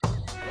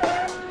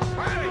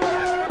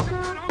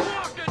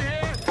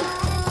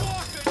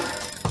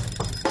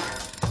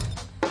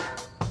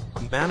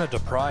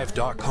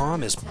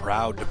ManaDeprived.com is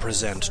proud to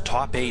present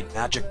Top 8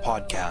 Magic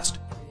Podcast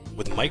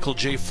with Michael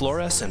J.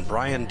 Flores and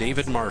Brian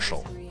David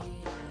Marshall.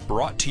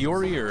 Brought to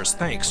your ears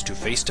thanks to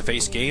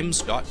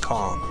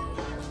FaceToFaceGames.com.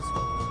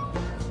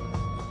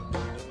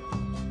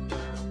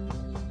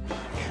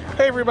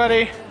 Hey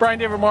everybody, Brian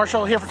David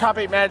Marshall here for Top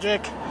 8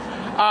 Magic.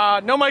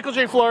 No Michael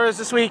J. Flores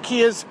this week.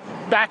 He is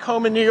back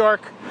home in New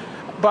York,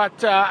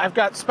 but I've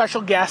got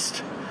special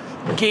guest,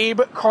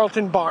 Gabe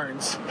Carlton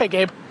Barnes. Hey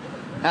Gabe.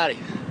 Howdy.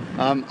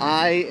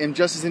 I am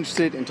just as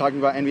interested in talking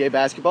about NBA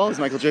basketball as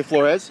Michael J.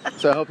 Flores,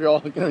 so I hope you're all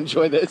going to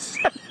enjoy this.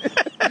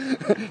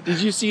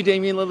 Did you see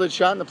Damian Lillard's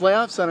shot in the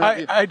playoffs?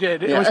 I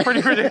did. It was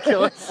pretty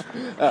ridiculous.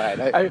 All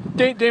right.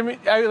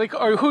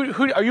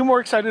 Are you more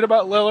excited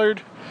about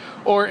Lillard,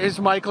 or is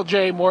Michael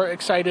J. more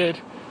excited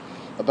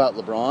about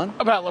LeBron?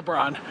 About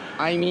LeBron.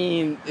 I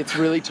mean, it's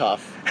really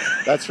tough.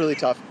 That's really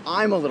tough.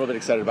 I'm a little bit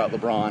excited about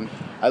LeBron.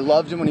 I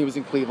loved him when he was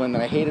in Cleveland,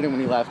 and I hated him when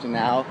he left, and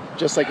now,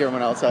 just like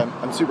everyone else,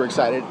 I'm super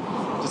excied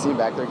to see him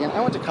back there again. I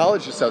went to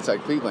college just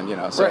outside Cleveland,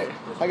 so right.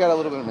 I got a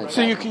little bit of an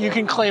So you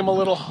can claim a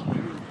little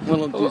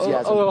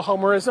enthusiasm. A little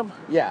homerism?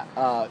 Yeah.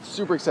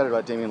 Super excited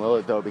about Damian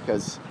Lillard, though,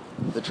 because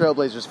the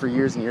Trailblazers for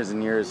years and years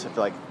and years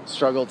have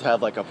struggled to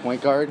have a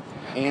point guard,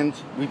 and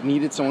we've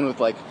needed someone with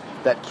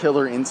that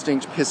killer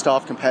instinct, pissed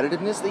off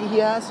competitiveness that he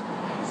has.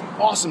 It's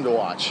awesome to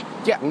watch.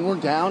 Yeah. When we're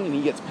down and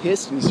he gets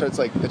pissed and he starts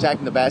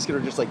attacking the basket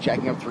or just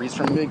jacking up threes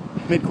from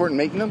midcourt and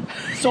making them,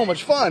 so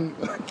much fun.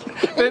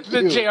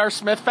 the J.R.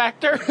 Smith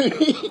factor?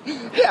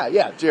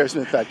 yeah, J.R.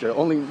 Smith factor,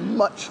 only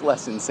much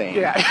less insane.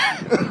 Yeah.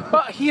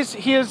 Well, he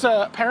is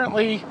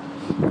apparently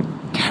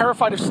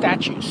terrified of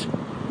statues.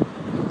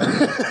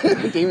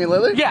 Damian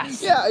Lillard?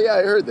 Yes. Yeah,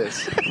 I heard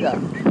this.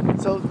 Yeah.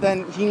 So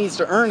then he needs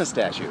to earn a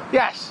statue.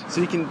 Yes. So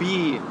he can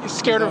be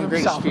scared of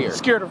himself.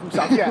 Scared of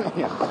himself, yeah.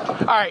 Yeah.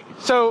 All right,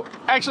 so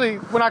actually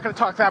we're not going to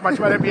talk that much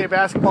about NBA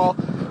basketball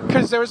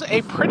because there was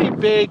a pretty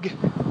big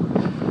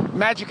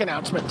Magic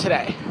announcement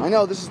today. I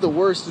know, this is the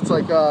worst. It's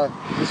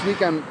this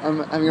week I'm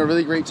having a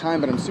really great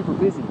time, but I'm super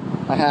busy.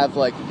 I have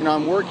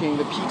I'm working,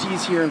 the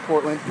PT's here in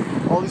Portland,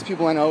 all these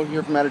people I know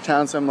here from out of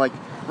town, so I'm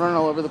running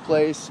all over the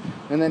place,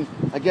 and then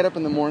I get up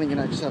in the morning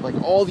and I just have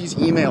all these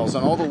emails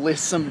on all the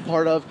lists I'm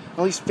part of,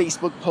 all these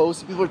Facebook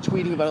posts, people are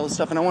tweeting about all this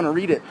stuff, and I want to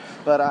read it,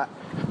 but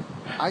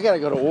I gotta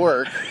go to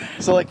work.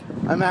 So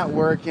I'm at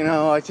work,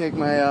 I take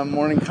my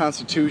morning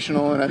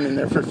constitutional and I'm in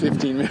there for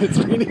 15 minutes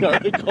reading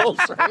articles,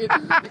 right?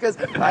 Because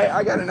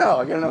I gotta know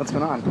what's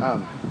going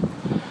on.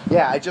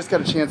 Yeah, I just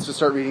got a chance to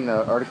start reading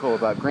the article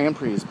about Grand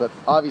Prix, but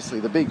obviously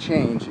the big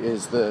change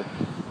is the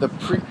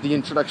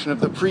introduction of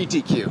the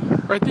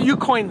pre-TQ. Right, you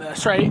coined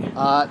this, right?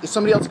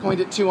 Somebody else coined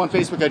it too on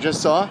Facebook, I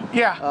just saw.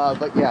 Yeah.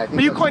 But yeah, I think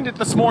But you coined it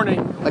this morning.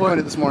 I coined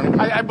it this morning.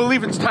 I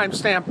believe it's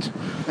time-stamped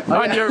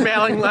on your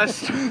mailing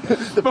list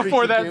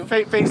before that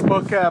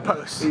Facebook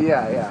post.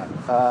 Yeah.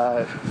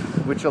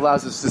 Which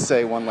allows us to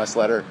say one less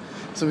letter.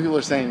 Some people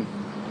are saying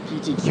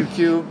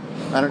PTQQ.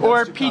 I don't know.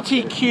 Or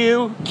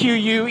PTQ,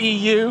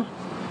 QUEU.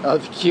 Oh,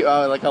 the Q,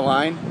 like a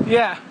line?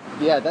 Yeah.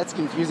 Yeah, that's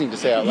confusing to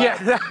say out loud.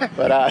 Yeah.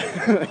 But,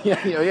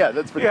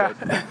 that's pretty good.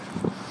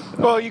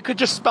 Well, you could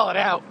just spell it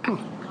out.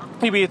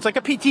 Maybe it's like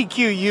a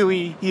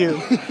PTQUEU.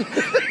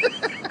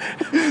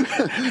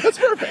 That's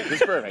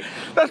perfect.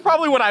 That's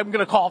probably what I'm going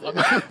to call them.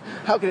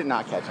 How could it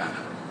not catch on?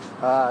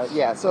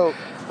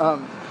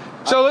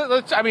 So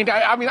let's.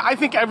 I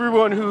think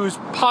everyone who's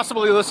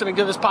possibly listening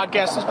to this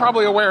podcast is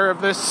probably aware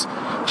of this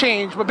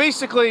change. But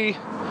basically,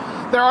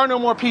 there are no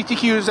more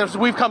PTQs as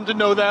we've come to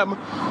know them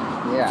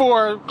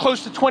for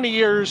close to 20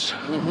 years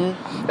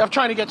of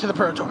trying to get to the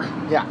Pro Tour.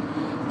 Yeah.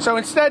 So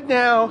instead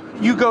now,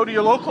 you go to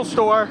your local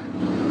store,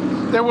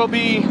 there will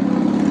be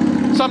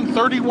some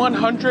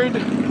 3,100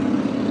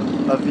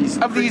 of these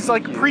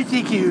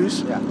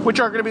pre-TQs, which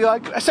are going to be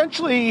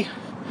essentially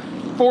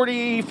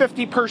 40,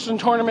 50 person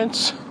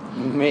tournaments.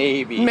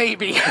 Maybe.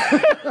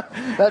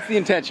 That's the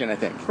intention, I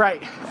think.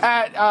 Right.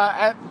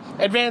 At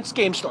advanced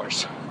game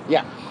stores.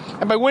 Yeah.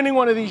 And by winning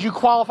one of these, you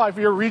qualify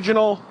for your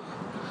regional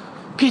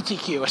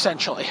PTQ,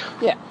 essentially.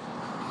 Yeah.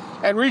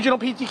 And regional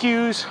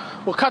PTQs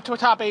will cut to a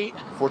top 8.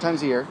 4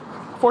 times a year.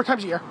 4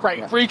 times a year, right,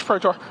 yeah. For each Pro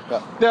Tour.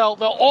 Yeah. They'll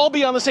all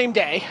be on the same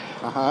day.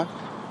 Uh-huh.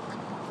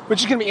 Which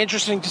is going to be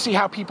interesting to see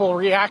how people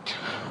react,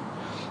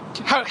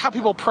 how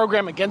people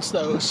program against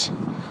those.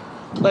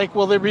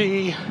 Will there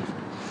be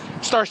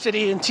Star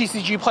City and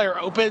TCG Player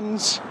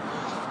Opens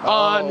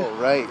on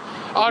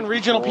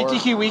regional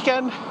PTQ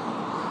weekend?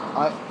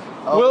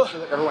 So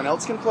that everyone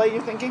else can play,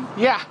 you're thinking?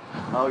 Yeah.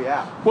 Oh,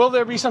 yeah. Will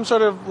there be some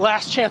sort of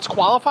last chance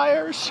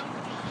qualifiers?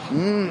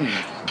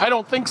 I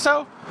don't think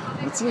so.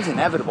 It seems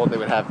inevitable they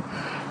would have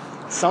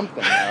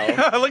something,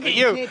 though. Look at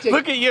you.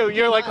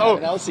 You're like, oh,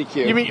 an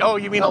LCQ. You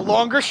mean a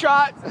longer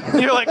shot?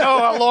 You're like,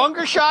 oh, a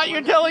longer shot,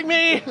 you're telling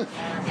me?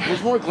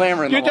 There's more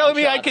glamour in You're telling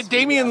me I could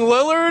Damian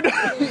Lillard?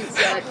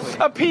 Exactly.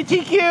 A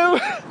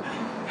PTQ?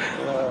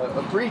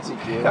 A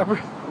pre-TQ.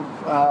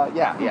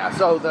 Yeah.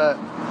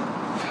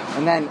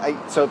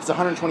 So if it's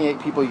 128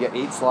 people, you get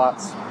 8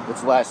 slots. If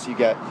it's less, you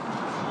get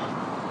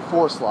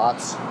 4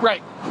 slots.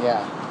 Right.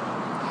 Yeah.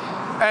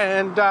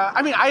 And,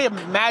 I mean, I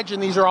imagine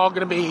these are all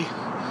going to be...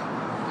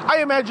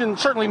 I imagine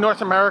certainly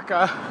North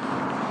America...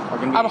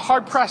 I'm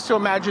hard-pressed to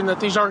imagine that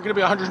these aren't going to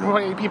be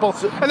 120 people.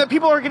 And that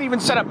people aren't going to even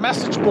set up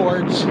message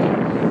boards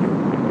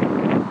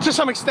to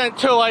some extent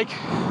to, like...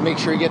 Make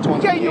sure you get to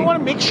 128. Yeah, you want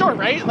to make sure,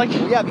 right? Like,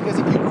 well, yeah, because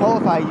if you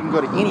qualify, you can go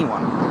to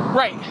anyone.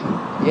 Right.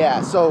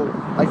 Yeah, so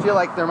I feel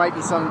like there might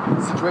be some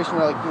situation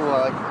where, like, people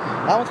are like,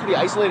 that one's going to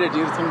be isolated,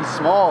 dude. It's going to be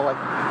small. Like,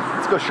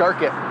 let's go shark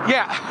it.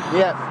 Yeah.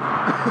 Yeah.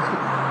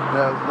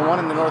 the one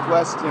in the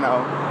Northwest, you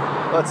know,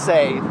 let's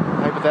say,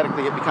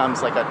 hypothetically, it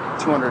becomes like a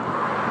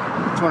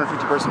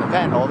 250 person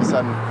event. All of a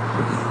sudden,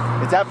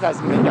 it's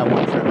advertising to make that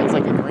one trip. It's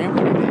like a Grand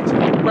Prix day, too.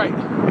 Right.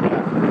 Yeah.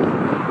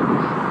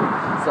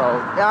 So,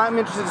 yeah, I'm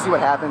interested to see what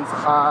happens.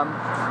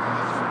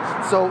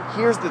 So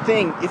here's the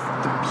thing. If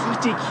the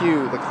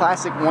PTQ, the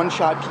classic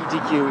one-shot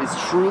PTQ, is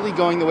truly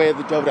going the way of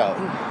the dodo,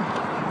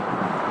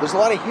 there's a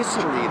lot of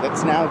history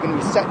that's now going to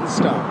be set in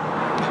stone.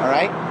 All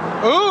right?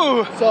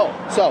 Ooh! So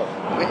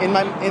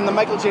in the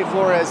Michael J.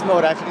 Flores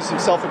mode, I have to do some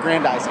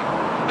self-aggrandizing.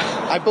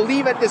 I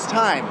believe at this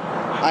time,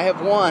 I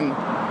have won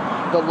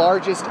the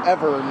largest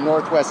ever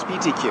Northwest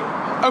PTQ.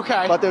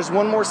 Okay. But there's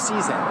one more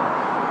season,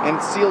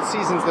 and sealed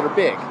seasons that are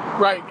big.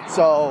 Right.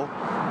 So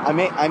I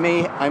may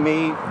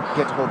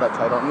get to hold that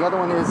title. And the other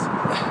one is,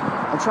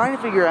 I'm trying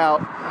to figure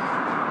out,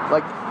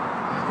 like,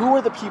 who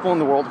are the people in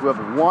the world who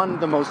have won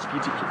the most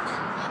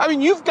PTQs? I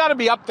mean, you've got to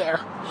be up there.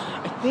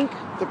 I think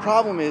the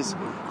problem is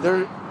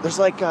there's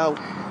like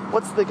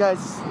what's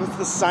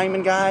the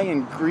Simon guy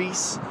in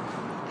Greece?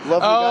 Lovely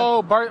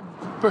guy.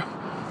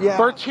 Yeah.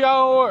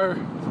 Bertio or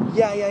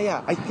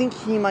Yeah. I think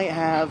he might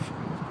have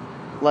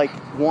like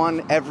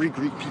won every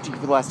Greek PT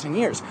for the last 10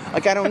 years.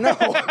 Like, I don't know.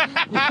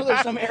 You know,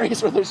 there's some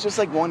areas where there's just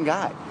like one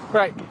guy.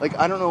 Right. Like,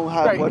 I don't know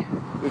how right.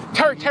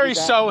 Terry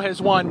So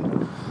has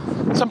won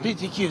some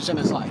PTQs in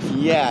his life.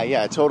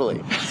 Yeah,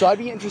 totally. So I'd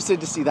be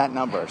interested to see that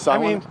number. So I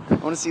want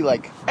to see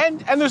like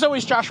and there's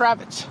always Josh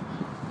Ravitz.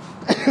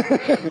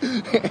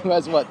 Who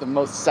has what, the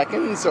most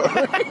seconds or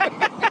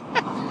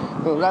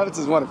well, Ravitz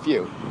has won a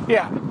few.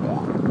 Yeah.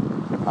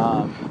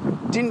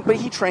 But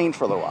he trained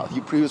for a little while. He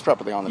was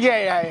properly on the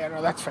train. Yeah,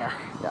 no, that's fair.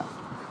 Yeah.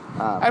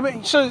 I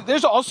mean, so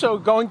there's also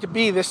going to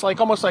be this like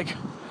almost like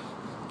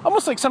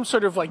some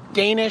sort of like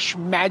Danish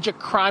magic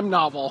crime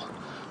novel,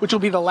 which will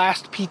be the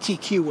last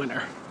PTQ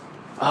winner.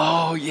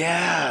 Oh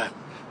yeah.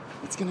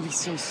 It's gonna be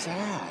so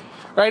sad.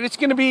 Right? It's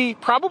gonna be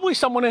probably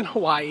someone in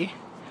Hawaii.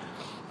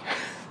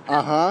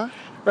 Uh-huh.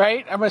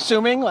 Right? I'm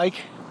assuming, like,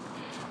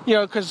 you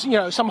know, because, you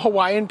know, some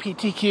Hawaiian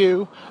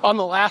PTQ on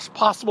the last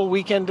possible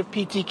weekend of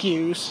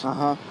PTQs.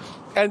 Uh-huh.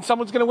 And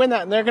someone's going to win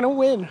that, and they're going to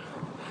win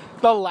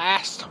the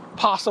last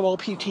possible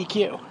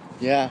PTQ.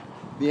 Yeah.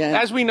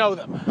 As we know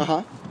them.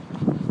 Uh-huh.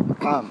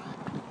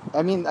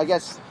 I mean, I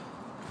guess,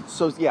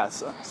 so,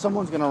 yes,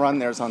 someone's going to run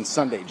theirs on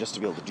Sunday just to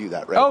be able to do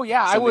that, right? Oh,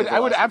 yeah, Sunday I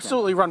would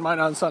absolutely run mine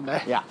on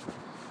Sunday. Yeah.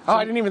 Oh,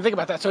 I didn't even think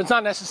about that. So it's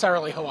not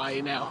necessarily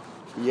Hawaii now.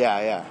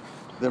 Yeah.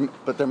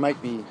 But there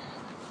might be...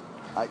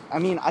 I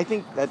mean, I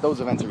think that those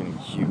events are going to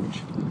be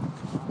huge.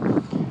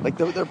 Like,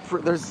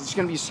 there's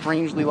going to be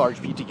strangely large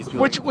PTQs.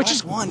 Which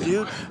is one,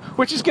 dude.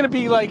 Which is going to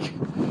be like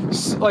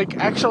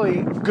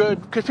actually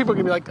good, because people are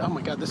going to be like, oh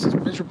my god, this is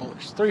miserable.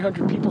 There's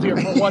 300 people here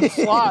for one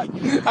slot.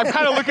 I'm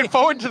kind of looking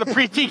forward to the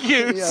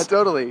pre-TQs. Yeah,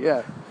 totally.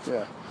 Yeah.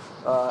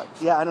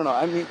 I don't know.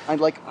 I mean,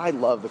 I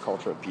love the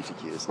culture of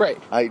PTQs.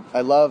 Right.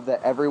 I love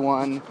that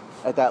everyone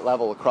at that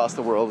level across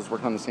the world is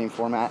working on the same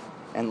format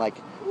and like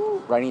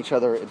writing each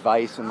other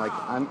advice, and like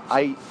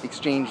I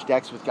exchange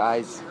decks with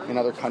guys in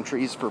other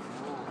countries for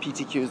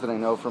PTQs that I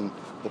know from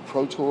the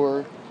Pro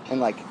Tour,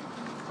 and like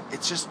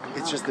it's just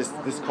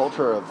this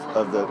culture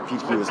of the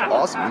PTQ is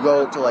awesome. You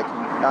go to like,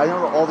 I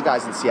know all the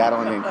guys in Seattle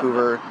and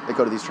Vancouver that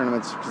go to these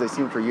tournaments because I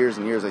see them for years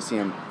and years. I see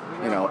them,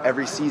 you know,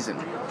 every season.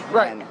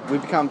 Right. And we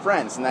become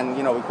friends, and then,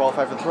 you know, we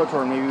qualify for the Pro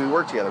Tour and maybe we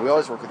work together. We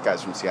always work with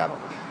guys from Seattle.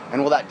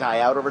 And will that die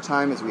out over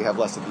time as we have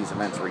less of these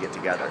events where we get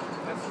together?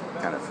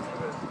 Kind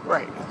of.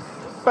 Right.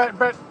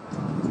 But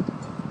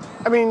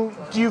I mean,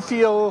 do you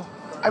feel,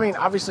 I mean,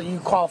 obviously you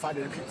qualified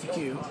in a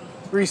PTQ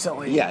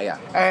recently. Yeah.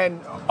 And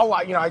a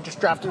lot, you know, I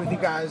just drafted with you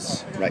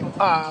guys right.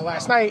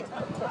 Last night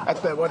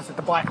at the,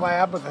 the Black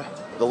Lab, or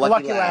the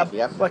Lucky Lab.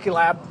 Yep. Lucky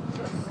Lab.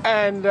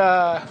 And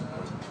a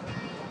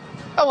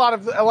lot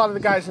of the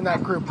guys in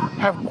that group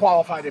have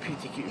qualified at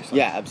PTQs. So.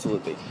 Yeah,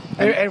 absolutely.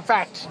 And in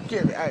fact,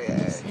 you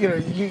know,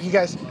 you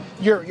guys,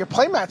 your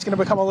playmat's going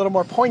to become a little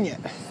more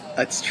poignant.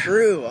 That's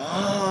true.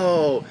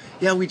 Oh,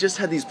 yeah. We just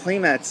had these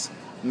playmats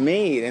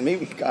made, and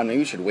maybe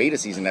we should wait a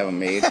season to have them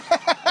made.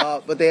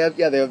 But they have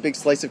a big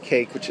slice of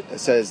cake which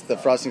says the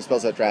frosting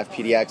spells out draft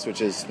PDX,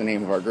 which is the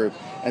name of our group,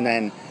 and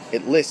then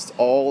it lists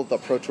all the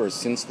Pro Tours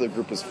since the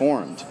group was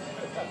formed,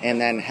 and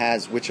then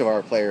has which of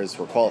our players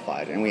were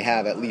qualified, and we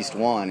have at least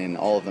one in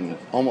all of them.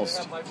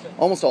 Almost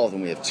all of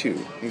them. We have two.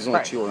 There's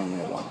only two, or only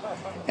have one.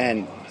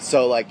 And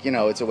so, like, you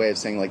know, it's a way of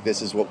saying, like,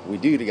 this is what we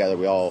do together.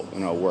 We all, you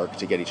know, work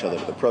to get each other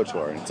to the Pro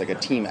Tour, and it's like a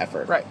team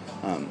effort. Right.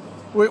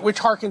 Which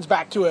harkens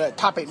back to a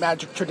Top 8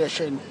 Magic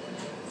tradition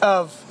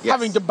of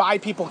having to buy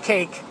people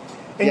cake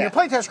in your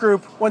playtest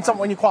group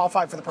when you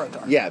qualify for the Pro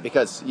Tour. Yeah,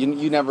 because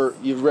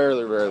you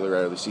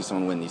rarely see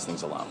someone win these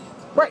things alone.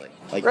 Right. Really.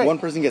 Like right. one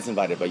person gets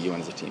invited, but you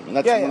win as a team, and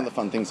that's one of the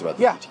fun things about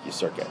the PTQ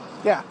circuit.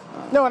 Yeah.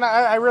 No, and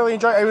I really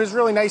enjoy. It was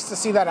really nice to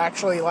see that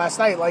actually last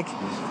night. Like,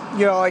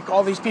 like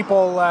all these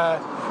people.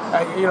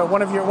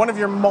 One of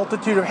your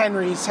multitude of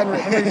Henry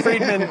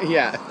Friedman.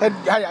 Yeah. Had,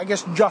 I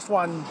guess, just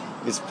won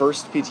his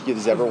first PTQ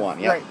he's ever won.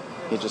 Yeah. Right.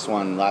 He just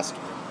won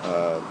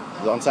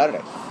on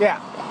Saturday. Yeah.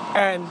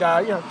 And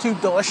 2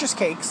 delicious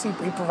cakes he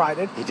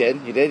provided. He did.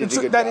 He did a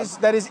good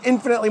job. That is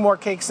infinitely more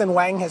cakes than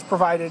Wang has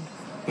provided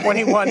when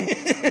he won his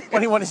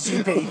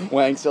GP.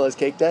 Wang still has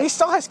cake debt? He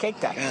still has cake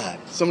debt. God,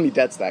 so many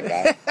debts, that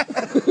guy.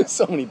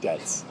 So many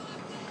debts.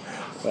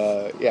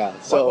 Yeah.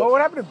 So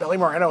what happened if Billy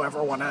Moreno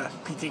ever won a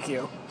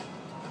PTQ?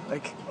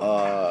 Like,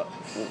 I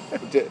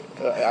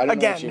don't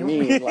know what you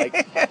mean.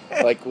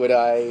 Like would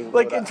I?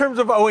 Like in terms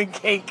of owing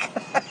cake.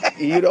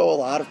 You'd owe a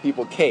lot of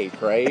people cake,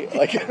 right?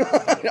 Like,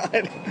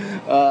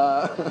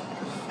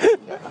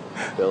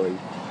 Billy.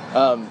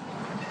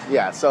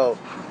 Yeah. So,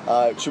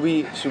 should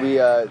we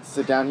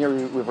sit down here?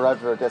 We've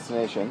arrived at our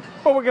destination.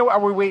 Well, are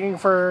we waiting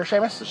for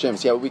Seamus?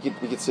 Seamus, yeah. We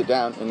could sit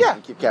down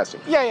and keep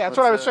casting. Yeah. That's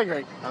what I was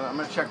figuring. I'm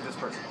gonna check this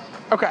person.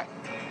 Okay.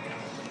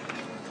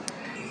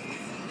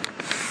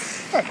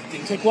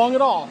 Didn't take long at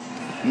all.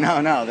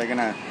 No, they're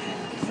gonna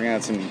bring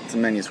out some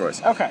menus for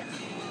us. Okay.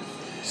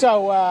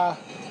 So,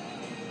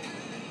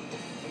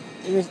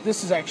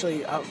 this is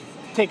actually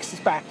takes us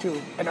back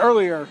to an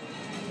earlier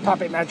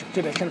Top 8 Magic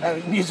tradition of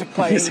having music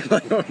playing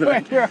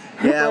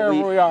wherever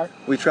we are.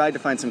 We tried to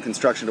find some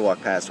construction to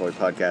walk past while we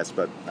podcast,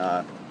 but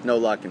no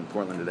luck in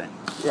Portland today.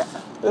 Yeah.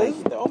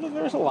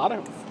 There's a lot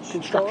of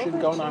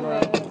construction going on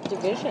around.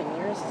 Division,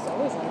 there's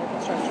always under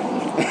construction.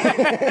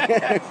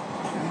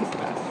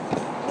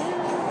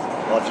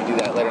 I'll let you do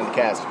that later in the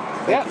cast.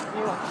 Thank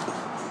you.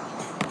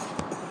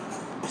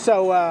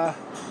 So,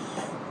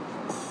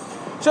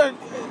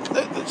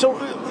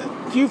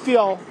 do you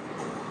feel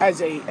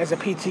as a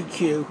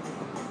PTQ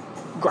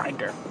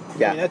grinder?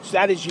 Yeah, I mean,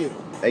 that is you.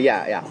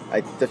 Yeah. I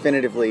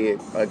definitively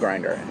a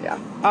grinder. Yeah.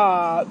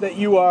 That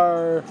you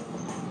are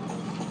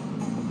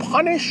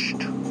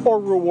punished or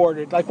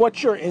rewarded? Like,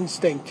 what's your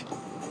instinct?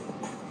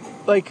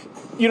 Like,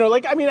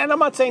 I mean, and I'm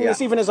not saying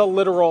this even as a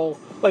literal.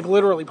 Like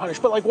literally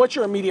punished, but like, what's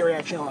your immediate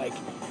reaction like?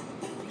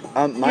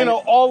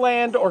 All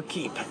land or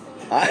keep?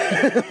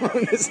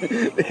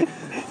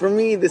 For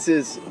me, this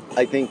is,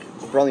 I think,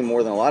 probably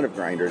more than a lot of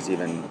grinders,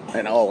 even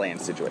an all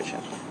land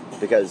situation,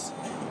 because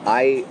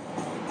my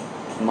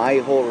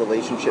whole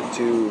relationship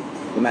to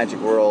the Magic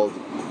world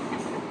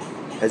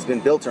has been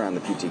built around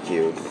the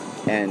PTQ,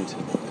 and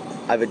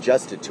I've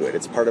adjusted to it.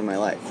 It's part of my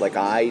life. Like,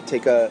 I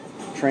take a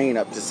train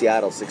up to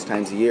Seattle 6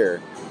 times a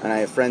year. And I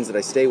have friends that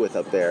I stay with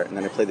up there, and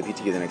then I play the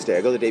PTQ the next day.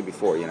 I go the day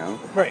before,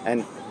 Right.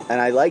 And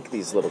I like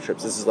these little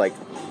trips. This is like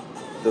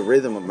the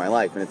rhythm of my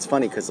life. And it's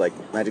funny because, like,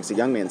 Magic's a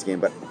young man's game,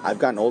 but I've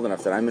gotten old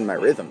enough that I'm in my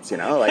rhythms,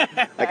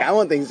 Like I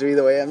want things to be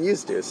the way I'm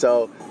used to.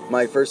 So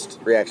my first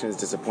reaction is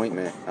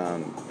disappointment,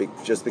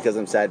 just because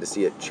I'm sad to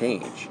see it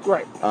change.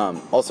 Right.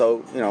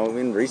 Also,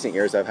 in recent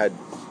years, I've had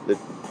the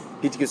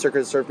PTQ circuit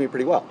has served me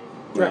pretty well.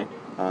 Right.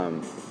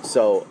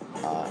 So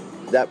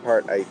that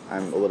part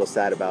I'm a little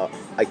sad about.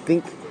 I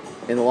think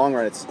in the long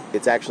run,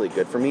 it's actually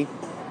good for me.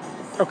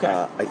 Okay.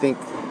 I think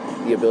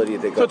the ability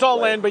to go. So it's all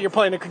land, but you're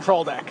playing a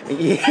control deck.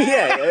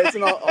 Yeah, it's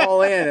an all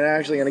land, and I'm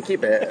actually going to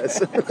keep it.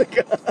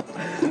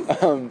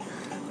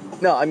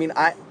 No, I mean,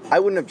 I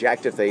wouldn't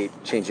object if they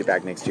changed it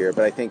back next year,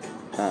 but I think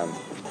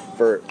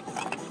for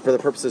the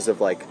purposes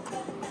of like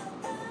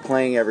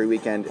playing every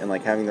weekend and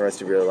like having the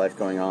rest of your life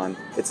going on,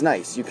 it's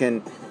nice. You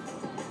can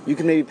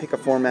maybe pick a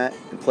format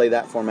and play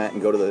that format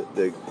and go to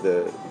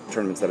the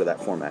tournaments that are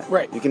that format.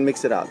 Right. You can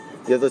mix it up.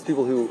 You have those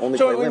people who only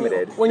play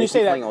limited. When you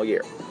say that, playing all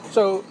year.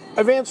 So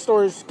advanced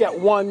stores get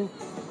 1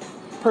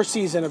 per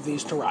season of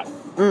these to run.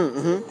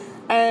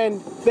 Mm-hmm. And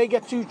they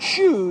get to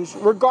choose,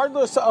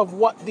 regardless of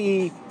what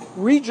the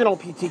regional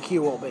PTQ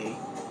will be.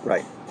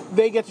 Right.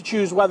 They get to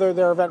choose whether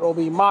their event will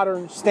be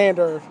modern,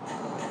 standard,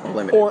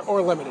 limited.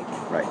 or limited.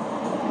 Right.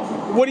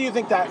 What do you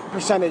think that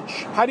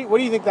percentage? What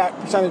do you think that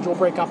percentage will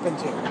break up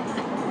into?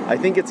 I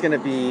think it's going to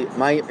be,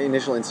 my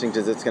initial instinct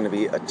is it's going to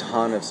be a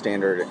ton of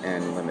standard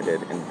and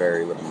limited and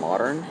very little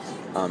modern,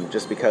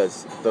 just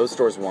because those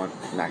stores want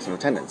maximum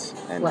attendance.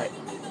 And right.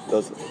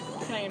 Those.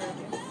 Can I interrupt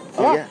you?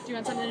 Oh, yeah. Do you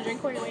want something to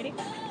drink while you're waiting?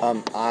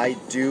 I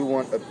do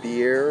want a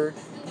beer.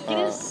 Get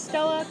us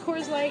Stella,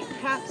 Coors Light,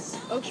 Pabst,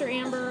 Oakshire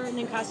Amber,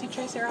 Ninkasi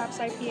Triceratops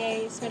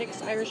IPA,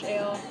 Smithwick's Irish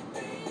Ale,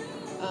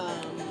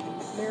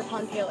 Mirror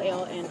Pond Pale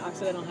Ale, and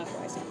Occidental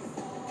Hefeweizen.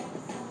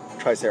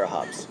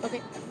 Triceratops.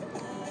 Okay.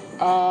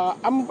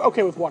 I'm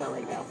okay with water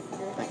right now.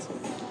 Thanks.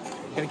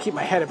 Gotta keep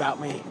my head about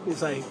me.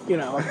 It's like, Yeah,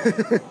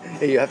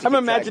 you have to I'm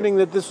imagining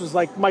that this was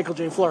like Michael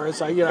J.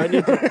 Flores.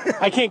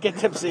 I can't get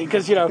tipsy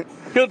because,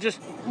 he'll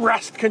just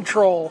wrest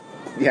control.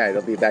 Yeah,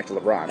 it'll be back to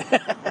LeBron.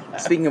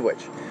 Speaking of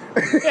which.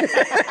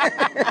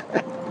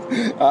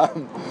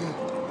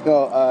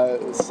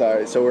 No,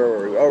 sorry. So where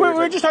were we? Oh, we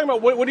were just talking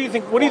about what do you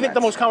think? What do you think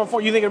the most common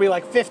form? You think it'll be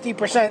like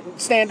 50%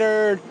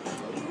 standard,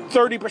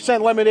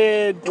 30%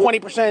 limited,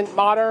 20%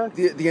 modern?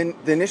 The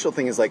initial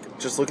thing is like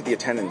just look at the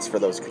attendance for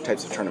those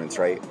types of tournaments,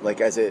 right? Like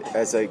as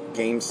a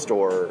game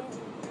store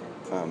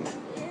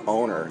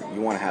owner,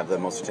 you want to have the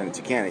most attendance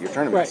you can at your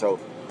tournament. Right. So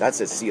that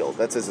says sealed.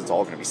 That says it's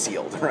all going to be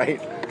sealed, right?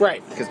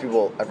 Right. Because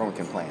everyone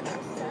can play in that.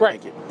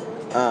 Right. Thank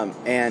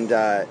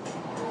you.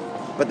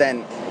 But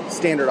then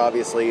standard,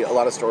 obviously, a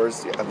lot of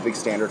stores have a big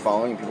standard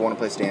following. People want to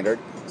play standard,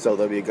 so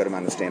there'll be a good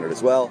amount of standard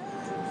as well.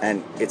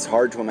 And it's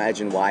hard to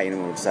imagine why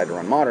anyone would decide to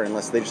run modern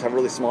unless they just have a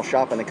really small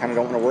shop and they kind of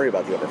don't want to worry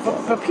about the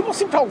overflow. But people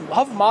seem to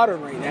love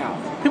modern right now.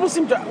 People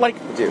seem to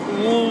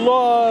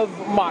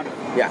love modern.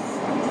 Yeah.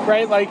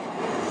 Right? Like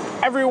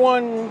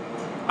everyone,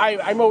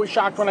 I'm always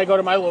shocked when I go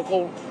to my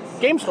local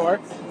game store,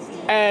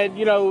 and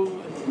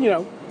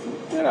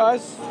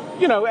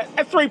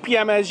at 3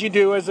 p.m. as you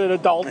do as an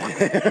adult.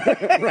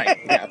 Right.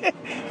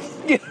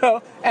 Yeah.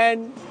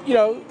 And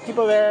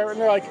people there and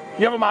they're like,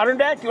 "You have a modern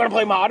deck? Do you want to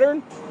play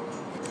modern?"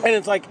 And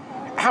it's like,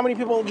 how many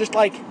people just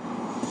like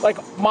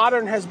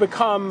modern has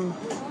become,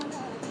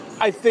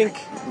 I think,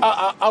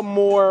 a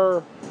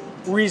more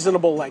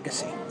reasonable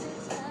legacy.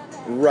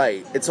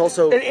 Right. It's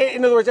also...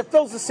 In other words, it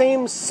fills the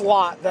same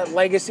slot that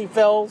Legacy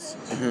fills,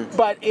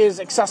 but is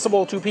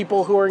accessible to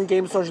people who are in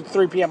game stores at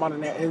 3 p.m.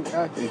 on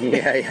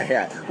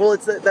Yeah. Well,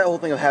 it's that whole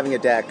thing of having a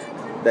deck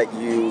that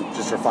you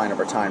just refine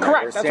over time. Correct.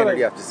 Right? Or standard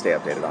you have to stay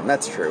updated on.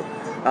 That's true.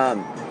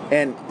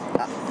 And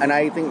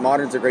I think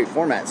modern's a great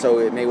format, so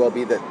it may well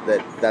be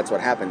that's what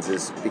happens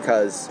is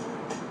because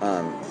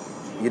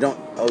you don't...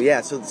 Oh,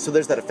 yeah, so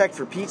there's that effect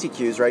for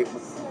PTQs, right?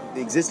 The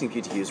existing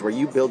PTQs where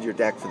you build your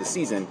deck for the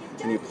season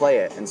and you play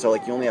it, and so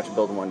you only have to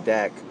build one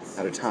deck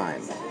at a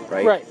time,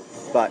 right? Right.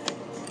 But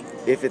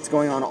if it's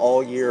going on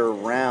all year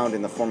round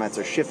and the formats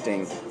are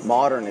shifting,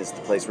 modern is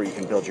the place where you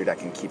can build your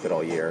deck and keep it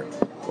all year,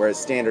 whereas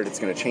standard it's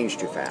going to change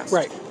too fast.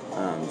 Right.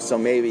 So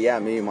maybe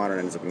modern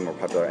ends up being more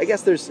popular. I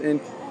guess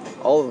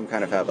all of them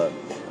kind of have a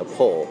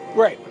pull.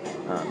 Right.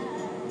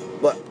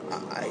 But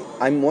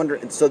I'm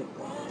wondering, so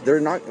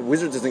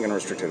Wizards isn't going to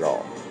restrict it at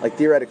all. Like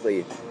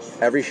theoretically,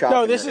 every shop.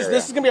 No, this is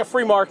going to be a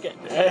free market,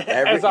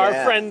 as our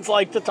friends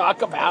like to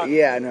talk about.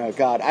 Yeah, no,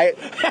 God, I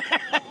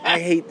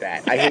hate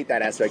that. I hate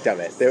that aspect of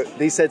it.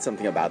 They said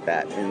something about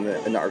that in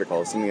the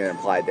article. Something that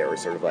implied they were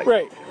sort of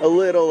a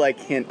little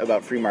hint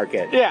about free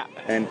market. Yeah,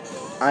 and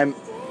I'm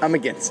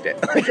against it.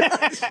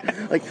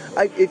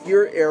 If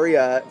your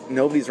area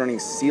nobody's running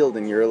sealed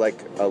and you're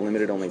a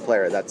limited only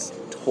player, that's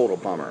total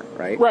bummer,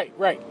 right?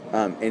 Right.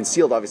 And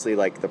sealed, obviously,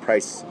 the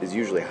price is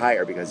usually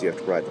higher because you have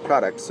to provide the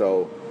product.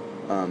 So.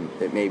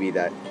 It may be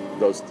that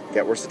those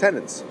get worse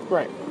attendance.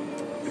 Right.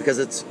 Because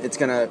it's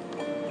going to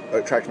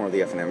attract more of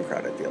the F&M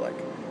crowd, I feel like.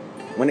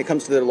 When it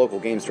comes to their local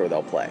game store,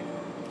 they'll play.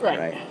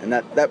 Right. And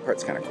that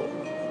part's kind of cool.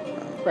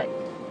 Right.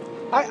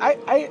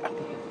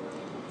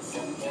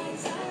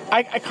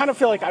 I kind of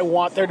feel like I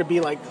want there to be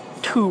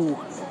two.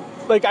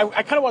 I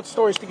kind of want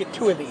stores to get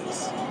two of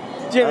these.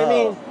 Do you know what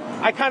I mean?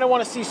 I kind of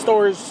want to see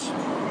stores.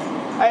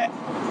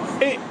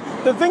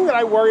 The thing that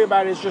I worry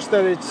about is just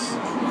that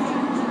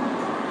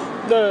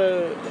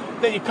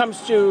that it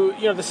comes to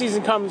the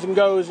season comes and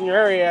goes in your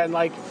area, and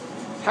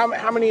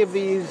how many of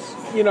these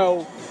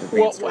how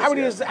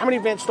many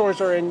advanced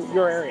stores are in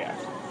your area?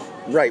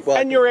 Right. Well,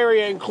 and your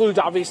area includes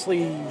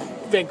obviously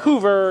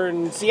Vancouver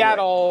and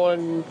Seattle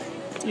and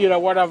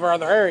whatever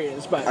other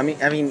areas. But I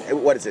mean,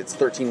 what is it? It's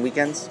 13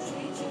 weekends,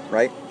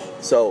 right?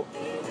 So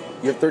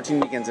you have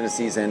 13 weekends in a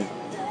season.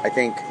 I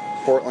think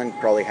Portland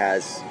probably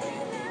has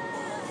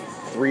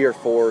 3 or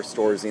 4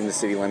 stores in the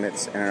city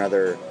limits and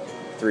another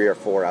 3 or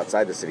 4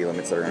 outside the city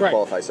limits that are going to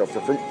qualify. So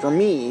for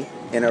me,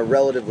 in a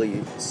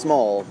relatively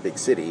small, big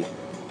city,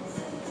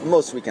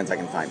 most weekends I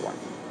can find one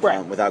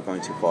without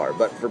going too far.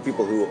 But for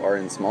people who are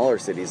in smaller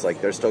cities,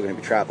 they're still going to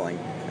be traveling,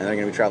 and they're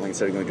going to be traveling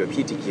instead of going to a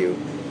PTQ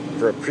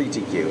for a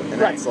pre-TQ. And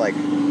that's I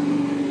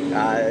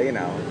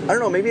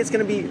don't know, maybe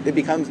it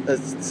becomes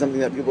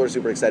something that people are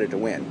super excited to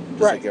win,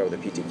 just like they are with a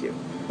PTQ.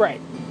 Right.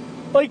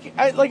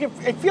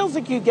 It feels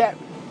like you get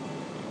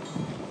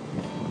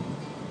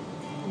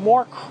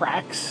more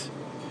cracks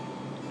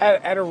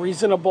at a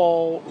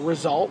reasonable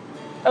result.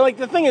 And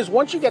the thing is,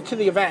 once you get to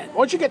the event,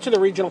 once you get to the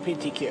regional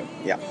PTQ,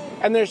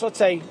 and there's, let's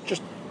say,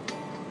 just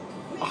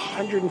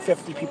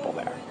 150 people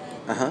there,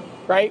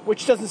 right?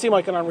 Which doesn't seem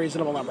like an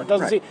unreasonable number. It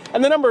doesn't seem,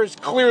 and the number is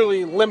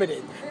clearly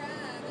limited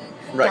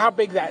to how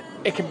big that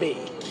it can be.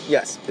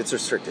 Yes, it's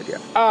restricted. Yeah.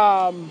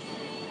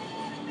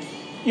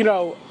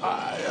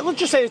 Let's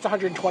just say it's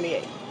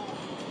 128.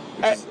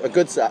 Which is a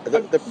good size.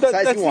 The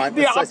size you want.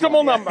 The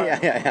optimal number.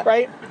 Yeah.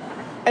 Right.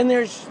 And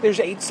there's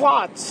 8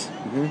 slots.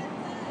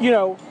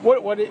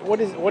 What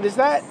is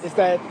that? Is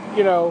that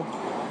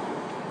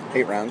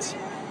 8 rounds?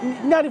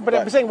 Not, but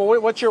I'm saying,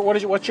 well, what's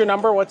your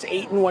number? What's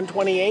 8 and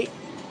 128?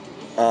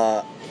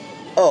 Yeah.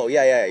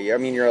 I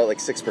mean, you're at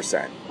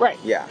 6%. Right.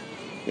 Yeah.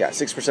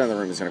 6% of the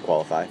room is going to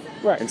qualify.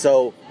 Right. And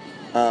so,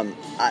 and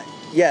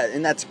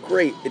that's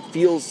great. It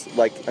feels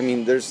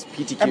there's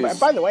PTQs. And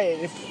by the way,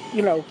 if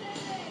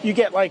you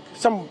get like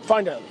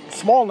find a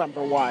small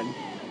number one.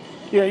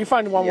 You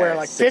find one where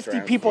like 50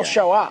 rounds, people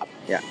show up.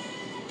 Yeah.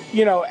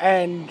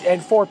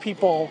 And 4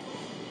 people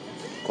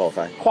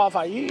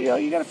Qualify.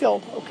 You got to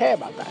feel okay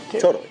about that too.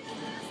 Totally.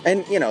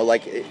 And,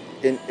 like,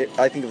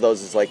 I think of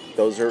those as, like,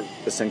 those are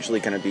essentially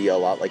going to be a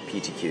lot like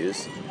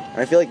PTQs. And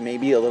I feel like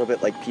maybe a little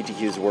bit like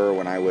PTQs were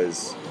when I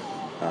was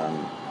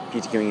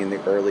PTQing in the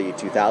early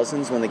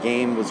 2000s when the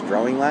game was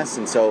growing less.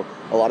 And so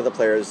a lot of the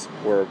players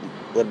were a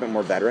little bit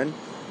more veteran.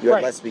 You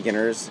had less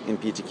beginners in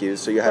PTQs,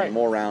 so you had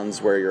more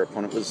rounds where your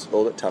opponent was a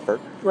little bit tougher.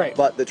 Right.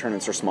 But the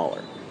tournaments are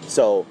smaller.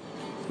 So,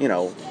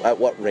 at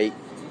what rate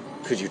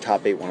could you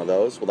top 8 one of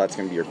those? Well, that's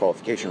going to be your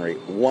qualification rate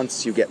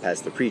once you get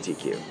past the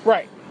pre-TQ.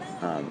 Right.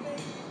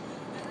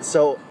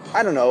 So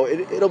I don't know.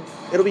 It'll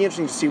be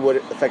interesting to see what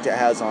effect it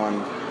has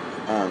on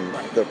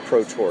the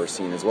Pro Tour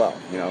scene as well.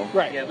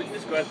 Right. Yeah, we can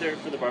just go out there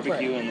for the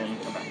barbecue and then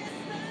come back.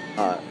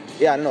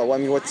 Yeah, I don't know. I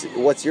mean,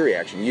 what's your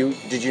reaction?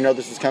 Did you know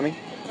this was coming?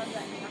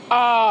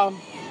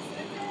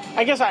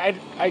 I guess I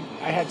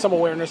had some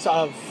awareness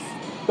of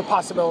the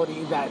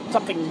possibility that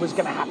something was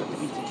going to happen to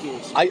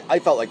BTQs. I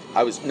felt like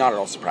I was not at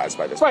all surprised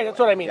by this. Right, that's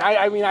what I mean.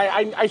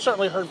 I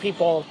certainly heard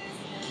people,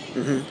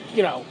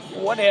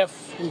 what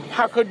if,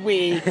 how could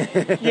we,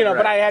 Right.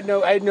 but I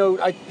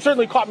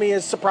certainly caught me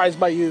as surprised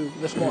by you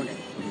this morning.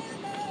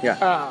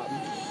 Yeah.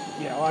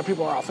 A lot of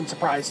people are often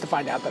surprised to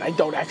find out that I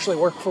don't actually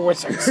work for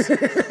Wizards.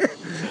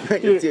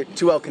 You're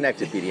too well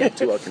connected, BDM.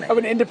 Too well connected. I'm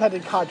an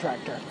independent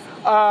contractor.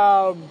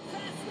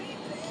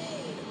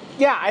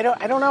 Yeah, I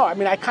don't know. I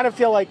mean, I kind of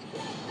feel like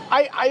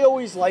I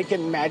always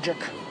liken Magic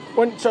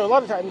so a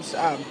lot of times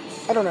I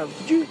don't know.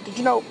 Did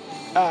you know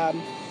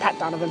Pat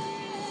Donovan?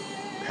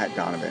 Pat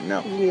Donovan,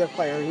 no. He's a New York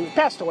player. He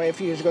passed away a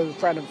few years ago. A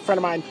friend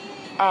of mine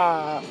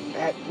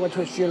went to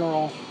his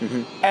funeral,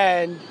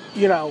 and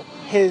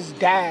his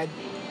dad.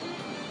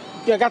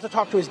 I got to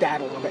talk to his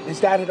dad a little bit. His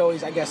dad had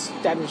always,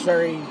 dad was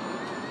very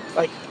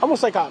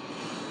almost like a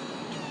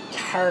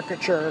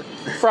caricature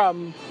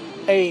from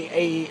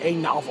a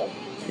novel.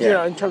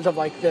 Yeah. In terms of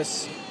like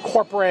this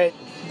corporate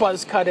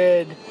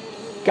buzz-cutted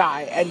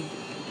guy, and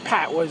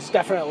Pat was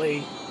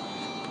definitely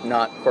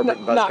not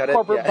corporate buzz-cutted. Not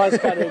corporate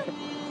buzz-cutted.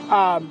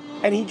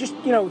 And he just,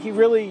 he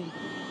really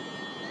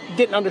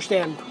didn't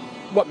understand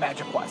what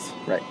Magic was.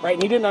 Right. Right.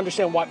 And he didn't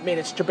understand what made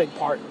it such a big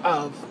part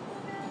of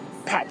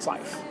Pat's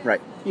life. Right.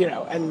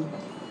 And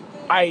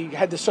I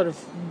had this sort of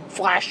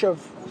flash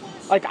of,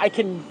 I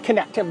can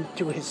connect him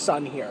to his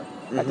son here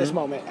at this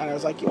moment. And I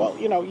was like, well,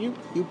 you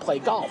play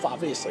golf,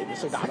 obviously,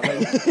 Mr.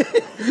 Donovan.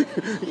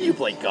 You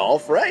play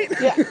golf, right?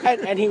 Yeah.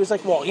 And he was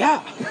like, well,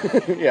 yeah.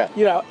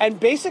 Yeah. And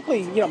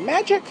basically,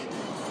 Magic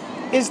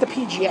is the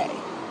PGA.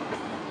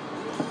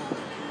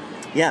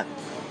 Yeah.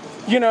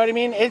 You know what I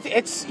mean?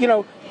 It's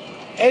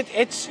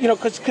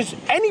because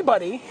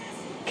anybody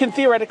can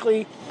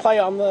theoretically play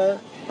on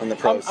the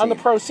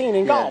pro scene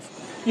in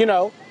golf.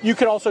 You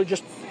could also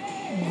just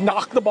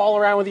knock the ball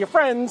around with your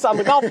friends on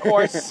the golf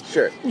course.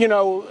 Sure.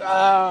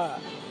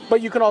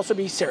 But you can also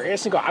be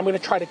serious and go, I'm going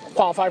to try to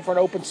qualify for an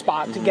open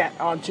spot to get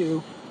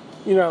onto,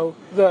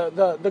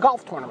 the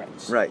golf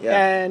tournaments. Right, yeah.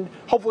 And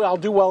hopefully I'll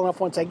do well enough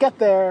once I get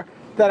there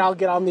that I'll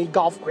get on the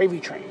golf gravy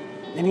train.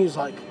 And he's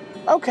like,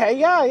 okay,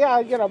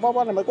 yeah, blah,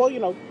 blah. And I'm like, well,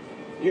 your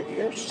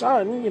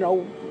son,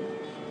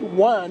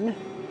 won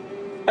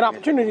an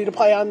opportunity to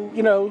play on,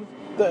 on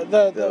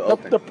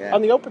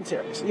the Open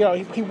Series.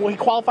 He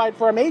qualified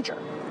for a major.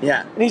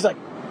 Yeah. And he's like,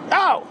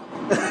 oh!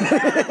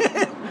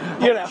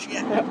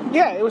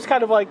 Yeah, it was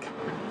kind of like...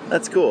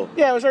 That's cool.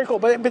 Yeah, it was very cool.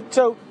 But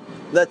so...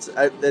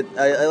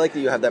 I like that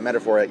you have that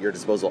metaphor at your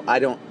disposal.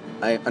 I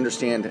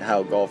understand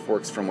how golf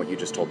works from what you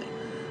just told me.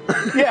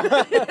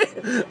 Yeah.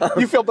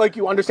 You feel like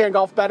you understand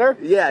golf better?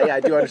 Yeah, I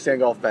do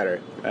understand golf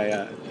better.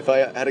 If I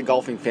had a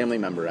golfing family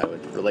member, I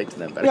would relate to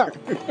them better.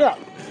 Yeah.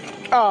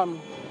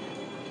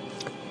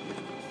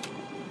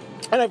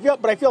 And I feel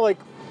like,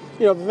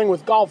 the thing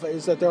with golf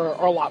is that there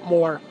are a lot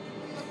more.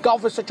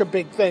 Golf is such a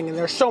big thing, and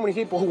there's so many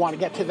people who want to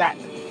get to that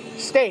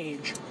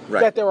stage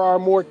that there are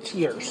more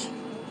tiers.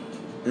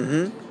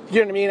 Mm-hmm. You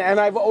know what I mean? And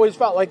I've always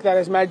felt like that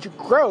as Magic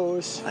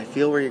grows. I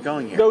feel where you're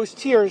going here. Those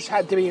tiers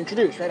had to be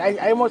introduced, right?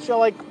 I almost feel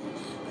like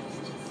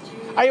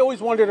I always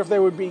wondered if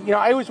there would be,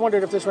 I always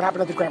wondered if this would happen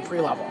at the Grand Prix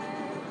level.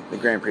 The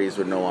Grand Prix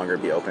would no longer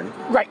be open.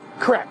 Right,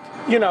 correct.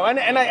 And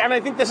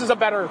I think this is a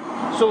better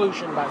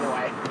solution, by the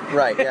way.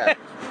 Right, yeah.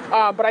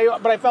 But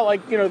I felt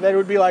like, that it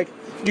would be like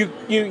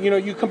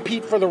you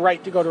compete for the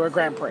right to go to a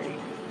Grand Prix.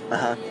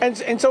 Uh-huh.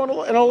 And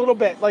so in a little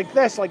bit like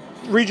this, like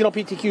regional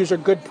PTQs are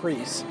good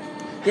prix.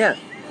 Yeah.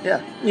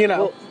 Yeah.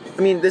 Well,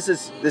 I mean, this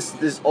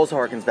also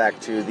harkens back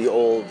to the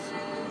old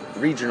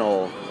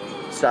regional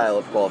style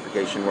of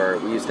qualification where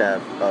we used to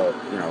have,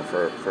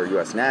 for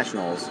U.S.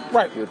 nationals,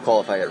 right. You would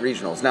qualify at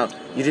regionals. Now,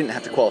 you didn't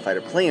have to qualify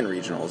to play in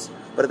regionals,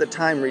 but at the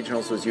time,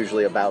 regionals was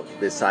usually about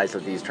the size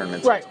of these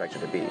tournaments are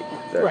expected to be,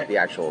 the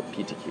actual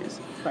PTQs.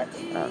 Right.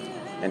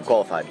 And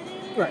qualified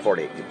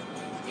 48 people.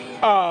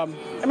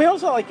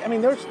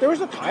 There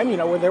was a time,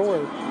 where there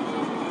were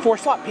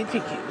 4-slot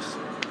PTQs.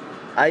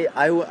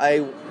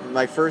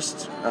 My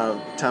first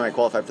time I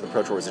qualified for the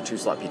Pro Tour was a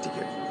 2-slot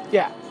PTQ.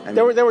 Yeah.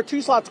 There were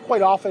 2 slots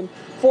quite often,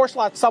 4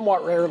 slots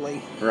somewhat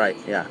rarely. Right,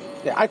 yeah.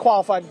 Yeah, I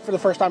qualified for the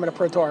first time in a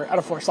Pro Tour at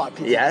a 4-slot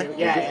PTQ. Yeah?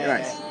 Yeah.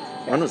 Nice.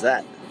 When was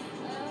that?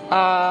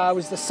 It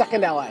was the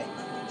second LA.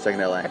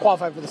 Second LA. I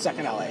qualified for the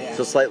second LA, yeah.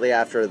 So slightly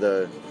after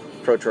the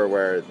Pro Tour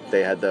where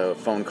they had the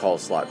phone call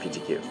slot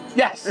PTQ.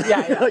 Yes,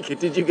 yeah. Like,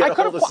 did you get a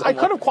hold of someone? I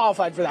could have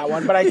qualified for that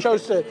one, but I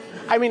chose to.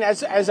 I mean,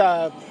 as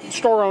a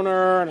store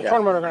owner and a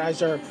tournament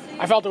organizer,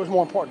 I felt it was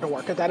more important to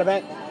work at that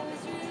event.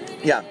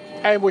 Yeah.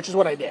 And which is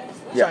what I did.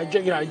 Yeah.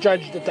 So I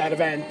judged at that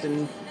event,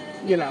 and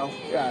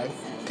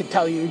could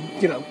tell you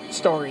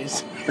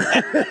stories.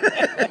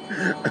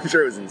 I'm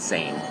sure it was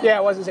insane. Yeah,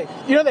 it was insane.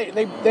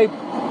 They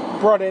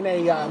brought in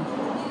a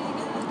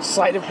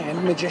sleight of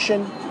hand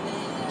magician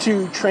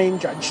to train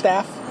judge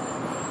staff.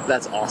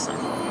 That's awesome.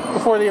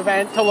 Before the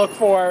event to look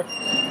for.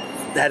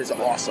 That is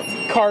awesome.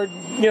 Card,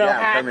 hacks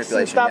card manipulation,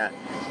 and stuff.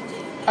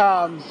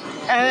 Yeah.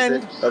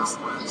 And of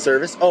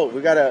service. Oh,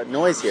 we got a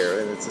noise here.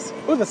 It's just,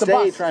 that's stay, a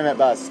bus. TriMet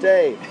bus.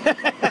 Stay.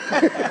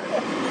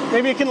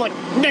 Maybe it can not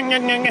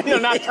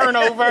turn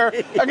over.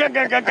 With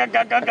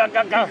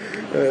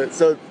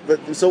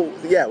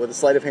a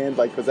sleight of hand,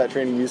 was that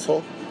training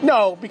useful?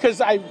 No, because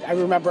I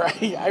remember.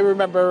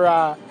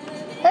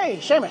 Hey,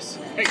 Seamus.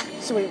 Hey.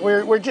 So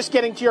we're just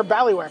getting to your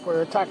ballywick. We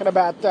were talking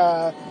about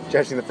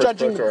Judging the first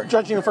Pro Tour.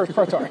 Judging the first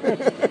Pro Tour,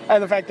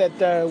 and the fact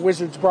that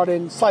Wizards brought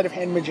in sleight of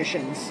hand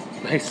magicians.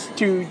 Nice.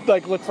 To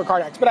look for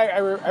card hacks. But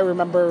I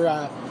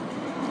remember.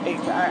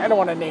 I don't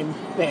want to name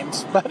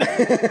names, but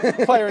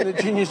a player in the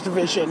juniors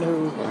division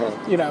who,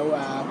 it's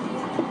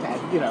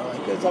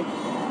like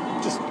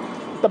just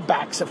the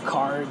backs of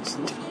cards.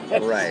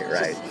 And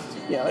right.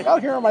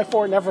 Here are my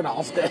 4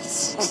 Nevernals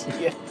discs.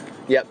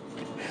 Yep.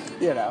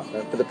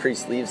 For the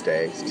pre-sleeves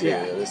days too.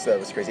 Yeah. This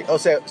was crazy. Oh,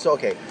 so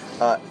okay.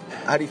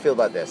 How do you feel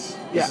about this?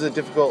 This is a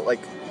difficult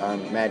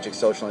Magic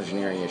social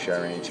engineering issue I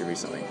ran into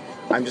recently.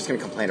 I'm just going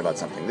to complain about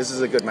something. This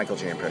is a good Michael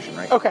J impression,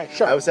 right? Okay,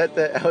 sure. I was at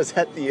the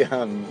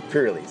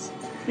pre-release.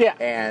 Yeah.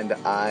 And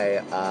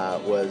I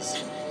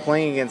was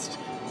playing against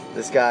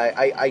this guy.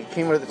 I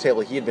came over to the table.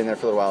 He had been there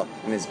for a little while,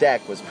 and his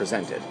deck was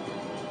presented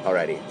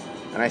already.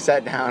 And I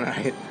sat down and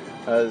I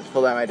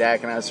pulled out my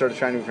deck, and I was sort of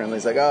trying to be friendly.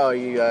 He's like, "Oh,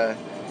 you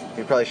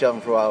probably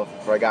shelving for a while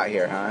before I got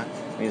here, huh?"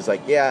 And he was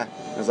like, "Yeah."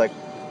 I was like,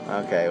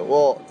 "Okay,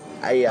 well,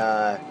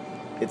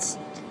 it's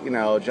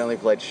generally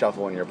polite to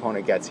shuffle when your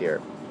opponent gets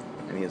here."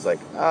 And he was like,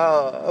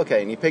 "Oh,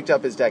 okay." And he picked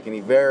up his deck and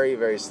he very,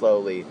 very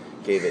slowly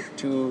gave it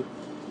 2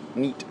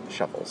 neat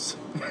shuffles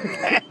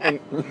and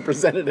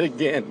presented it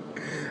again.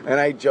 And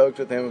I joked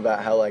with him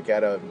about how at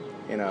a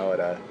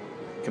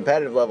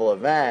competitive level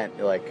event,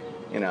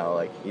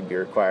 he'd be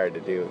required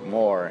to do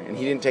more. And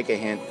he didn't take a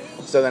hint.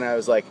 So then I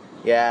was like,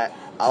 "Yeah.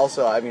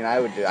 Also, I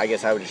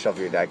guess I would just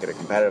shuffle your deck at a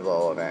competitive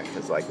level event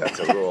because that's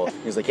a rule."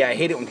 He was like, "Yeah, I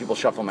hate it when people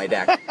shuffle my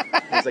deck."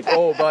 I was like,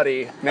 "Oh,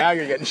 buddy, now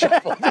you're getting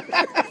shuffled."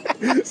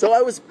 So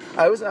I was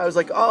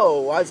like,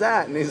 "Oh, why's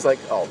that?" And he's like,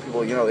 "Oh,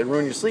 people, they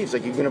ruin your sleeves.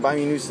 Like, you gonna buy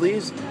me new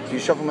sleeves? Do you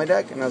shuffle my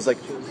deck?" And I was like,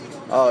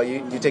 "Oh,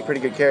 you take pretty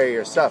good care of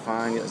your stuff,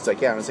 huh?" And it's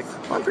like, "Yeah." And I was like,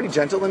 "Well, I'm pretty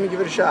gentle. Let me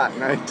give it a shot."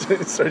 And I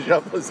started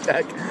shuffling his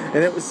deck,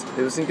 and it was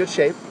in good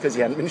shape because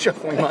he hadn't been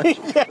shuffling much. I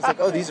was like,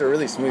 "Oh, these are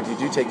really smooth. You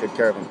do take good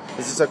care of them.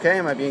 Is this okay?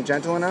 Am I being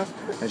gentle enough?"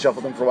 And I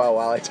shuffled them for a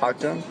while I talked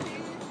to him.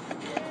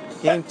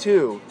 Game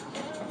 2.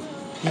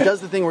 He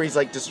does the thing where he's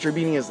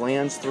distributing his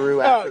lands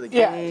through after the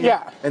game.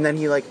 Yeah. And then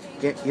he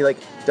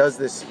does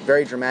this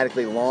very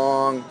dramatically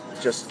long,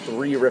 just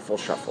 3 riffle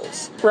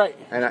shuffles. Right.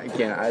 And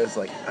I was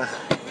like,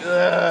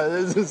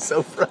 this is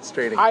so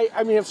frustrating.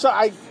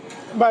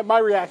 My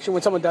reaction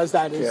when someone does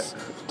that is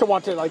to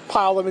want to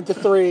pile them into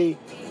 3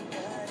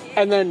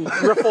 and then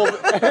riffle.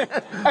 And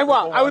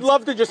I would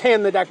love to just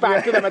hand the deck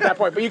back to them at that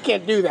point, but you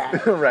can't do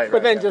that. Right.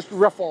 But then just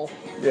riffle.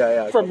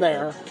 From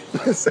there.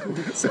 So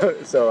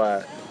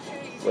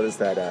what is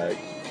that?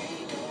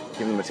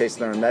 Give them a taste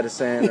of their own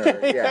medicine, or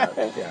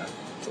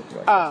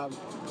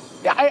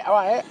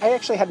I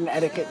actually had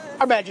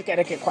a magic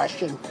etiquette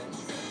question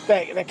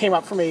that came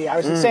up for me. I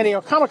was in San Diego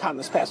Comic-Con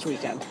this past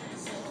weekend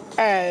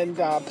and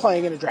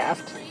playing in a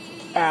draft.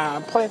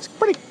 Playing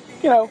pretty,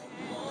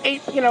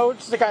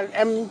 it's like an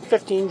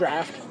M15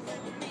 draft.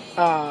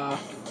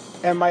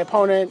 And my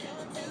opponent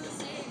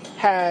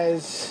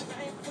has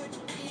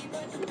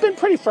been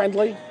pretty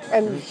friendly,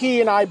 and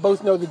he and I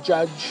both know the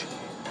judge.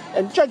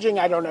 And judging,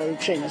 I don't know,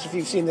 Seamus, if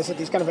you've seen this at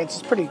these kind of events,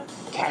 it's pretty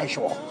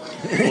casual.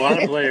 A lot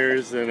of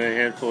players and a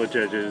handful of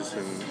judges.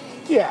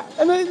 Yeah,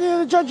 and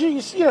the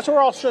judges, so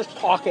we're all just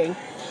talking.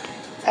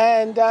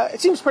 And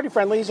it seems pretty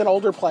friendly. He's an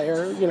older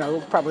player,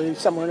 probably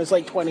somewhere in his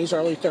late 20s,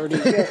 early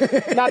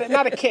 30s.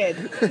 not a kid,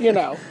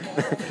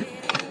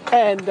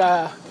 And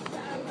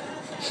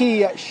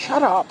he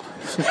shut up.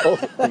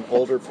 An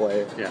older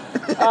player. Yeah.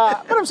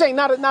 But I'm saying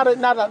not a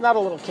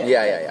little kid.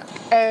 Yeah.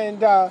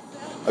 And a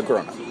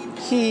grown-up.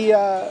 He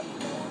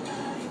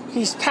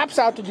taps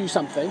out to do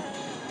something,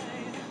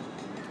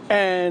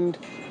 and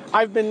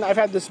I've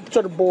had this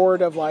sort of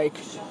board of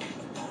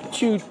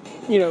 2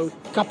 a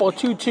couple of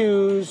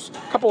 2-2s,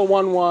 a couple of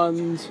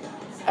 1-1s,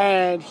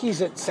 and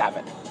he's at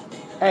 7.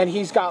 And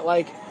he's got,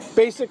 like,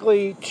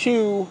 basically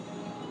 2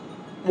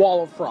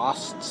 Wall of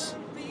Frosts,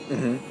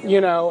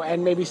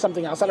 and maybe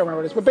something else. I don't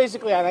remember what it is. But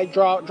basically, I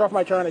draw for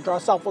my turn, I draw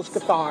Selfless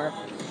Cathar,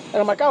 and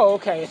I'm like, oh,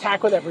 okay,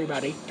 attack with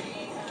everybody.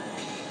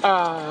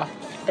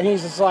 And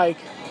he's just, like,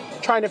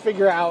 trying to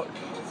figure out,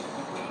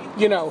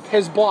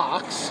 his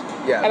blocks.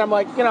 Yeah. And I'm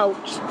like,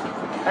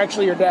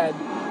 actually, you're dead.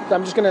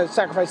 I'm just going to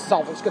sacrifice the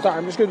Selfless Cathar.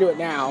 I'm just going to do it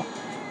now.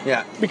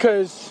 Yeah.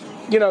 Because,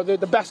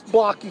 the best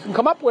block you can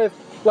come up with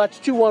lets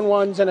 2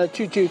 1-1s and a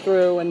 2-2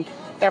 through, and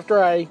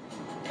after I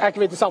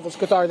activate the Selfless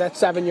Cathar, that's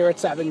 7, you're at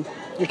 7.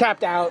 You're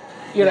tapped out,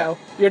 you're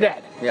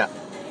dead. Yeah.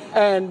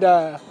 And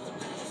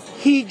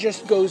he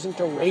just goes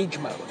into rage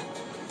mode.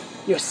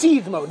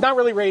 Seethe mode, not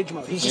really rage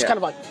mode. He's just kind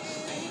of like,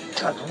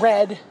 turn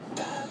red,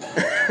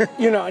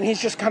 and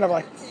he's just kind of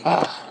like,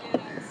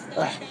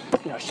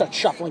 starts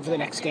shuffling for the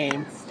next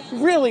game.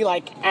 Really,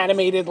 like,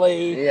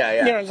 animatedly.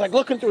 Yeah. He's like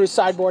looking through his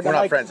sideboard. We're and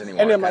not like, friends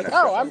anymore. And I'm like,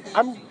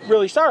 I'm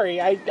really sorry.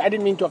 I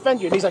didn't mean to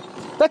offend you. And he's like,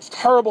 that's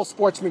terrible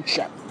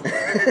sportsmanship.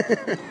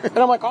 And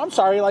I'm like, oh, I'm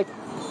sorry. Like,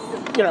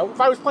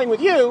 if I was playing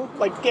with you,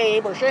 like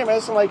Gabe or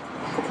Seamus,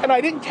 and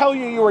I didn't tell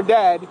you were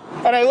dead,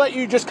 and I let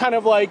you just kind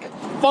of, like,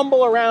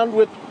 fumble around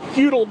with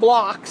feudal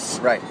blocks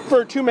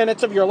for 2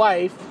 minutes of your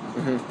life,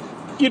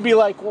 you'd be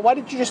like, well, why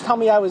didn't you just tell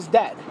me I was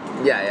dead?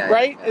 Yeah.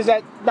 Right? Is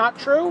that not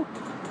true?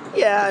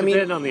 Yeah, I mean,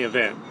 depending on the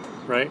event,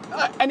 right?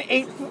 An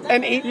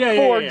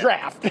 8-4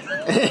 draft.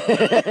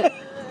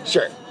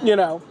 Sure.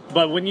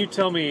 But when you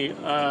tell me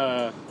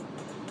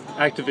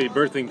activate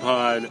Birthing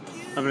Pod,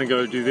 I'm going to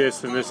go do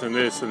this and this and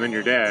this, and then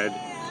you're dead,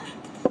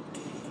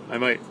 I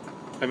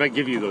might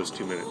give you those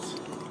 2 minutes.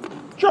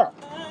 Sure.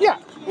 Yeah.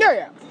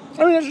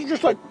 I mean, this is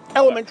just like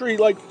elementary,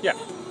 like,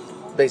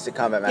 basic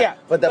combat math. Yeah,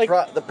 But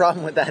the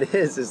problem with that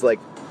is like,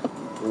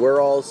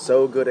 we're all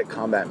so good at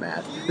combat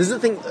math. This is the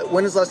thing.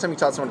 When was the last time you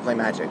taught someone to play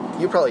Magic?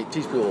 You probably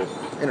teach people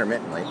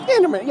intermittently.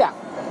 Yeah.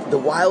 The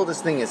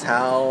wildest thing is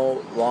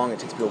how long it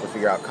takes people to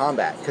figure out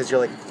combat. Because you're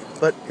like,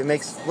 but it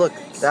makes, look,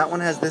 that one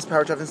has this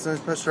power toughness and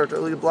this power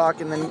ability to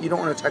block, and then you don't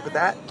want to attack with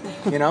that.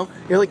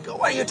 You're like,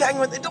 why are you attacking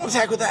with it? Don't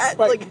attack with that.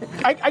 Right.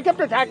 Like, I kept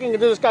attacking into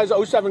this guy's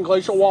 07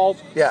 Glacial Walls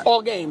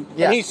all game,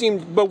 and he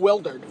seemed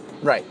bewildered.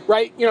 Right.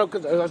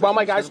 Because,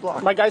 my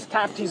guy's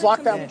tapped, he's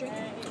locked down.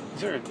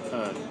 Is there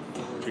a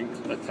drink,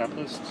 a tap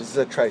list? This is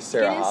a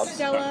Triceratops. Guinness,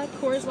 Stella,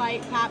 Coors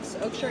Light, Pabst,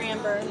 Oakshire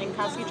Amber,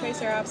 Ninkasi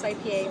Triceratops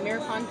IPA,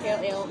 Miracon Pale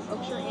Ale,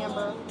 Oakshire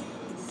Amber,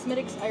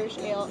 Smithwick's Irish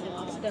Ale, and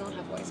Occidental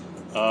Hefeweizen.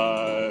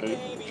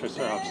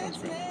 Triceratops sounds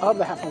great. Of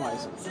the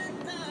Hefeweizen.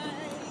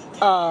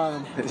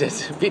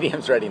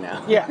 BDM's ready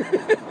now. Yeah.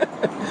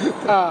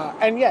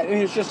 And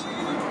he's just...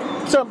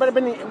 So, but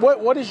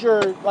what is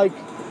your, like...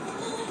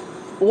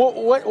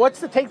 What's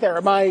the take there?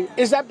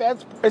 Is that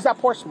bad? Is that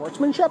poor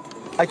sportsmanship?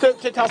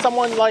 To tell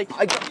someone, like,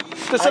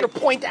 to sort of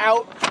point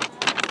out...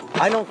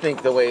 I don't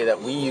think the way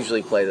that we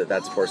usually play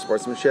that's poor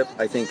sportsmanship.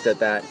 I think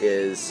that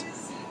is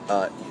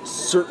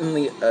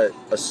certainly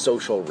a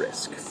social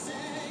risk,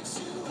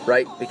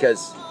 right?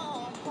 Because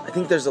I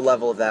think there's a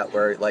level of that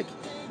where, like,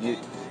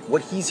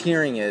 what he's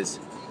hearing is,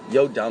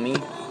 yo, dummy,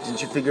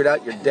 didn't you figure it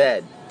out? You're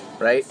dead,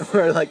 right?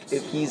 Or, like,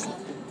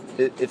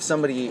 if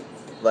somebody,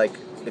 like,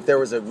 if there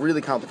was a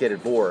really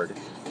complicated board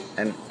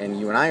and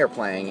you and I are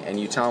playing and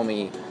you tell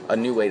me a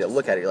new way to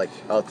look at it, you're like,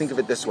 oh, think of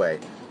it this way.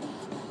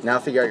 Now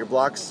figure out your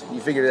blocks. You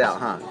figured it out,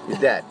 huh? You're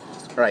dead.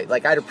 Right.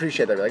 Like, I'd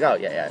appreciate that. I'd be like, oh,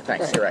 yeah,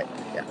 thanks. Right. You're right.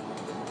 Yeah.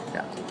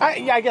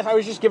 I guess I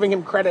was just giving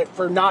him credit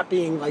for not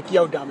being like,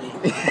 yo, dummy.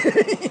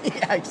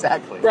 Yeah,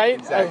 exactly. Right?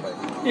 Exactly.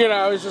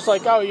 I was just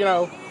like,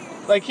 oh,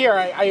 like, here,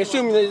 I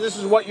assume that this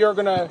is what you're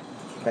going to...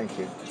 Thank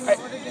you. Do you want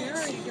to order dinner or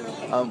are you doing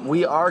okay?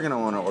 We are going to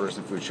want to order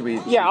some food. Should we...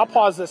 Yeah, I'll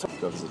pause this.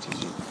 Go visit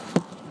Tissue.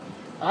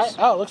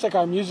 It looks like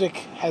our music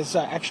has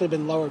actually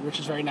been lowered, which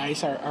is very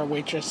nice. Our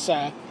waitress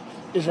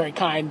is very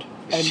kind.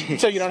 And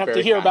so you don't have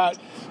to hear about,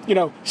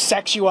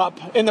 sex you up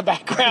in the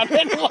background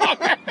any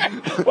longer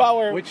while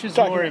we're Which is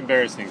talking. more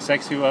embarrassing,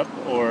 sex you up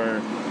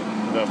or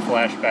the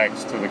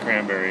flashbacks to the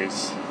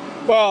Cranberries?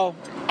 Well,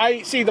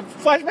 I see the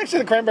flashbacks to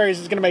the Cranberries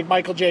is going to make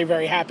Michael J.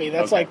 very happy.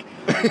 That's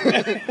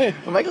Okay.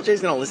 Well, Michael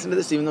J's going to listen to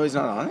this even though he's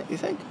not on it, you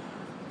think?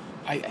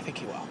 I think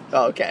he will.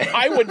 Oh, okay.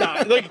 I would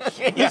not. Like,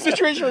 the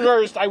situation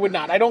reversed, I would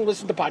not. I don't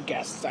listen to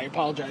podcasts. I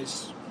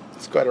apologize.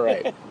 It's quite all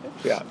right.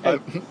 Yeah.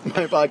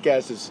 My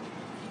podcast is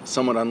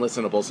somewhat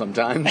unlistenable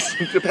sometimes,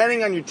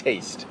 depending on your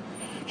taste.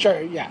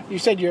 Sure, yeah. You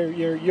said your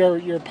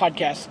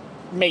podcast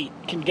mate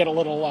can get a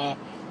little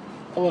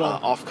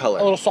off color,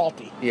 a little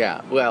salty.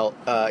 Yeah. Well,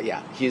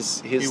 yeah.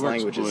 His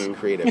language is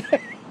creative.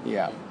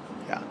 Yeah.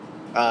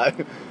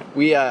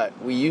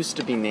 We used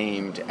to be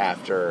named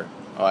after.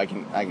 Oh, I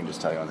can just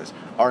tell you on this.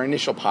 Our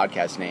initial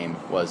podcast name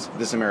was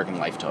This American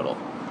Life Total,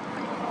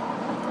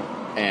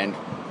 and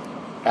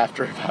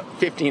after about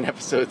 15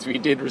 episodes, we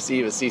did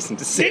receive a cease and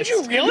desist. Did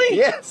you really?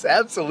 Yes,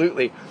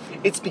 absolutely.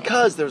 It's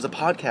because there was a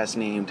podcast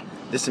named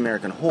This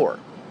American Whore.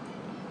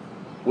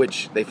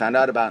 which they found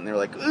out about, and they were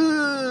like,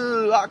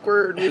 ooh,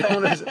 awkward. We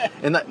don't want to.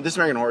 And This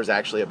American Horror is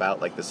actually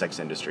about like the sex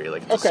industry,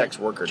 like it's a sex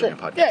worker doing a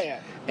podcast.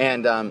 Yeah.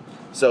 And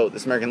so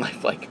This American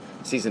Life like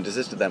cease and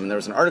desisted them, and there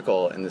was an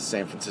article in the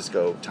San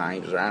Francisco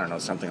Times, or I don't know,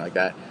 something like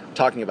that,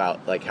 talking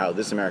about like how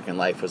This American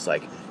Life was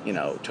like, you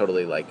know,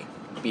 totally like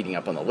beating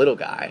up on the little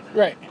guy,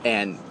 right?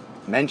 And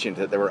mentioned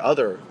that there were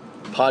other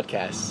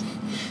podcasts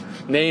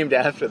named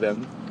after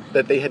them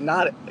that they had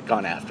not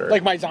gone after,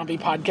 like my zombie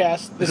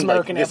podcast, This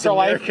American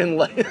Afterlife.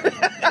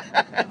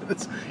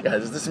 This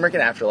is This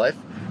American Afterlife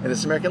and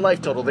This American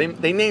Life Total.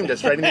 They named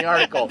us right in the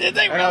article. Did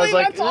they really? And I was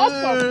like, that's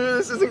awesome.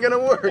 this isn't gonna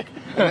work.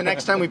 And the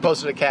next time we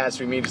posted a cast,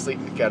 we immediately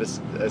got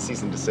a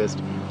cease and desist.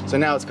 So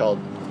now it's called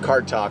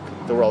Card Talk,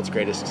 the world's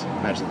greatest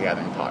Magic the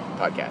Gathering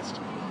podcast.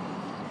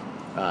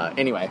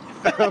 Anyway,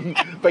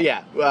 but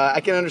yeah, I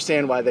can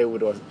understand why they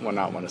would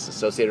not want us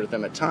associated with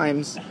them at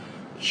times.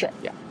 Sure.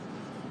 Yeah.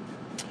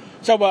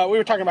 So we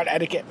were talking about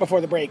etiquette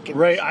before the break.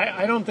 Right.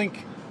 I don't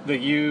think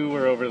that you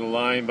were over the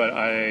line, but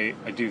I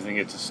do think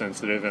it's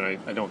sensitive, and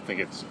I don't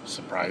think it's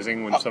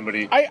surprising when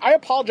somebody... I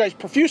apologize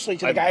profusely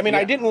to the guy. I mean,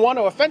 yeah. I didn't want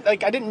to offend...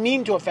 Like, I didn't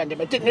mean to offend him.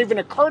 It didn't even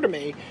occur to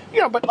me. You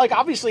know, but, like,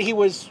 obviously he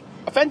was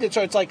offended,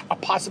 so it's, like, a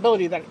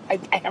possibility that I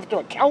have to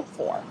account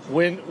for.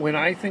 When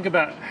I think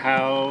about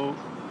how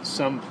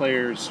some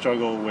players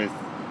struggle with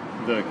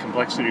the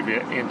complexity of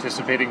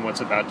anticipating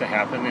what's about to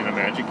happen in a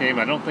Magic game,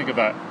 I don't think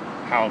about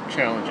how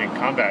challenging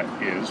combat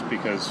is,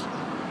 because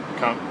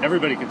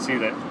everybody can see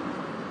that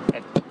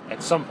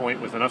at some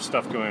point with enough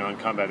stuff going on,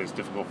 combat is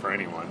difficult for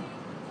anyone,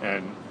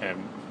 and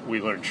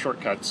we learn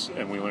shortcuts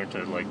and we learn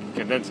to like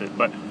condense it.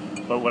 But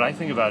what I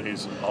think about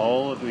is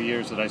all of the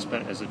years that I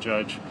spent as a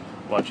judge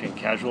watching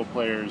casual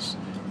players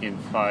in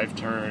 5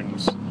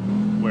 turns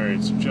where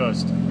it's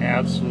just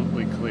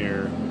absolutely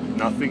clear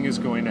nothing is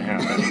going to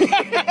happen in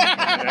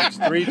the next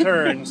 3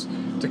 turns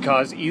to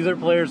cause either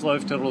player's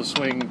life total to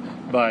swing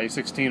by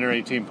 16 or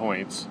 18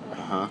 points.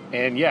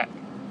 And yet,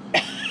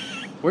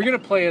 we're going to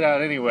play it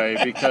out anyway,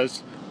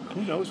 because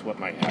who knows what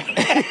might happen.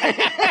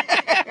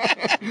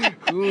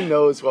 Who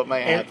knows what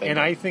might happen. And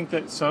I think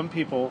that some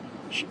people...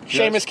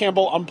 Seamus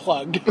Campbell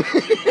unplugged.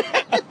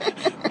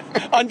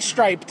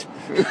 Unstriped.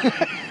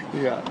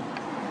 Yeah.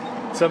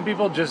 Some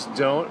people just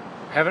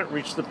haven't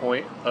reached the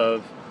point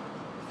of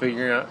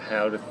figuring out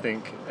how to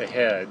think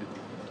ahead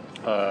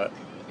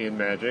in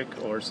Magic,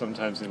 or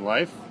sometimes in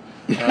life.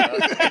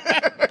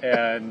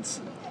 And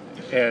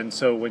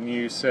so when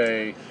you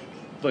say,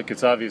 look,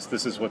 it's obvious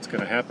this is what's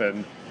going to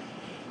happen,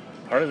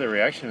 part of the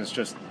reaction is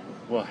just,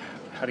 well,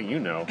 how do you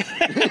know?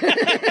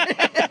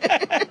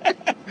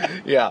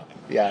 Yeah.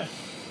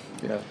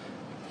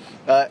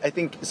 I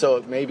think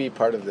so. Maybe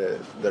part of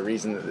the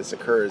reason that this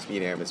occurs,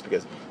 BDM, is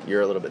because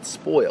you're a little bit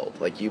spoiled.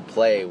 Like, you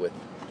play with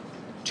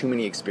too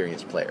many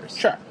experienced players.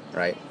 Sure.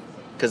 Right?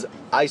 Because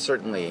I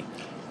certainly,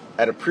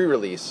 at a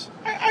pre-release,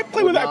 I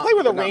play with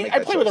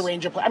a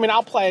range of play. I mean,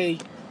 I'll play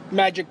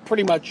Magic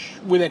pretty much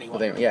with anyone.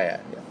 Yeah.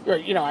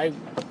 You know,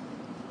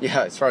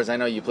 Yeah, as far as I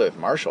know, you play with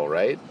Marshall,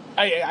 right?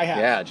 I have.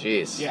 Yeah,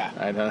 jeez. Yeah.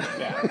 I don't.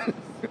 Yeah.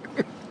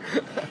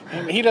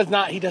 I mean, he does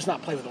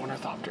not play with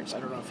ornithopters. I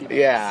don't know if he does.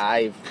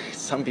 Yeah,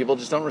 some people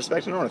just don't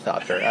respect an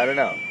ornithopter. I don't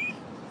know.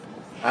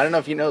 I don't know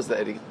if he knows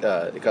that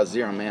it costs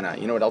 0 mana.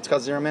 You know what else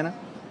costs 0 mana?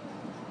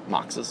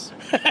 Moxes.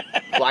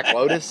 Black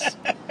Lotus.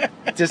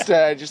 Just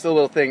a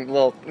little thing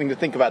to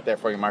think about there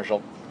for you,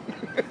 Marshall.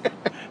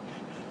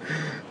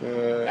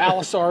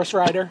 Allosaurus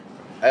Rider.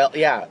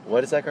 Yeah,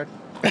 what is that card?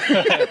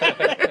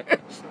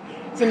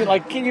 Isn't it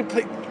like, can you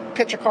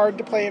pitch a card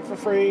to play it for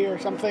free or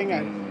something? I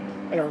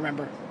don't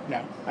remember.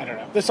 No, I don't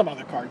know. There's some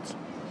other cards.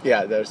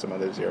 Yeah, there's some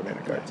other 0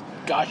 mana cards.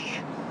 Gush.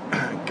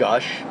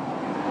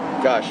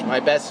 Gosh, my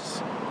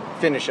best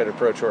finish at a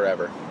Pro Tour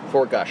ever.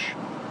 4 Gush.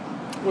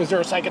 Was there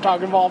a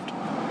Psychotog involved?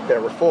 There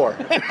were 4.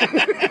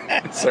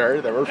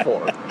 Sir, there were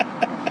 4.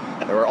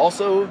 There were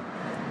also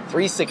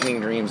 3 Sickening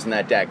Dreams in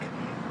that deck.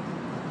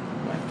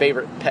 My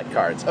favorite pet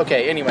cards.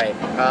 Okay, anyway,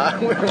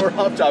 we're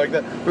off topic.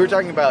 We were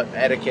talking about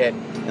etiquette,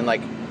 and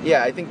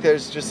I think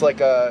there's just like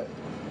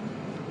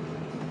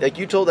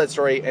you told that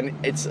story, and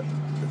it's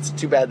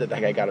too bad that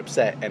guy got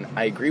upset, and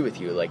I agree with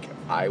you. Like,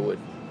 I would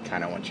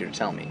kind of want you to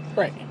tell me.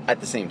 Right. At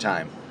the same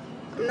time,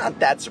 I'm not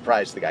that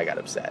surprised the guy got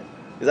upset,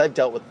 because I've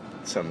dealt with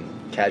some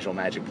casual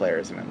Magic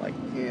players, and I'm like,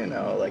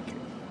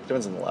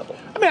 depends on the level.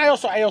 I mean, I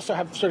also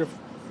have sort of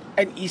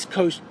an East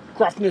Coast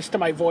gruffness to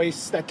my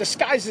voice that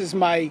disguises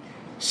my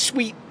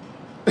sweet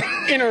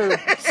inner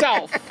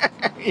self.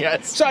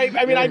 Yes. So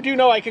I mean, I do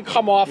know I could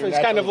come off as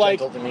kind of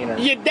like,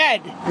 you're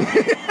dead.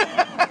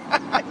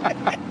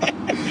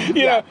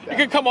 You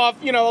could come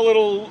off, a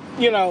little,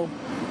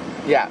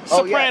 Yeah.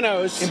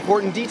 Sopranos. Oh, yeah.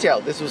 Important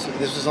detail. This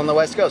was on the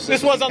West Coast.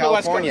 This was on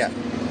California. The West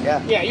Coast.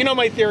 Yeah. Yeah, you know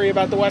my theory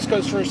about the West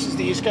Coast versus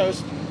the East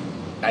Coast?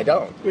 I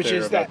don't. Which They're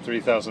is about that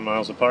 3,000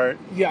 miles apart.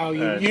 Yeah,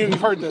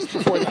 you've heard this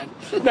before then.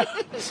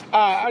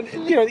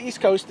 No, the East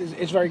Coast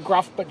is very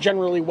gruff, but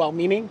generally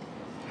well-meaning.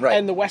 Right.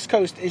 And the West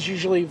Coast is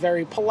usually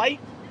very polite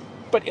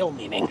but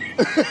ill-meaning.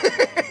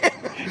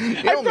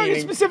 I'm talking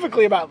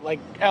specifically about like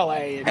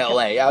L.A. And,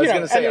 L.A. I was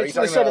going to say, are you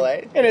talking about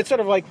L.A.? And it's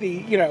sort of like the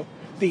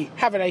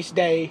have a nice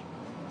day,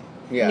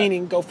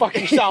 meaning go fuck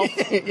yourself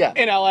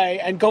in L.A.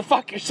 and go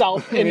fuck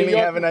yourself in New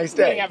York. Have a nice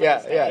day.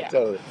 Yeah,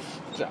 totally.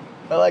 So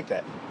I like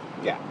that.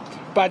 Yeah,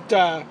 but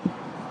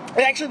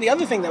actually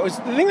the thing that was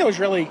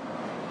really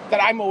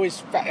that I'm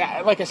always,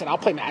 like I said, I'll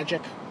play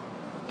Magic.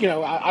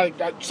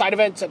 Side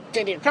events at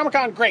San Diego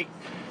Comic-Con, great.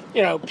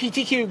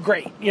 PTQ,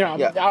 great.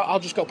 I'll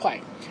just go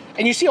play.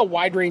 And you see a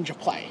wide range of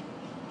play.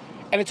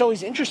 And it's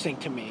always interesting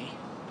to me.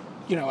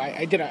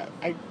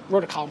 I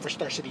wrote a column for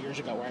Star City years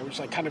ago where I was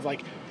like, kind of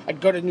like,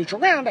 I'd go to neutral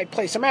ground, I'd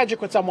play some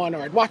Magic with someone,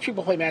 or I'd watch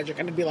people play Magic,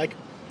 and it'd be like,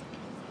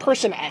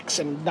 person X,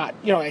 and not,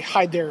 I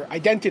hide their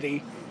identity.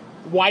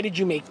 Why did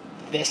you make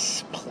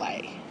this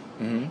play?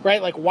 Mm-hmm.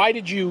 Right? Like, why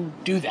did you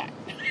do that?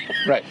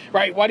 Right.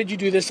 Right? Why did you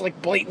do this,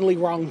 like, blatantly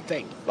wrong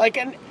thing? Like,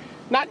 and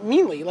not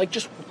meanly, like,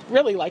 just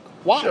really, like,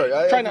 why?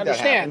 Sure, trying to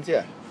understand.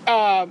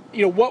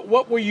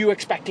 What were you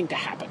expecting to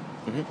happen?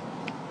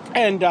 Mm-hmm.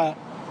 And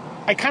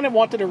I kind of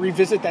wanted to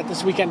revisit that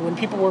this weekend when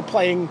people were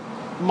playing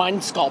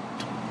Mind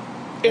Sculpt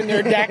in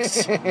their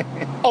decks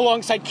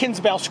alongside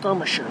Kinsbale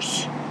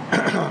Skirmishers.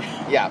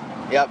 Yep.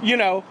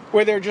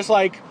 Where they're just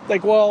like,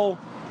 well,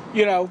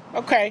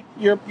 okay,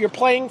 you're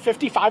playing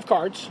 55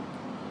 cards.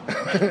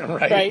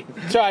 Right.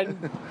 So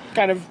I'm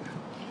kind of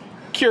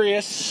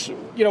curious,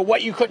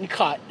 what you couldn't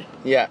cut.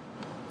 Yeah.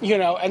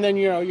 And then,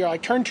 you're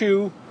like, turn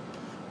 2,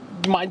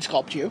 Mind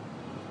Sculpt you.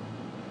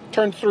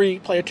 Turn 3,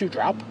 play a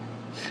 2-drop.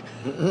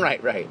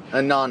 Right.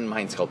 A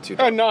non-Mind Sculpt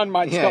 2-drop. A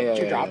non-Mind Sculpt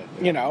 2-drop.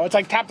 Yeah. It's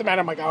like tap the mana,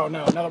 I'm like, oh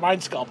no, another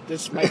Mind Sculpt.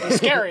 This might be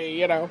scary,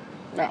 No.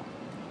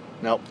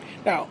 Nope.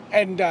 No.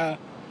 And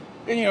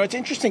it's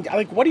interesting.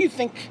 Like, what do you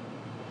think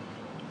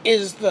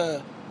is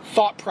the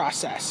thought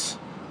process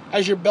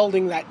as you're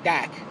building that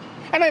deck?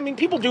 And I mean,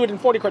 people do it in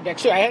 40-card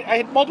decks too. I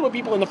had multiple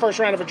people in the first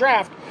round of a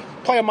draft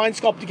play a Mind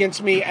Sculpt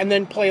against me and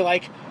then play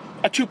like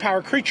a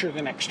 2-power creature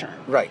the next turn.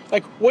 Right.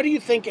 Like, what do you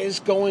think is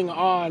going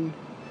on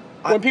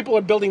when people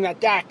are building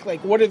that deck?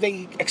 Like, what are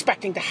they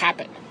expecting to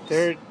happen?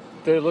 They're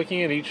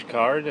looking at each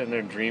card and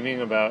they're dreaming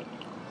about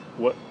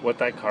what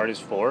that card is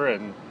for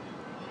and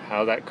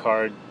how that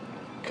card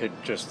could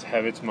just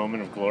have its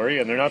moment of glory,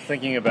 and they're not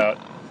thinking about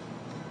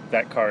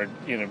that card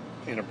in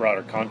a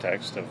broader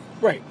context of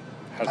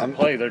how's it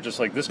play. They're just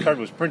like, this card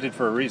was printed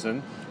for a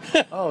reason.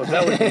 Oh,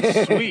 that would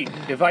be sweet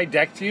if I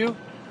decked you.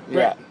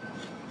 Yeah,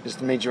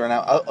 just made you run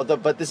out.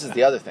 But this is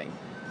the other thing.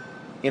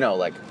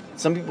 Like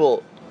some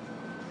people,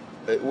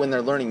 when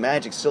they're learning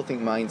Magic, still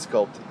think Mind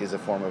Sculpt is a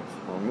form of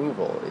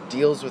removal. It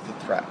deals with the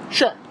threat.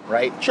 Sure.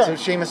 Right? Sure. So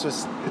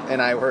Seamus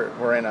and I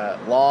were in a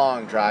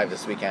long drive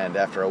this weekend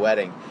after a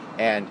wedding,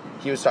 and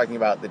he was talking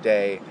about the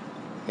day,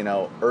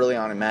 early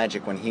on in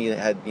Magic when he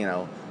had,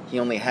 he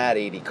only had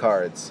 80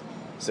 cards,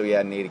 so he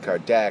had an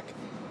 80-card deck,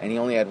 and he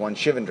only had one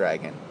Shivan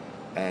Dragon,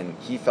 and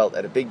he felt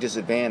at a big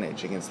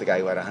disadvantage against the guy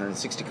who had a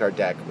 160-card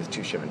deck with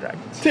 2 Shivan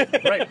Dragons.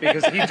 Right,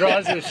 because he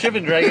draws a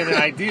Shivan Dragon and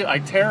I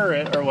terror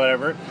it or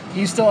whatever.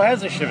 He still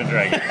has a Shivan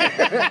Dragon.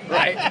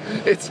 Right?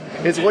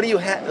 It's what do you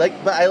have?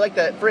 Like, but I like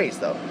that phrase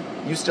though.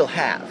 You still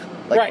have.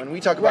 Like when we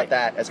talk about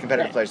that as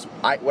competitive players,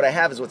 what I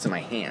have is what's in my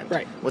hand.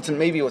 Right. What's in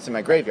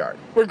my graveyard.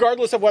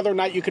 Regardless of whether or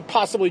not you could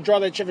possibly draw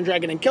that Shivan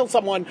Dragon and kill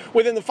someone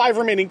within the 5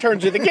 remaining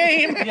turns of the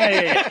game.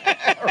 Yeah.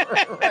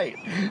 Right.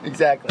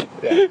 Exactly.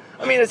 Yeah.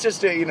 I mean, it's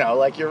just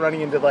like you're running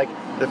into like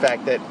the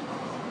fact that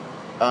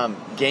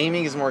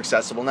gaming is more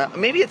accessible now.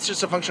 Maybe it's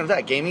just a function of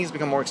that. Gaming has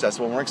become more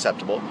accessible, more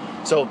acceptable.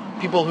 So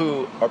people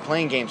who are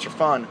playing games for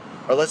fun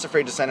are less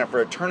afraid to sign up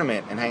for a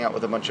tournament and hang out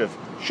with a bunch of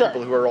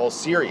people who are all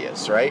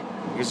serious, right?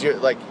 Because you're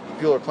like,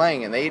 people are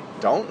playing and they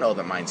don't know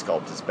that Mind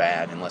Sculpt is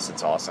bad unless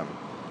it's awesome.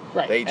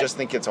 Right. They just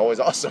think it's always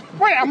awesome.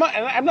 Right.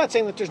 I'm not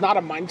saying that there's not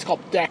a Mind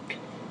Sculpt deck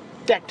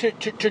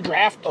to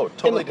draft. Oh,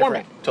 totally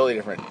different. Totally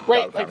different.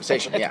 Right.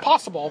 Conversation. It's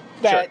possible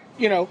that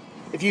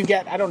if you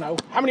get, I don't know,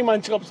 how many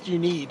Mind Sculpts do you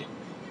need?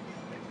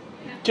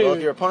 Well,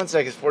 if your opponent's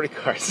deck is 40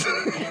 cards,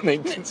 they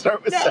can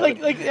start with 7.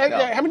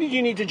 How many do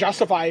you need to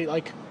justify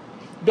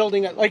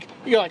building it? Like,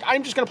 you're like,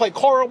 I'm just going to play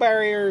Coral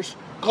Barriers,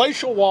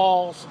 Glacial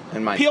Walls,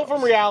 and Peel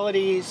from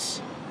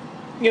Realities,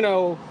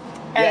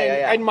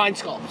 and Mind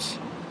Sculpts.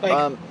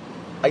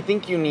 I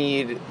think you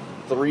need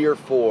 3 or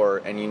 4,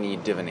 and you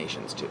need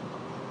divinations too.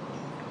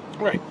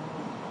 Right.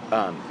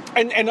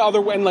 And then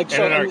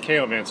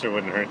Archaeomancer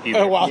wouldn't hurt either.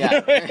 Oh, well.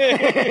 Yeah.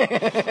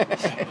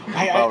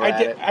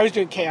 I was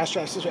doing Chaos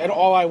Drafts, and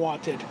all I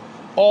wanted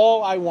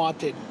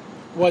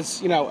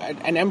was, an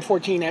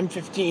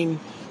M14,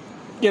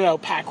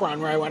 M15, pack run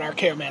where I went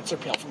Archaeomancer,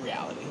 Peel from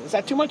Reality. Is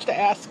that too much to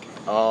ask?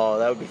 Oh,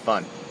 that would be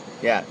fun.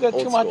 Yeah. Is that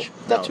too much? Is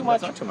that too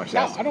much? That's not too much.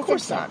 No, I don't think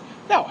so. Not.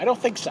 No, I don't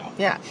think so.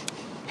 Yeah.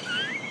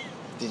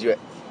 Did you?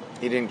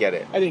 You didn't get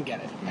it. I didn't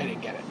get it.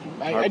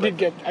 I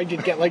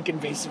did get like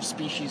invasive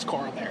species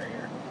Coral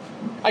Barrier.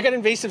 I got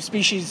invasive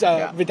species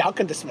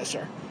Vidalcan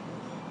Dismisser.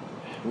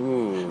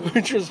 Ooh.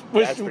 Which was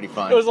that's pretty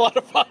fun. It was a lot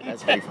of fun.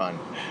 That's pretty fun.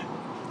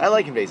 I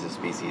like invasive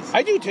species.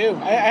 I do too.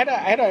 I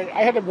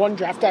had a one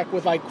draft deck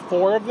with like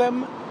 4 of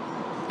them,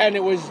 and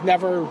it was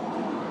never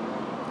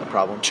A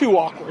problem. too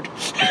awkward.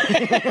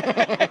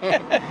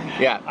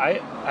 Yeah.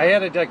 I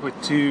had a deck with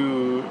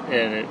 2,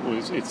 and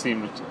it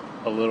seemed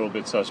a little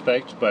bit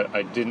suspect, but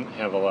I didn't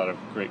have a lot of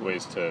great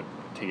ways to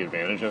take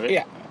advantage of it.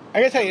 Yeah, I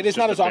gotta tell you, it is Just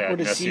not a as bad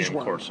awkward as Messian Siege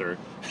Worm. Courser.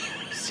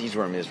 Siege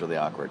Worm is really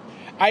awkward.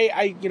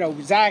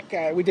 Zach,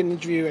 we did an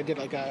interview. I did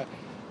like a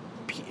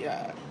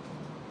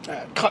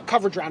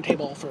coverage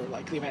roundtable for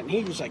like the event, and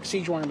he was like,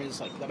 Siege Worm is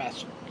like the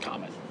best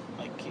common.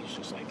 Like he's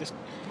just like this,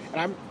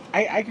 and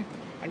I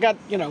got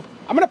I'm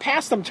gonna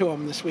pass them to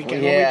him this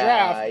weekend when we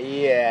draft.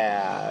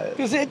 Yeah.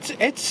 Because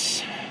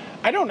it's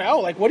I don't know,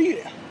 like what do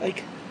you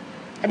like?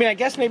 I mean, I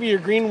guess maybe you're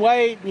green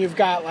white and you've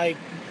got like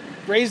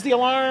raise the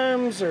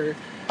alarms or.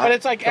 But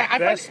it's like The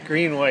best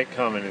green-white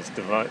common is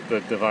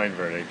the Divine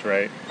Verdict,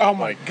 right? Oh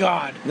my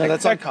god! No,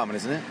 that's uncommon,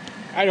 isn't it?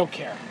 I don't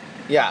care.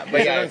 Yeah,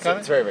 but Is it yeah, uncommon?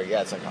 it's very, very,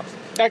 yeah, it's uncommon.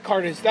 That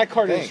card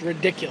is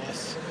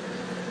ridiculous.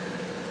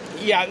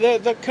 Yeah,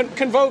 the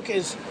Convoke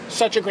is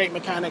such a great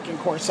mechanic in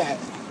core set.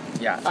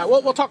 Yeah.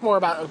 We'll talk more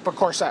about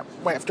core set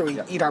after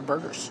we eat our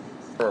burgers.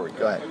 Go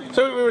ahead.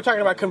 So we were talking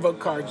about Convoke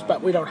cards,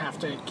 but we don't have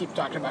to keep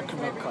talking about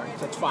Convoke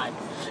cards. That's fine.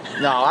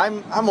 No,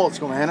 I'm old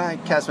school, man. I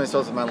cast my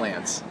spells with my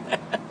lands.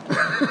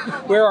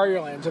 Where are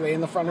your lands? Are they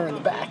in the front or in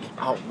the back?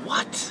 Oh,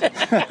 what?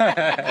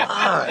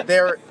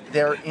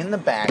 They're in the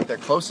back. They're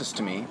closest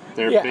to me.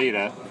 They're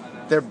beta.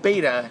 They're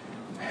beta,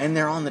 and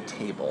they're on the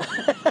table.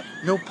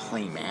 No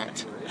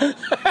playmat.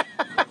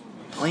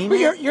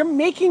 Playmat? You're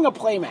making a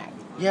playmat.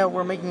 Yeah,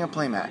 we're making a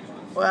playmat.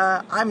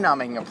 Well, I'm not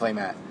making a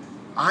playmat.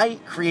 I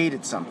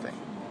created something.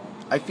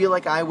 I feel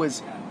like I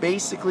was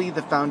basically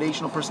the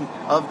foundational person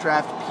of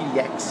Draft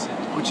PDX,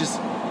 which is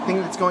a thing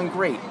that's going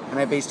great. And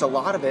I based a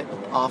lot of it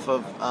off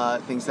of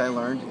things that I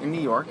learned in New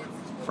York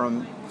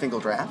from Fingal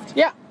Draft.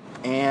 Yeah.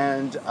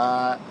 And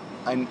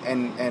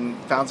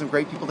found some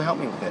great people to help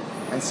me with it.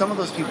 And some of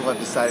those people have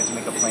decided to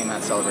make a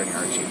playmat celebrating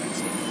our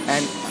achievements.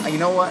 And you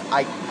know what?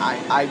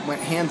 I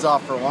went hands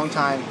off for a long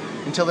time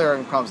until there were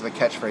any problems with the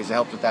catchphrase. I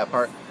helped with that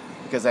part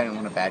because I didn't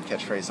want a bad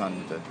catchphrase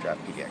on the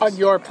Draft PDX. On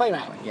your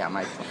playmat. Yeah,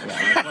 my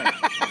playmat.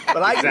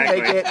 But I can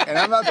make it, and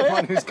I'm not the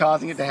one who's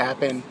causing it to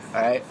happen.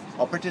 All right?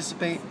 I'll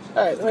participate.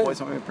 All right, The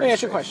boys want me to let me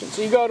ask you a participate. question.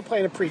 So you go to play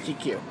in a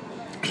pre-TQ.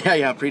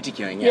 Yeah,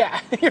 pre-TQing,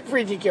 Yeah, you're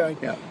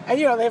pre-TQing. Yeah. And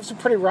they have some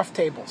pretty rough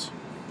tables.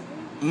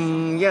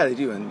 Yeah, they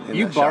do. In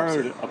You the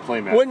borrowed shops. a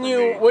playmat. Wouldn't from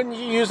you me. Wouldn't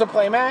you use a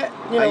playmat?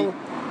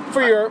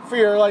 For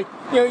your like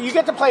you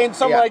get to play in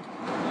some Yeah. like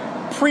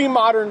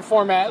pre-modern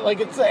format, like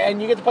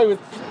and you get to play with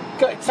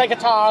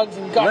Psychotogs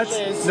and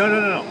Gushes.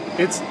 No.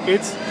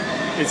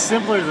 It's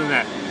simpler than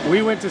that.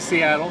 We went to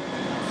Seattle.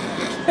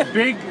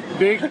 Big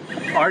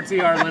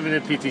RTR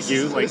limited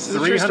PTQ, like This is a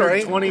true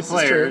story. 320 This is true.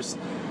 players.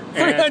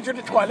 And-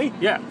 320.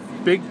 Yeah,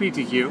 big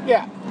PTQ.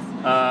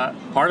 Yeah.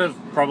 Part of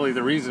probably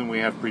the reason we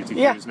have pre-TQs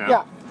Yeah.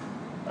 now.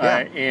 Yeah.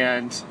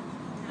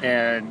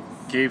 And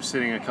Gabe's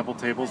sitting a couple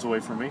tables away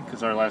from me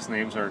because our last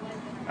names are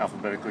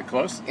alphabetically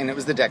close, And it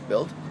was the deck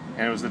build.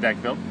 and it was the deck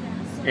build.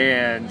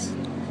 And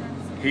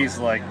he's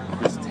like,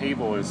 "This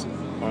table is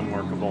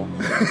unworkable,"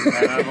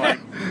 and I'm like,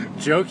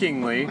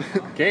 jokingly,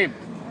 "Gabe,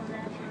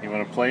 you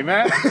want to play,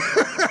 Matt?"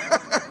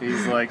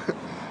 He's like,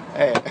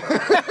 Hey.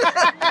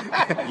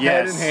 Head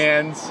 "Yes." in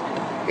hands.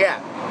 Yeah.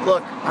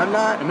 Look, I'm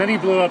not. And then he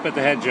blew up at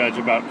the head judge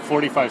about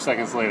 45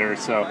 seconds later.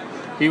 So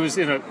he was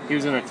in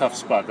a tough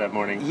spot that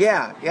morning.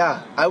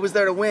 Yeah. I was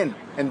there to win,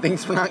 and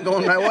things were not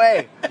going my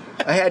way.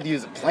 I had to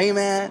use a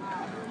playmat.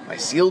 My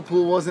sealed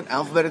pool wasn't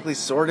alphabetically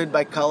sorted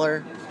by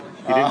color.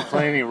 He didn't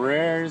play any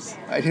rares.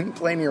 I didn't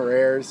play any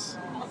rares.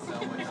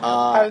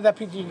 How did that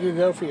PTQ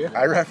go for you?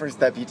 I referenced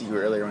that PTQ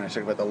earlier when I talked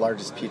about the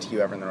largest PTQ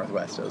ever in the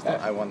Northwest.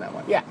 I won that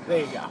one. Yeah,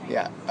 there you go.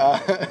 Yeah.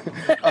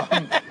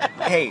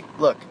 Hey,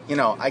 look,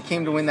 I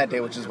came to win that day,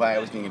 which is why I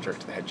was being a jerk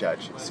to the head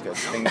judge. It's because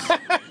things,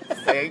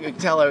 I could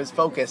tell I was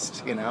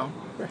focused,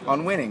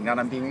 on winning, not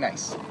on being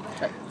nice.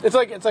 Okay. It's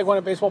like when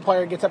a baseball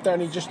player gets up there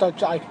and he just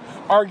starts like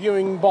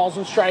arguing balls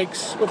and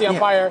strikes with the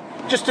umpire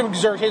just to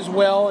exert his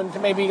will and to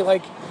maybe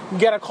like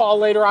get a call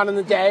later on in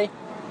the day.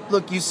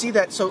 Look, you see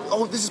that,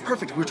 this is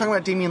perfect. We were talking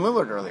about Damian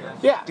Lillard earlier.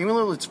 Yeah. Damian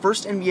Lillard's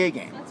first NBA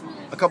game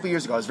a couple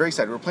years ago. I was very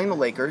excited. We were playing the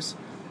Lakers,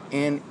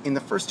 and in the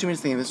first 2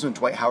 minutes of the game, this is when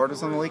Dwight Howard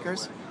was on the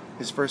Lakers,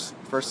 his first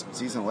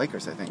season of the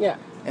Lakers, I think. Yeah.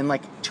 And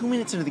like 2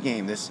 minutes into the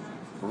game, this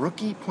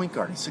rookie point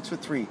guard, he's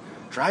 6'3",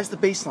 drives the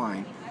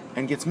baseline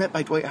and gets met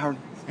by Dwight Howard,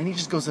 and he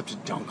just goes up to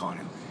dunk on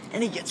him.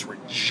 And he gets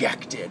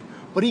rejected.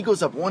 But he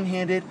goes up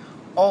one-handed,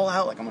 all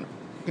out, like I'm going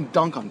to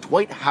dunk on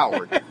Dwight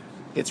Howard.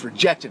 Gets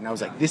rejected, and I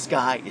was like, this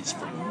guy is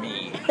for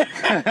me. This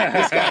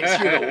guy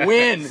is here to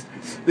win.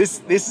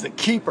 This is a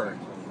keeper.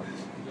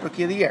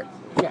 Rookie of the year.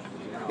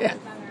 Yeah.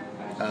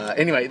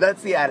 Anyway,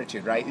 that's the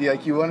attitude, right?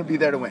 You want to be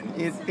there to win.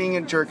 Being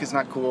a jerk is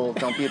not cool.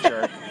 Don't be a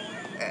jerk.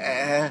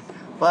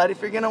 But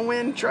if you're going to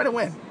win, try to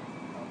win.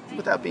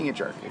 Without being a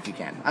jerk, if you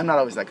can. I'm not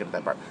always that good at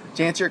that part.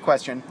 To answer your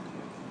question,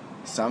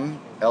 some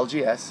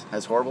LGS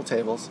has horrible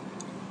tables.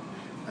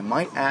 I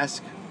might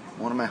ask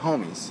one of my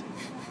homies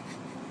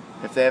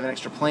if they have an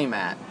extra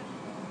playmat.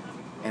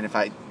 And if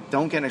I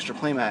don't get an extra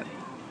playmat,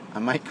 I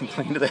might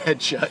complain to the head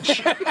judge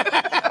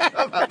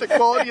about the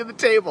quality of the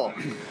table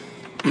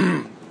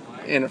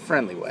in a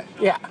friendly way.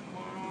 Yeah.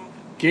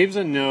 Gabe's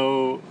a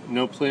no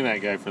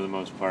playmat guy for the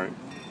most part,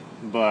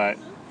 but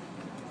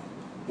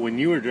when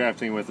you were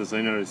drafting with us,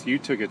 I noticed you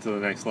took it to the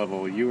next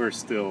level. You were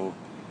still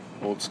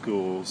old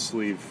school,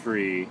 sleeve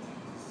free.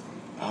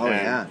 Oh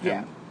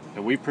yeah.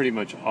 And we pretty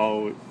much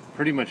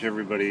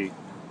everybody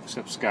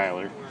except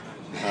Skylar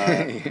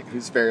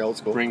who's very old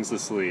school, brings the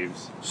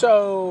sleeves.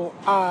 So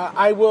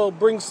I will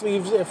bring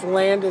sleeves if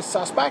land is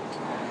suspect,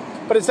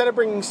 but instead of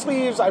bringing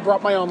sleeves, I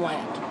brought my own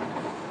land.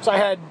 So I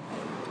had,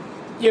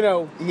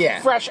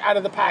 fresh out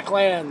of the pack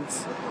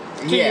lands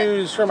to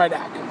use for my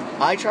deck.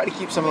 I try to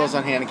keep some of those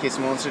on hand in case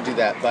someone wants to do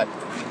that, but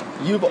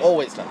you've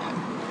always done that.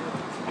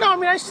 No, I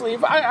mean I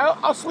sleeve.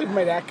 I'll sleeve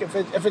my deck if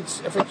it's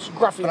gruffy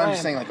But land. I'm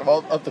just saying, like, of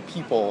all of the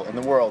people in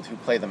the world who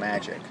play the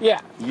Magic,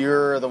 Yeah.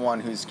 you're the one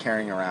who's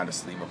carrying around a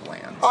sleeve of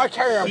lands. Oh, I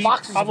carry around He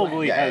boxes of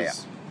probably land.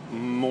 has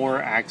more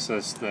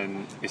access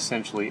than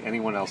essentially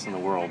anyone else in the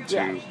world to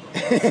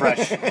Yeah.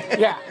 fresh,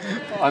 Yeah.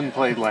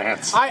 unplayed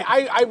lands.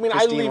 I mean I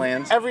Pristine leave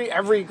lands.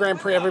 every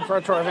Grand Prix, every Pro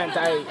Tour event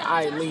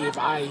I leave.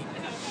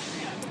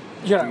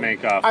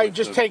 Make off I with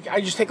just the-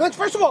 take lands.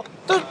 First of all,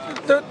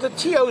 the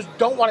TOs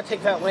don't want to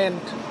take that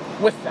land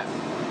with them.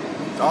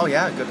 Oh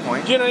yeah, good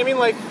point. Do you know what I mean?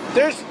 Like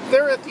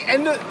they're at the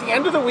end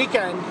of the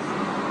weekend,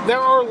 there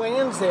are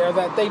lands there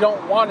that they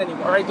don't want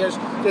anymore, right? There's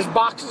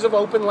boxes of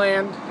open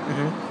land.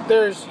 Mm-hmm.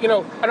 There's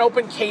an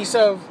open case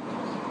of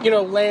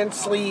land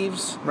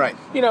sleeves. Right.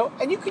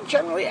 And you can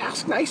generally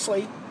ask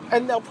nicely,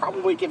 and they'll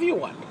probably give you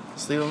one.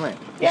 Sleeve of land.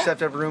 You Yeah. just have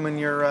to have room in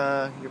your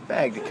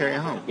bag to carry it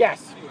home.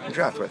 Yes. And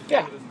draft with.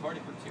 Yeah.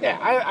 Yeah.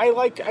 I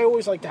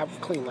always like to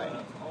have clean land.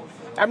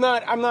 I'm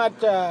not.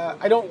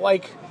 I don't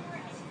like.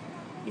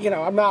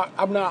 I'm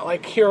not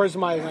like, here's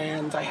my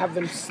lands. I have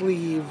them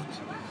sleeved.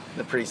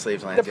 The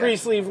pre-sleeved lands. The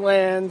pre-sleeved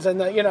lands,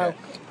 and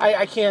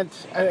I can't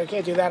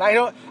do that.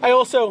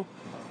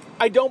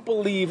 I don't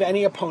believe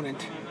any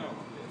opponent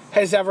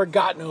has ever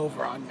gotten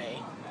over on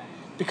me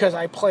because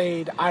I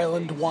played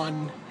Island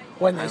 1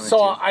 when they Island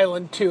saw 2.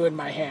 Island 2 in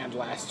my hand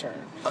last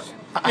turn.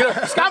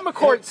 Scott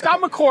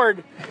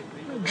McCord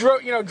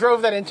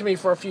drove that into me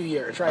for a few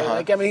years, right?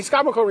 Uh-huh.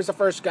 Scott McCord was the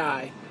first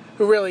guy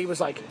who really was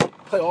like,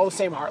 play all the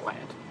same Heartland.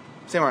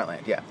 Same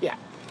Heartland, yeah. Yeah.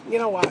 You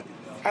know what?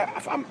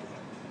 If I'm,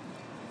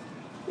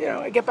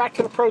 I get back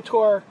to the Pro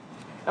Tour,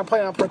 I'm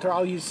playing on Pro Tour,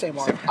 I'll use same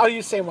art. I'll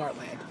use same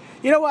Heartland.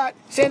 You know what?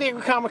 San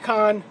Diego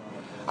Comic-Con,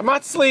 I'm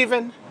not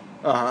sleeving.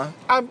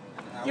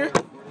 You're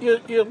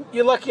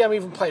lucky I'm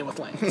even playing with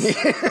lands.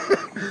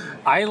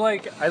 I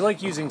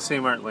like using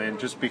same art land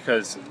just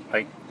because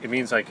it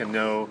means I can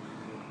know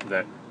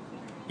that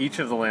each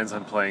of the lands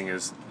I'm playing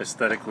is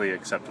aesthetically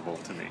acceptable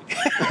to me.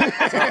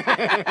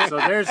 so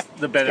there's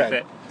the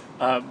benefit.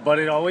 But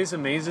it always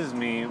amazes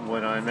me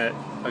when I'm at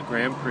a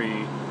Grand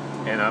Prix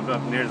and I'm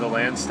up near the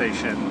land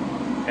station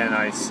and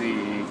I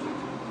see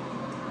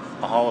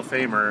a Hall of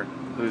Famer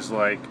who's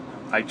like,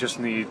 I just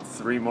need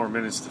 3 more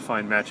minutes to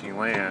find matching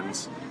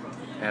lands.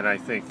 And I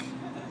think,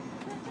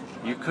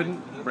 you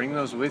couldn't bring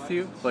those with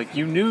you? Like,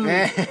 you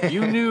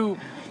knew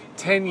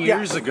 10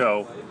 years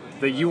ago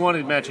that you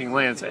wanted matching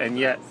lands, and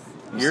yet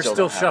you're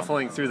still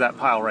shuffling through that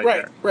pile right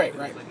there. Right.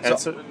 And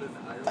So,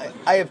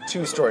 I have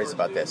 2 stories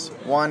about this.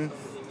 One,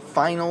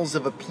 finals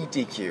of a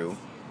PTQ.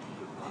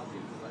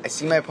 I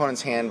see my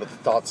opponent's hand with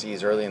the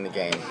Thoughtseize early in the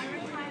game.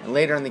 And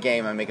later in the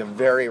game, I make a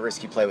very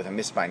risky play with a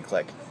Mistbind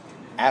click.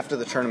 After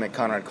the tournament,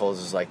 Conrad Coles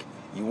is like,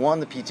 you won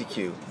the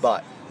PTQ,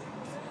 but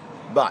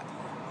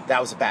that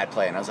was a bad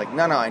play. And I was like,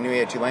 no, I knew he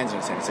had 2 lands in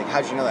his hand. He's like,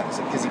 how'd you know that? I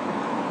said, because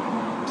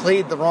he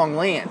played the wrong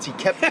lands. He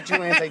kept the 2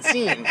 lands I'd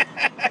seen.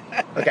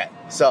 Okay,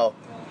 so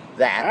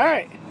that. All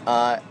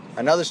right.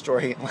 Another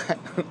story,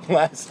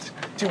 last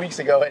 2 weeks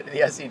ago at the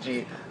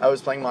SEG, I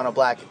was playing Mono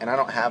Black, and I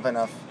don't have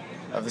enough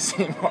of the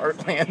same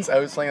art lands. I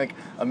was playing like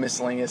a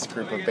miscellaneous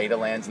group of beta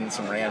lands and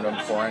some random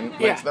foreign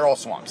lands. They're all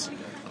swamps.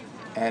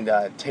 And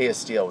Taya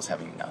Steele was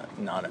having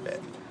none of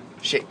it.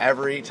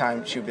 Every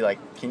time she would be like,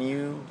 can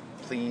you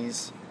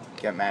please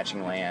get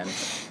matching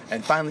lands?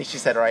 And finally she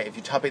said, all right, if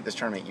you top 8 this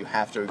tournament, you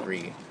have to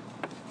agree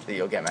that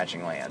you'll get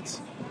matching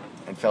lands.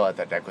 And fill out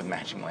that deck with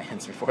matching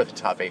lands before the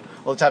top 8.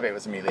 Well, the top 8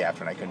 was immediately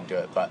after and I couldn't do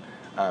it. But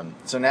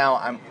so now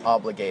I'm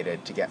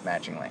obligated to get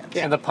matching lands.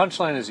 And the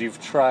punchline is you've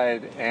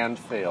tried and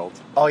failed.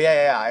 Oh,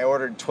 yeah. I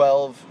ordered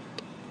 12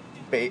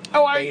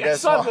 beta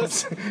saw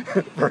songs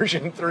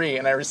version 3,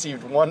 and I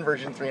received 1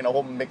 version 3 and a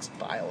whole mixed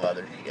pile of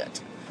other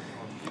shit.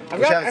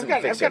 I've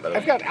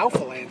got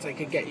alpha lands. I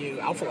could get you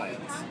alpha lands.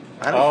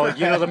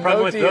 The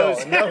problem with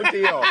those. No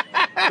deal.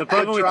 The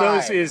problem with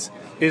those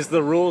is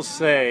the rules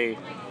say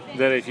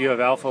that if you have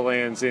alpha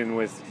lands in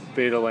with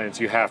beta lands,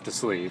 you have to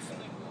sleeve.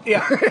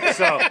 Yeah.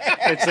 So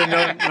it's a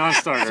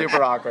non-starter.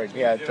 Super awkward.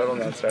 Yeah, total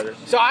non-starter.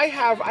 So I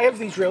have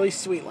these really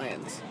sweet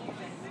lands.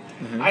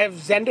 Mm-hmm. I have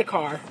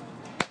Zendikar.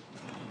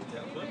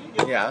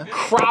 Yeah.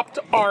 Cropped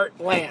art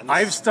lands.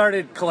 I've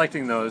started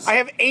collecting those. I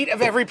have 8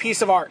 of every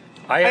piece of art.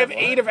 I have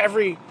 8 of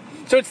every.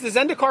 So it's the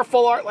Zendikar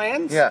full art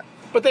lands. Yeah.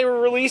 But they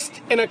were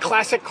released in a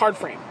classic card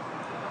frame.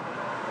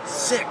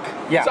 Sick.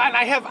 Yeah. So, and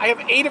I have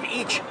 8 of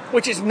each,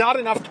 which is not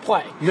enough to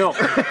play. No.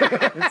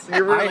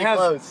 You're really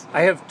close.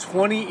 I have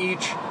 20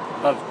 each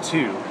of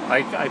 2.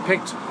 I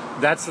picked,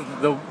 that's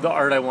the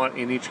art I want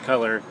in each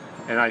color,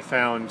 and I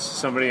found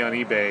somebody on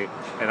eBay,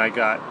 and I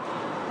got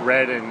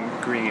red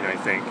and green, I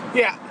think.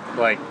 Yeah.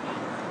 Like,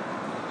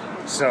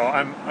 so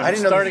I'm I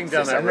didn't starting know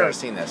down this. that I've road. never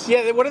seen this.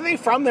 Yeah, what are they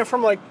from? They're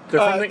from like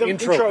They're from the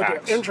intro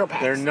packs. Intro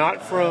packs. They're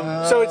not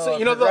from. So it's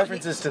the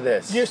references to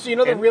this.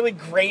 So the really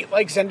great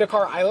like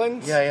Zendikar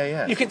Islands.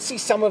 Yeah. You can see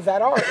some of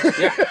that art.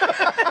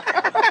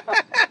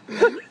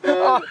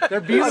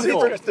 They're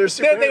beautiful. They're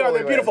super They are.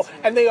 They're newlyweds. beautiful,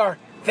 and they are.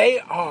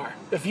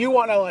 If you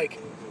want to like,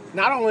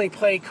 not only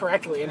play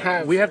correctly and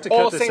have We have to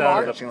all cut this same out.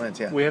 art. Touching Lands,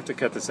 yeah. We have to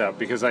cut this out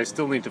because I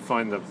still need to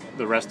find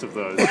the rest of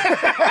those.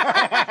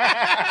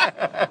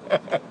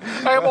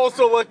 I am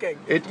also looking.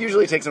 It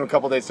usually takes them a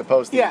couple days to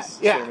post these.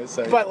 Yeah. Seamus,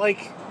 so- But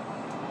like,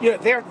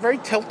 they're very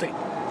tilting.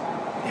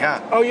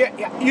 yeah. Oh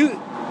yeah.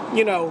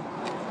 You know.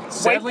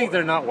 Sadly,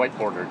 they're not white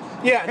bordered.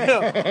 Yeah,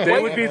 no.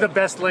 They would be the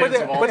best lands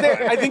of all time.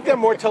 I think they're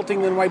more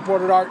tilting than white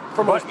bordered art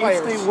for most But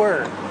players. if they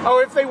were, Oh,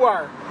 if they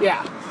were,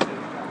 yeah.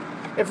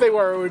 If they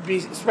were, it would be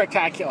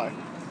spectacular.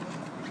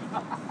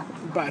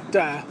 But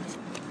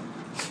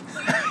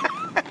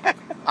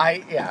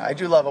I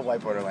do love a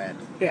white border land.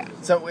 yeah,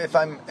 So if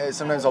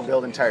sometimes I'll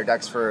build entire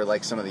decks for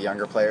like some of the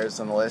younger players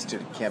on the list who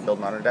can't build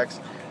modern decks,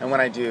 and when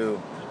I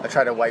do, I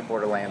try to white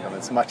border land them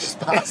as much as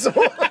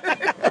possible.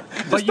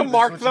 just to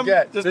mark them.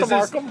 get. Just to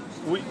mark them.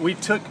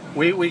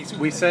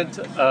 We sent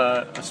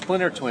a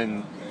Splinter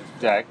Twin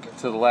deck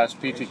to the last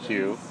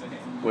PTQ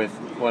with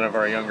one of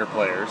our younger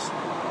players,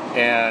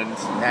 and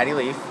Natty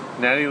Leaf.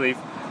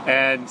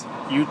 and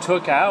you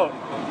took out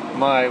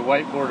my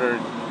white bordered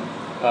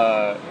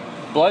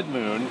Blood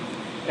Moon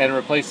and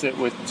replaced it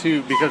with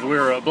 2 because we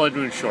were a Blood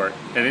Moon short,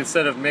 and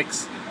instead of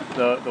mix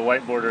the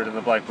white bordered and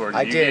the black bordered,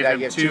 I you did. gave I him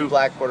gave 2 2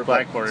 black bordered.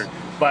 black bordered.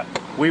 But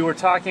we were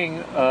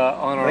talking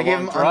on our I gave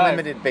long him drive.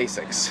 unlimited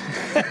basics.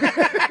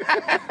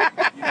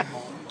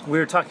 We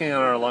were talking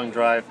on our long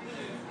drive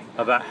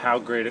about how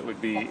great it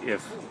would be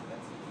if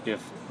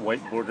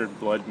white bordered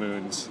Blood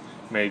Moons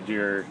made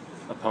your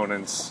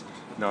opponent's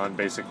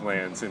non-basic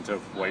lands into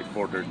white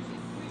bordered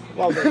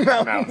Well,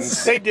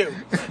 mountains. they do.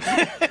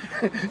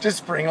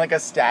 Just bring like a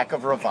stack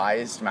of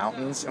revised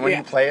mountains, and when Yeah.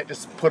 you play it,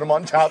 just put them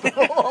on top of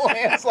all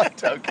lands like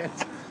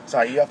tokens.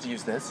 Sorry, you have to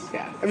use this.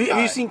 Yeah. Have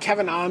you seen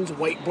Kevin On's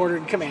white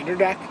bordered commander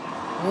deck?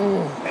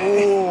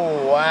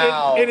 Oh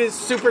wow! It is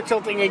super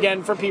tilting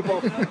again for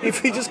people.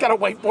 If you just got a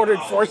white bordered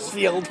force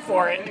field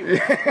for it.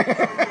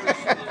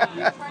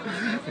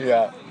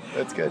 Yeah,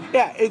 that's good.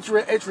 Yeah, it's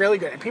really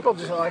good. And people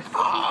just are like,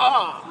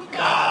 oh,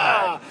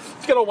 God.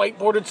 He's got a white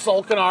bordered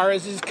Solkanar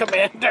as his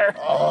commander.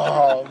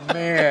 Oh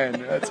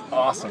man, that's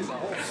awesome.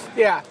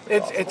 Yeah,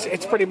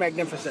 it's pretty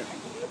magnificent.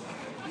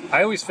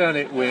 I always found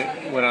it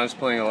when I was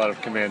playing a lot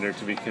of Commander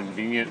to be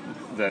convenient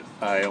that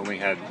I only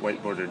had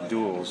white bordered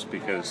duels,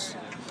 because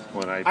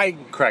when I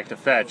cracked a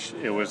fetch,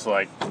 it was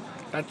like...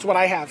 That's what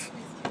I have.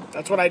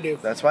 That's what I do.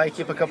 That's why I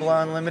keep a couple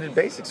of unlimited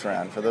basics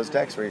around for those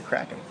decks where you're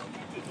cracking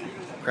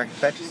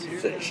fetches.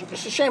 So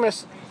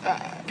Seamus,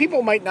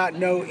 people might not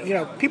know,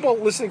 people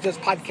listening to this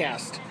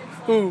podcast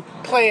who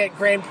play at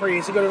Grand Prix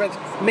and go to events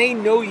may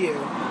know you,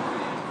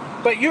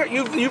 but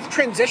you've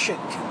transitioned.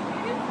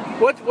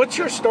 What's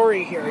your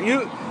story here?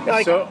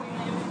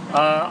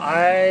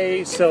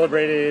 I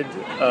celebrated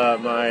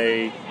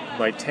my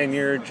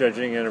 10-year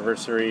judging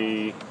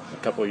anniversary a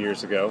couple of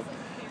years ago.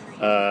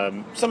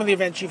 Some of the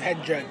events you've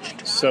had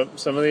judged. Some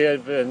of the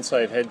events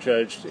I've had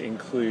judged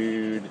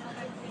include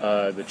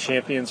the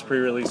Champions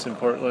pre-release in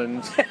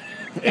Portland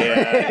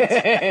and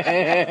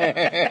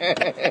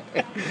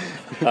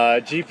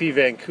GP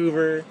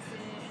Vancouver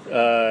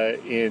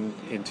in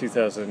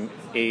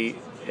 2008,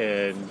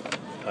 and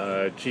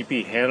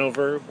GP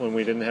Hanover when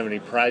we didn't have any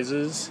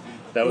prizes.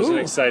 That was an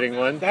exciting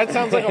one. That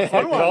sounds like a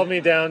fun They one. called me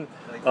down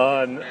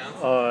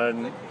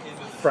on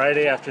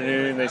Friday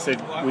afternoon. They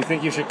said, we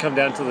think you should come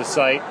down to the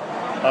site.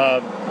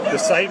 The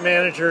site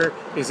manager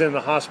is in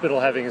the hospital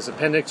having his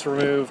appendix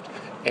removed,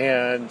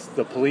 and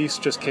the police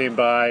just came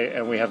by,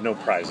 and we have no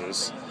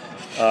prizes.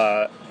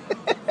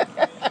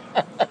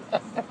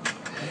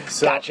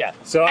 Gotcha.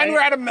 And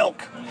we're out of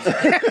milk.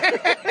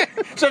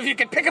 So if you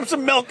could pick up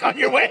some milk on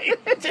your way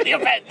to the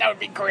event, that would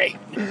be great.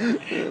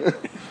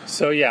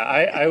 So yeah,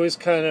 I was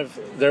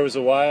there was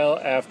a while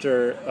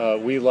after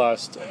we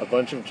lost a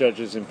bunch of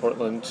judges in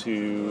Portland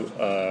to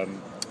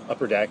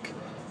Upper Deck.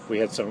 We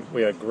had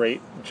a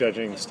great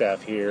judging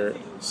staff here,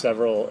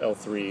 several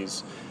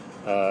L3s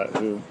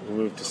who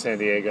moved to San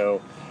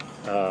Diego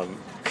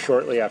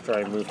shortly after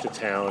I moved to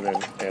town,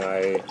 and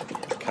I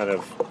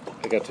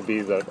got to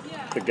be the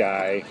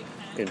guy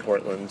in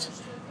Portland,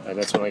 and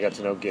that's when I got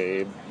to know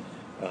Gabe.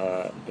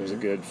 It was a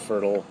good,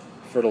 fertile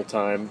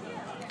time.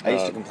 I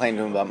used to complain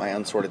to him about my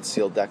unsorted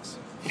sealed decks.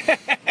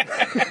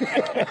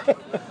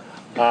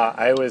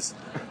 I was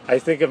I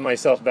think of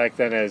myself back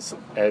then as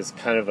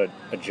kind of a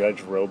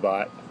judge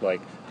robot. Like,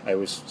 I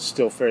was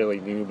still fairly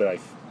new, but I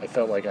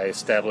felt like I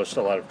established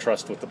a lot of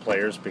trust with the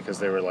players because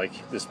they were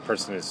like, this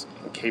person is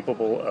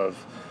incapable of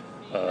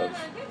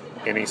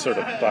any sort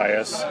of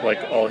bias.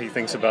 Like, all he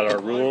thinks about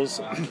are rules.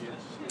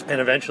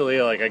 And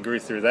eventually, like, I grew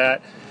through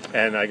that,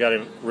 and I got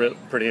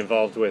pretty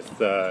involved with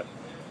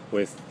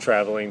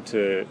traveling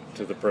to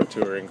the Pro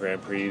Tour and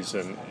Grand Prix,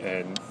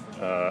 and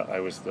I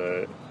was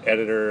the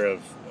editor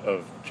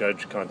of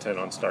judge content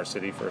on Star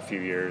City for a few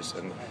years,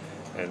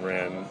 and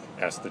ran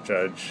Ask the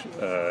Judge,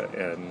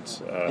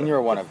 and you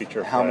were one of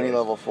feature how many Friday.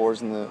 level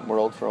 4s in the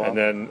world for a while? And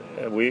then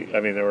there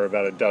were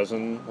about a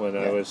dozen when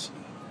I was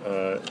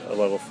a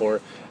level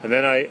 4, and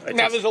then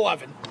Now there's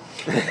 11.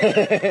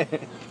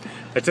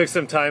 I took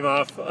some time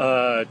off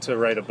to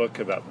write a book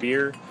about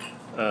beer,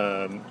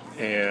 and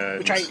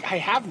Which I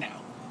have now.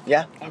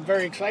 Yeah, I'm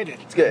very excited.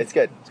 it's good. It's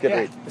good. It's a good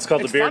Yeah. read. it's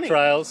called It's The Beer funny.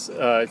 Trials.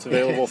 It's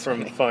available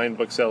from fine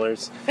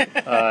booksellers.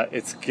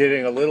 It's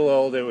getting a little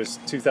old. It was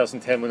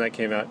 2010 when that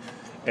came out,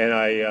 and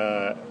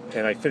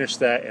I finished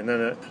that. And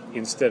then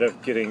instead of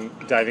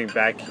diving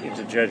back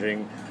into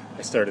judging,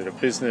 I started a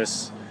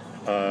business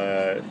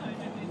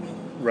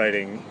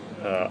writing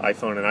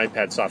iPhone and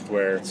iPad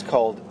software. It's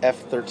called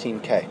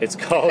F13K. It's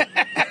called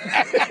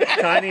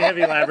Tiny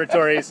Heavy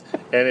Laboratories.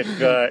 And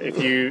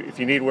if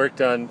you need work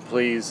done,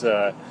 please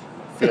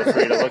feel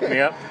free to look me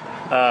up.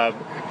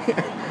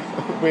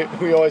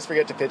 We always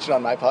forget to pitch it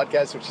on my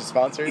podcast, which is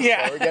sponsors.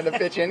 Yeah. So we're going to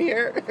pitch in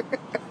here.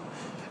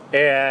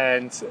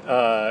 And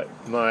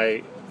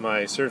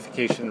my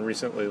certification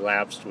recently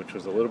lapsed, which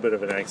was a little bit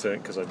of an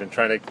accident because I've been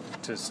trying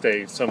to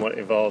stay somewhat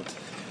involved.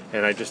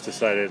 And I just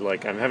decided,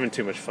 like, I'm having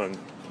too much fun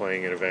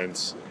playing at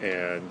events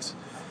and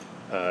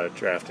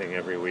drafting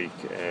every week,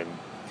 and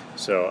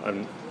so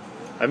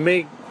I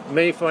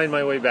may find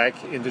my way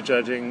back into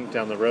judging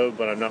down the road,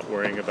 but I'm not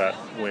worrying about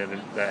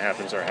when that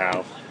happens or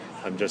how.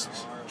 I'm just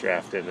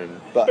drafting,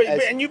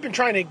 And you've been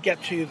trying to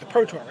get to the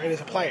Pro Tour, right, as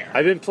a player.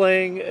 I've been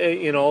playing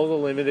in all the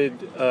limited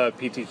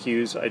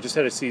PTQs. I just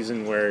had a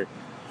season where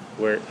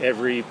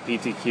every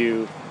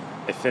PTQ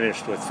I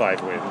finished with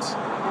 5 wins,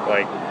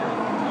 like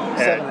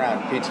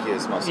 7-round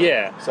PTQs mostly.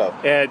 Yeah. So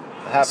and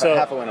half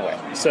a win away.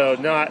 So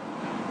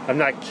I'm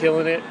not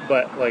killing it,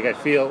 but like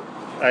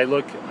I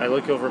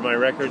look over my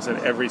records, and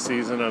every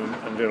season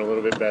I'm doing a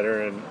little bit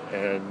better, and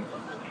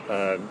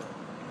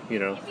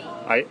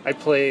I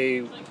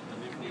play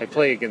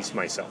against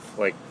myself.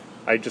 Like,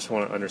 I just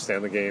want to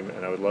understand the game,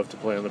 and I would love to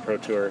play on the Pro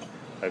Tour.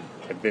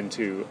 I've been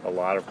to a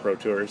lot of Pro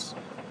Tours,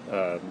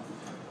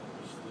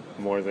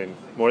 more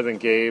than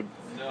Gabe,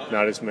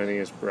 not as many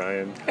as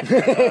Brian,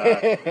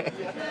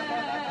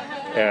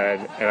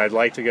 and I'd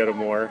like to go to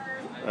more.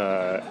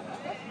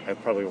 I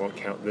probably won't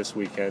count this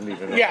weekend,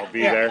 even though I'll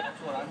be there.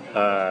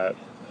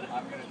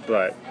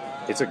 But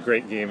it's a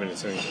great game, and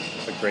it's a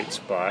great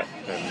spot.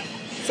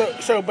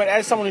 And but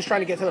as someone who's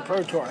trying to get to the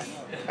Pro Tour,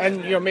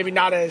 and maybe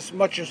not as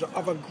much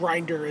of a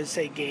grinder as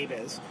say Gabe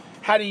is,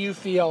 how do you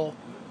feel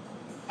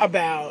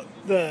about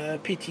the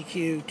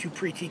PTQ to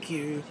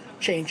pre-TQ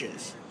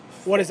changes?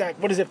 What does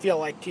it feel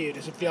like to you?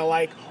 Does it feel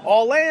like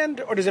all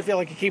land, or does it feel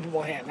like a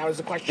keepable hand? That was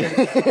the question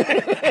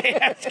I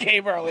asked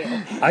Gabe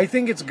earlier. I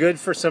think it's good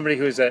for somebody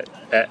who's at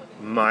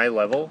my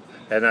level,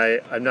 and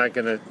I'm not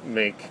going to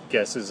make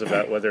guesses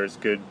about whether it's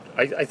good.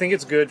 I think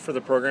it's good for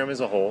the program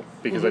as a whole,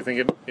 because I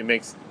think it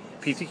makes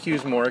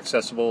PTQs more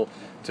accessible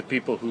to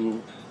people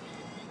who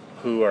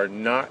are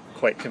not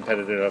quite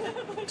competitive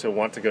enough to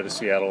want to go to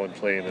Seattle and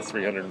play in a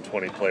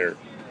 320-player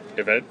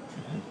event.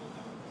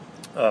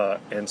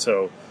 And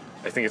so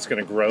I think it's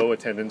going to grow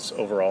attendance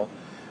overall.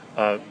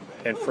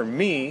 And for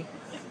me,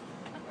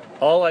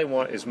 all I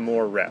want is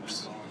more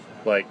reps.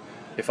 Like,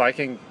 if I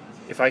can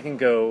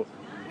go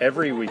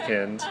every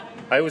weekend.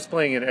 I was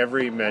playing in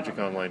every Magic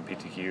Online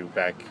PTQ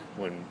back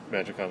when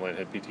Magic Online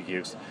had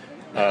PTQs.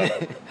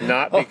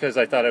 Not because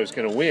I thought I was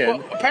going to win.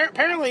 Well,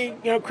 apparently,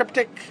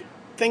 cryptic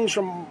things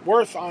from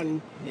Worth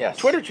on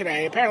Twitter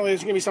today. Apparently,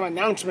 there's going to be some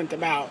announcement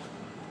about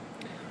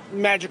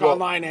Magic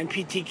Online and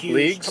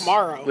PTQs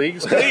tomorrow.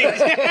 Leagues?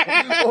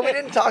 Well, we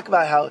didn't talk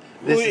about how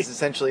this is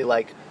essentially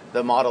like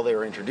the model they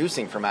were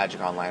introducing for Magic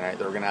Online, right?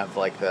 They were going to have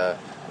like the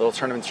little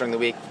tournaments during the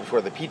week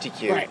before the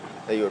PTQ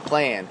that you would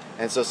play in.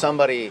 And so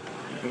somebody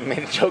made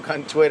a joke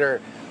on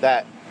Twitter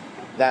that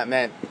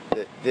meant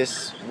that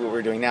what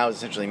we're doing now is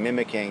essentially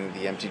mimicking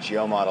the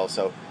MTGO model.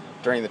 So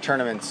during the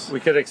tournaments, we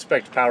could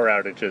expect power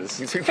outages.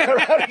 Power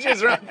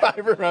outages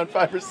around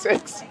 5 or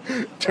 6.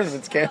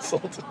 Tournaments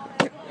canceled.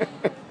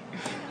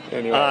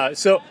 Anyway.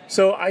 So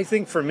I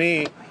think for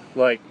me,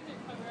 like,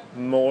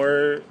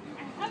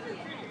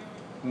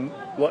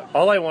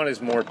 all I want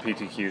is more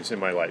PTQs in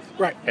my life.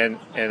 Right. And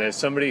as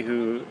somebody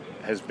who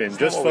has been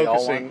just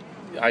focusing,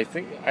 I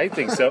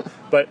think so,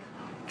 but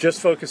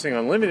just focusing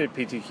on limited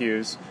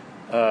PTQs,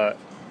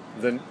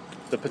 the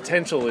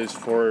potential is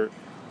for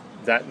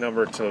that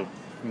number to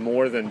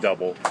more than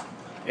double.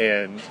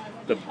 And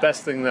the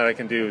best thing that I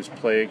can do is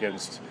play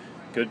against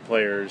good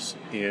players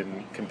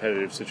in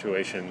competitive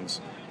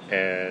situations.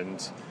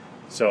 And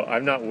so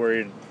I'm not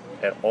worried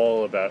at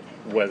all about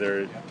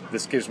whether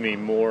this gives me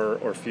more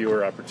or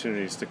fewer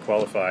opportunities to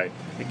qualify.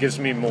 It gives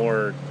me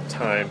more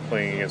time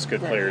playing against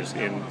good players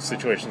in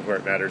situations where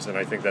it matters, and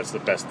I think that's the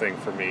best thing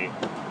for me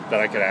that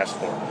I could ask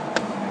for.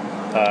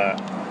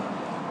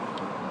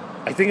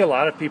 I think a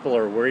lot of people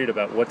are worried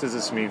about what does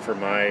this mean for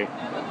my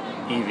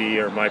EV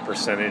or my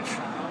percentage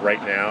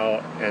right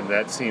now, and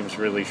that seems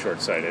really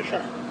short-sighted.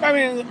 Sure. I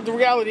mean, the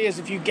reality is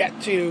if you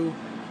get to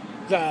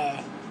the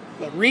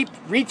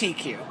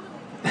RETQ,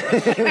 the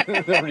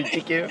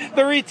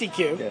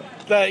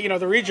RETQ,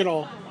 the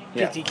regional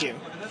PTQ,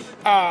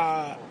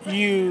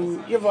 you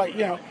have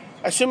like,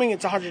 assuming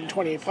it's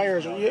 128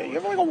 players, you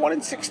have like a 1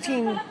 in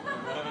 16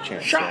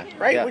 Chance, shot, yeah.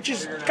 right? Yeah. Which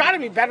is got to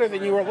be better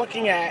than you were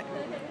looking at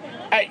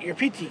your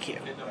PTQ.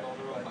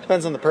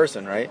 Depends on the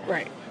person, right?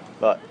 Right.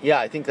 But yeah,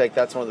 I think like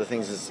that's one of the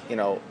things is,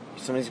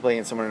 somebody's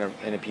playing someone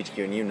in a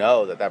PTQ and you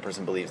know that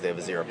person believes they have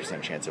a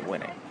 0% chance of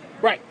winning.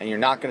 Right. And you're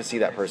not going to see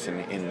that person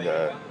in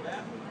the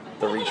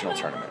regional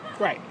tournament.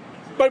 Right.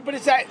 But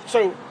is that,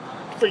 so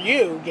for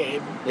you,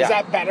 Gabe, is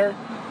that better?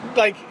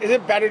 Like, is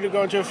it better to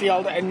go into a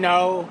field and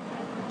know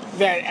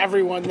that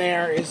everyone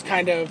there is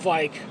kind of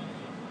like,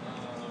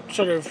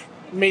 sort of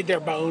made their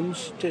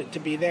bones to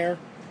be there?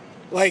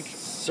 Like,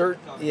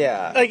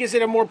 yeah. Like, is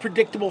it a more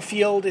predictable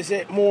field? Is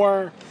it a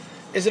more,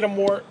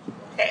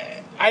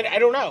 I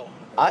don't know.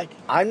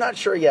 I'm not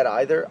sure yet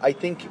either. I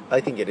think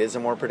it is a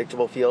more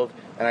predictable field,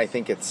 and I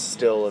think it's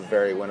still a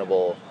very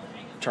winnable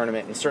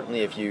tournament. And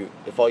certainly,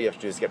 if all you have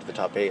to do is get to the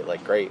top 8,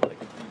 like great, like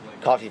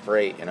coffee for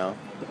 8,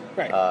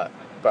 Right.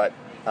 But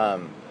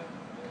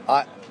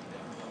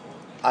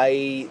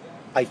I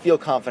feel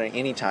confident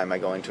anytime I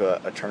go into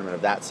a tournament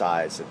of that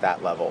size at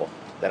that level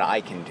that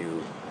I can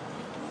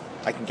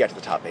get to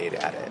the top 8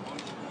 at it.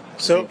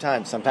 So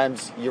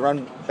sometimes you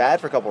run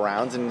bad for a couple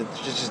rounds and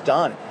it's just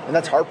done, and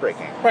that's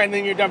heartbreaking. Right, and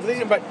then you're done for the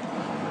season. But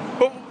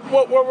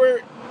what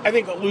we're, I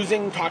think,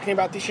 losing talking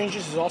about these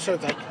changes is also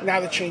like now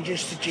the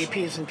changes to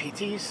GPs and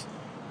PTs.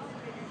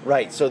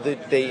 Right. So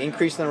they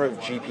increased the number of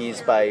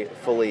GPs by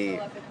fully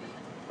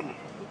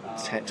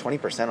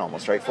 20%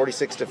 almost, right?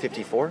 46 to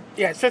 54.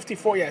 Yeah, it's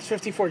 54. Yeah, it's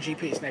 54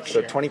 GPs next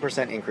year. So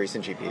 20% increase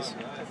in GPs.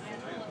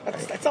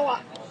 That's a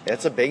lot.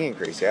 That's a big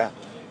increase. Yeah.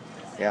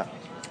 Yeah.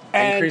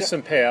 And, increase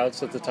some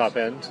payouts at the top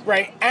end.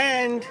 Right,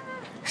 and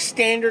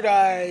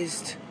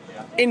standardized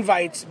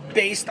invites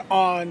based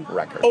on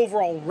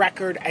overall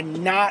record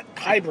and not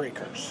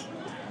tiebreakers.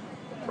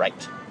 Right.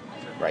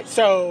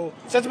 So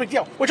that's a big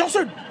deal, which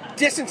also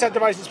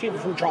disincentivizes people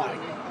from drawing.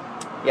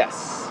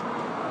 Yes.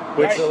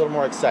 Which is a little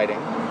more exciting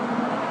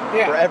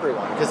for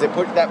everyone, because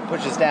that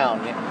pushes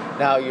down.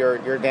 Now your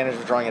advantage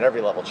of drawing at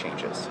every level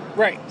changes.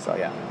 Right. So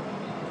yeah.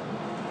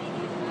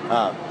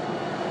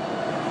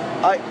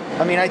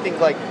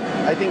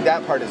 I think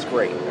that part is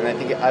great,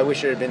 and I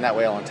wish it had been that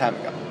way a long time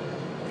ago.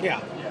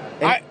 Yeah.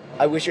 And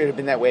I wish it had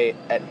been that way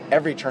at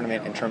every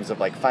tournament in terms of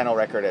like final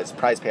record as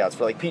prize payouts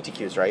for like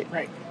PTQs, right?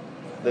 Right.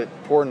 The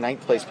poor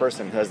 9th place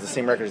person who has the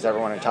same record as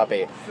everyone in top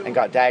 8 and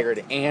got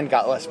daggered and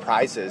got less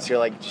prizes. You're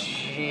like,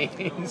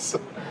 jeez.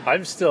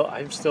 I'm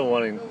still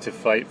wanting to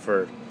fight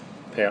for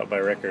payout by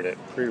record at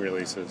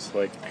pre-releases.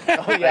 Like,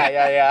 oh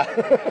yeah.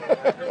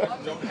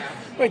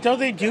 Wait, don't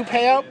they do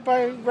payout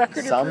by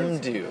record? Some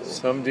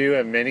do,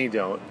 and many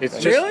don't. It's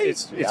just really?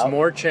 It's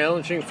more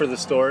challenging for the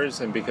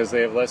stores, and because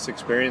they have less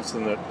experience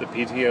than the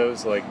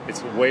PTOs, like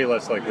it's way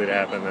less likely to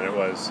happen than it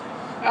was.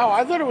 Oh,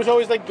 I thought it was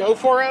always like go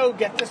 4-0,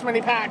 get this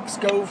many packs,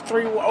 go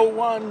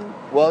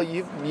 3-0-1. Well,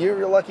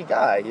 you're a lucky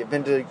guy. You've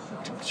been to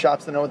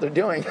shops that know what they're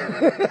doing.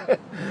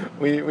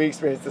 we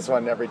experience this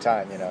one every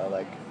time,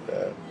 like.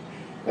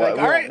 Well,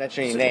 all right.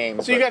 Mention any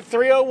names. So you got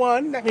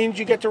 3-0-1. That means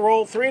you get to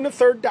roll 3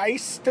 1/3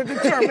 dice to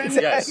determine.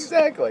 Yes,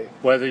 exactly.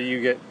 Whether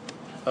you get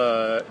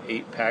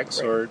 8 packs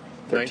or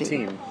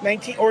 19.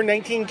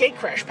 19 gate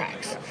crash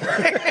packs.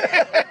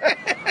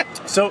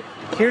 So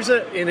here's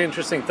an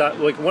interesting thought.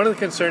 Like one of the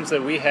concerns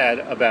that we had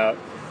about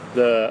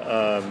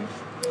the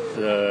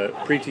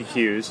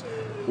pre-TQs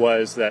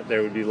was that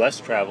there would be less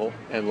travel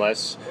and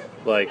less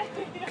like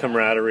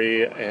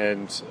camaraderie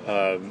and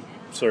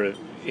sort of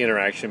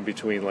interaction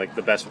between like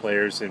the best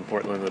players in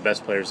Portland and the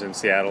best players in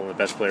Seattle and the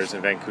best players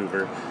in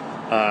Vancouver.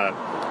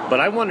 But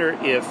I wonder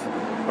if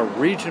a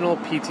regional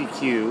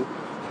PTQ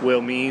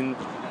will mean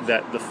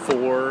that the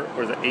 4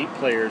 or the 8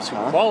 players who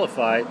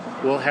qualify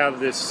will have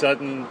this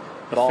sudden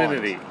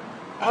affinity.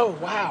 Oh,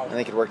 wow. And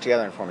they could work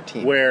together and form a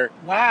team. Where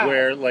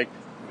like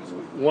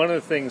one of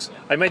the things,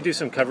 I might do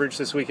some coverage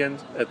this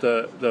weekend at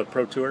the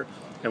Pro Tour,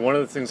 and one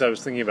of the things I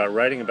was thinking about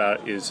writing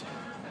about is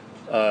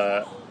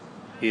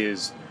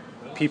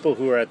people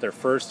who are at their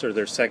first or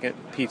their second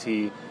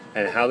PT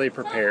and how they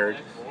prepared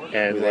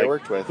and who they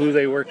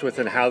worked with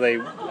and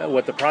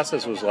what the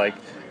process was like.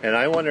 And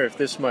I wonder if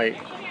this might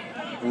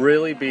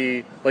really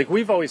be like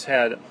we've always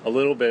had a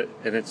little bit,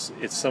 and it's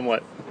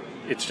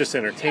just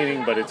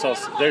entertaining, but it's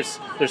also there's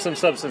some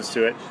substance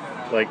to it.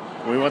 Like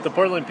we want the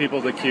Portland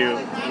people to queue,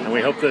 and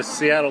we hope the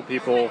Seattle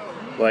people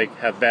like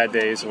have bad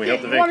days, and we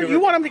hope the Vancouver. You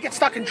want them to get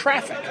stuck in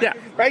traffic. Yeah.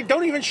 Right.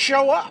 Don't even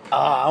show up.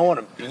 I want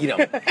to beat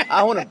them.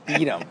 I want to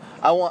beat them.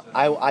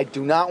 I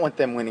do not want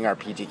them winning our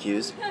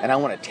PTQs, and I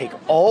want to take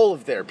all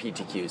of their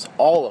PTQs,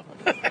 all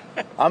of them.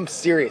 I'm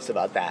serious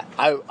about that.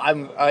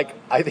 I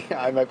think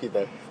I might be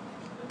the.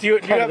 Do you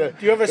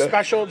have a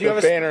special? Do you have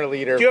a banner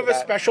leader? Do you have a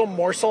special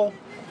morsel?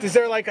 Is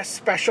there like a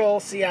special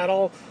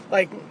Seattle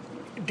like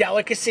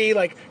delicacy,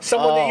 like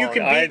someone that you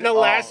can beat in the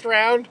last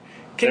round?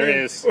 There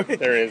is,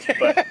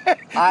 but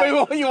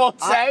you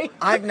won't say.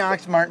 I've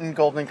knocked Martin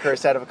Goldman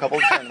Curse out of a couple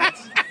of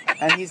tournaments,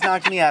 and he's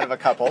knocked me out of a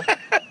couple.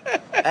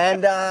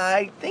 And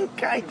I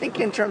think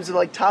in terms of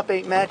like top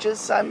 8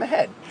 matches, I'm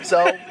ahead.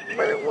 So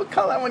we'll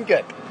call that one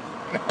good.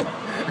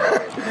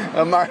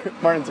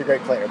 Martin's a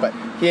great player, but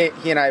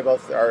he and I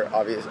both are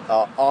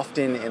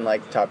often in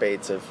like top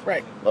 8s of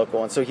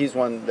local, and so he's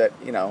one that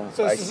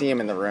I see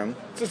him in the room.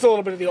 So it's a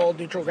little bit of the old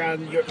neutral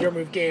ground, your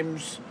move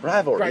games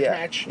rivalry,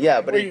 match.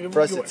 Yeah, but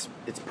for us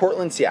it's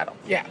Portland, Seattle.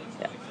 Yeah.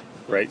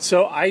 Right.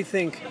 So I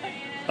think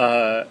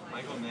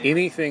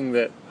anything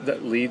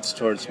that leads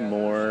towards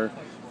more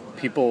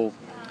people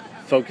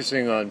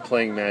focusing on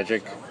playing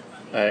Magic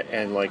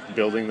and like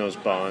building those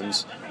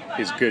bonds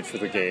is good for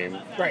the game.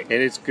 Right.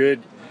 And it's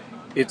good.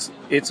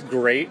 It's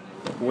great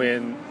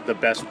when the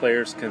best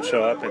players can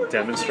show up and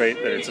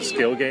demonstrate that it's a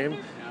skill game,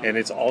 and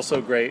it's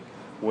also great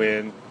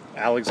when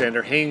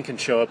Alexander Hayne can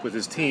show up with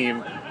his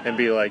team and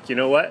be like, you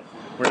know what,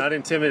 we're not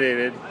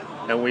intimidated,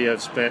 and we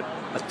have spent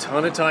a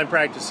ton of time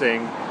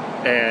practicing,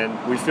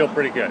 and we feel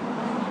pretty good.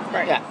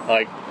 Right. Yeah.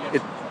 Like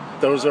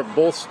those are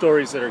both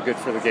stories that are good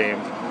for the game.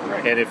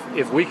 Right. And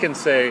if we can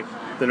say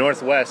the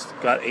Northwest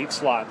got 8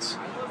 slots,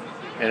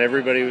 and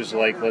everybody was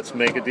like, let's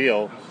make a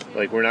deal.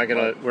 Like we're not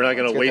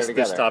gonna waste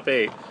this top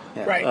 8.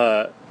 Yeah.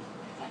 Right.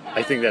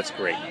 I think that's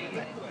great.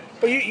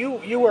 But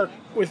you work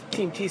with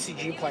Team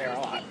TCG player a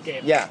lot,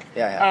 Gabe. Yeah.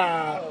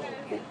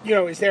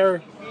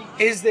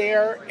 Is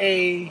there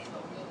a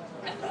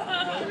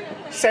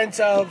sense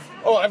of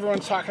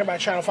everyone's talking about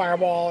Channel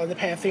Fireball and the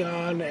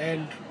Pantheon,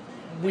 and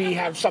we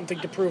have something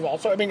to prove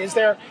also? I mean, is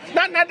there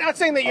not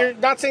saying that you're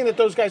not saying that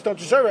those guys don't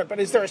deserve it, but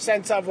is there a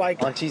sense of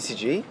like on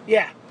TCG?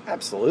 Yeah.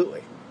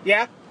 Absolutely.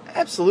 Yeah.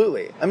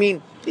 Absolutely. I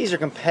mean, these are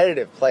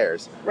competitive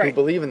players who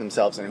believe in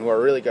themselves and who are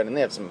really good, and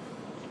they have some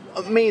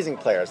amazing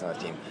players on the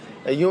team.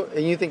 And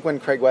you think when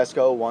Craig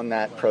Wesco won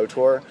that Pro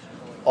Tour,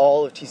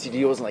 all of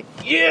TCG was like,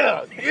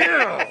 yeah,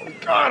 we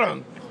got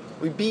him.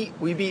 We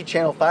beat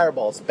Channel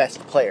Fireball's best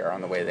player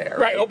on the way there.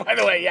 Right. Oh, by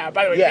the way,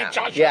 we beat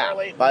Josh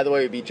Arley. By the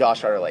way, we beat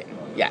Josh Arley.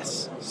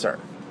 Yes, sir.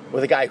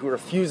 With a guy who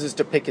refuses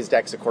to pick his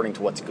decks according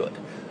to what's good,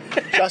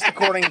 just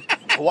according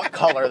to what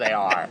color they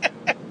are.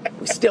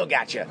 We still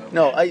got you.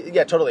 No,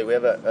 totally. We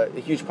have a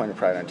huge point of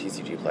pride on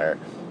TCG player,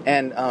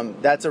 and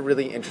that's a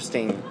really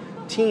interesting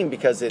team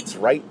because it's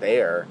right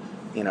there.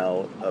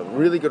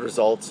 Really good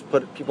results.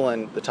 Put people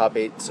in the top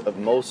 8s of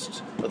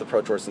most of the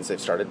Pro Tours since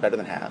they've started, better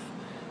than half,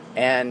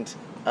 and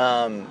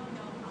also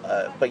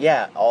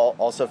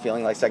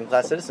feeling like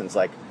second-class citizens.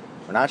 Like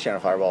we're not Channel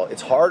Fireball.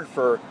 It's hard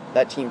for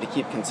that team to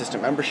keep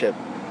consistent membership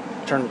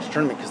tournament to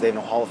tournament because they have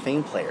no Hall of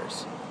Fame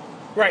players.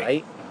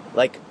 Right.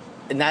 Like,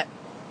 and that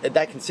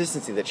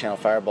consistency that Channel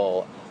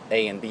Fireball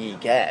A and B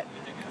get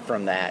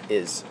from that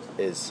is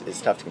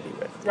tough to compete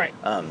with. Right.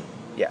 And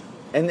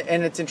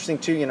it's interesting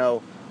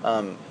too.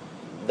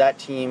 That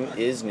team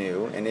is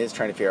new and is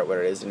trying to figure out what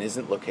it is and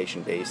isn't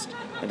location based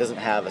and doesn't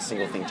have a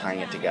single thing tying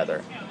it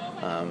together.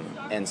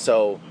 And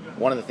so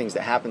one of the things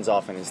that happens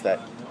often is that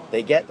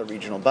they get the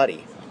regional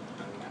buddy.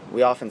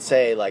 We often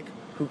say like,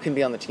 who can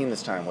be on the team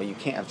this time? Well, you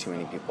can't have too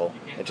many people.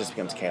 It just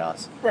becomes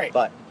chaos. Right.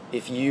 But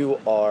if you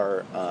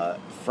are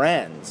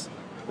friends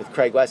with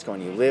Craig Wesco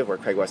and you live where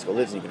Craig Wesco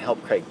lives and you can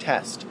help Craig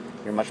test,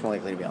 you're much more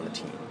likely to be on the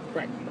team.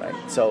 Right.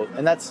 So,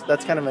 and that's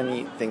kind of a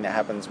neat thing that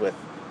happens with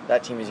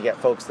that team is you get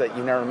folks that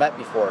you've never met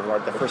before who are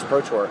at the first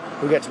Pro Tour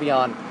who get to be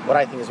on what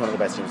I think is one of the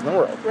best teams in the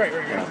world. Right.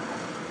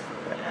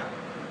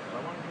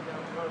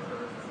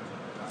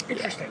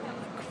 Interesting.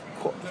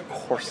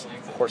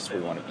 Of course we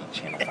want to beat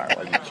Channel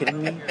Fireball. Are you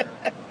kidding me?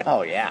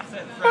 Oh, yeah.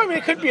 I mean,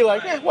 it could be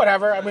like,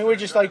 whatever. I mean, we're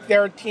just like,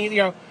 they're a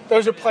team,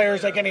 those are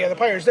players like any other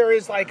players. There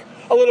is like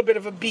a little bit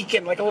of a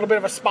beacon, like a little bit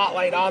of a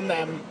spotlight on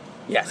them.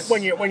 Yes.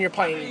 When you're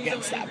playing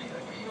against them.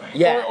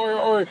 Yeah.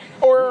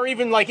 Or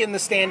even like in the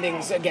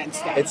standings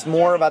against them. It's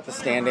more about the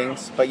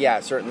standings, but yeah,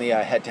 certainly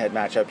a head-to-head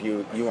matchup,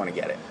 you want to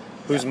get it.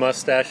 Whose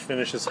mustache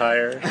finishes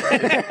higher?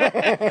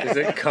 Is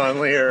it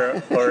Conley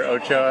or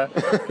Ochoa?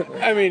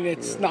 I mean,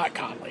 it's not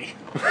Conley.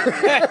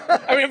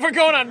 I mean, if we're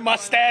going on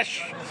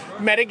mustache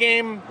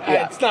metagame,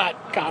 it's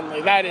not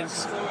Conley. That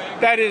is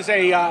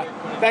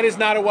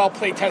not a well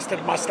play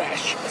tested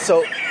mustache.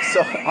 So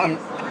on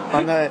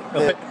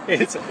the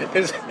it's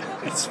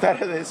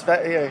better.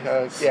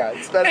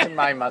 It's better than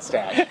my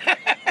mustache.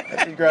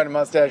 I did grow a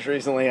mustache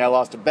recently. I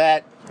lost a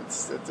bet.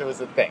 It was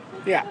a thing.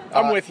 Yeah,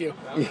 I'm with you.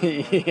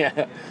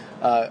 Yeah.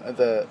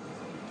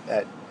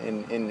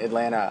 In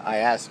Atlanta, I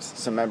asked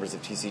some members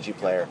of TCG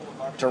Player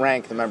to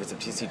rank the members of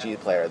TCG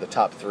Player the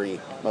top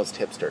 3 most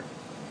hipster.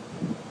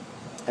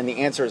 and the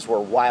answers were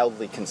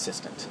wildly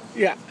consistent.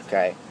 Yeah.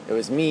 Okay? It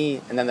was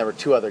me, and then there were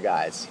two other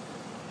guys,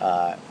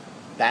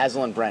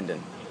 Basil and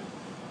Brendan,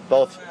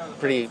 both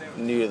pretty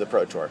new to the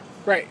Pro Tour.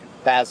 Right.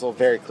 Basil,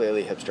 very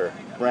clearly hipster.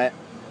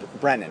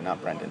 Brennan,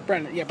 not Brendan.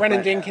 Brendan. Yeah,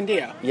 Brendan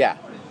Dincandio. Yeah.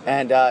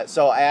 And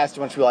so I asked a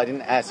bunch of people. I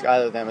didn't ask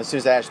either of them. As soon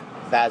as I asked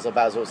Basil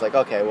was like,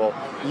 okay, well,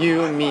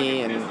 you,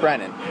 me, and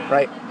Brennan,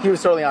 right? He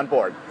was totally on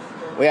board.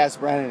 We asked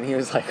Brennan, and he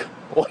was like,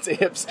 what's a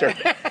hipster?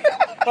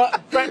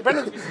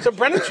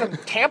 Brendan's from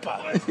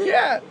Tampa.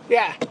 Yeah.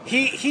 Yeah.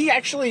 He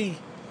actually,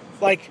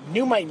 like,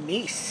 knew my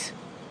niece.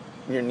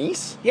 Your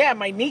niece? Yeah,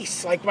 my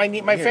niece. Like,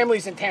 my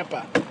family's in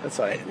Tampa. That's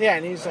right. Yeah,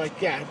 and he's like,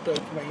 he's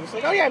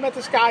like, oh yeah, I met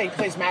this guy. He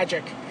plays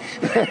Magic.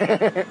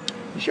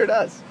 He sure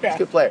does. Yeah. He's a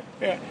good player.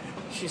 Yeah.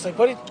 She's like,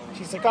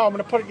 she's like, oh, I'm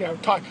gonna put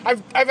it, talk.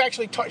 I've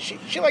actually talked.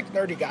 She likes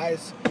nerdy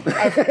guys.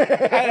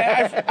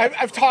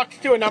 I've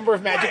talked to a number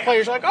of Magic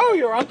players. Like, oh,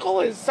 your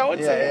uncle is so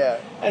and so. Yeah.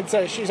 And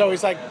so she's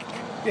always like,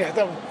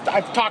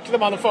 I've talked to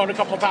them on the phone a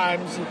couple of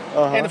times.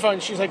 And the phone,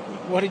 she's like,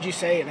 what did you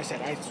say? And I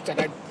said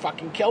I'd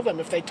fucking kill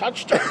them if they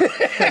touched her.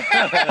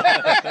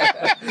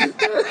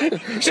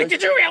 She's like,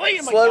 did you really?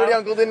 I'm Celebrity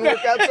like, no. Uncle didn't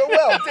work out so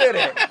well, did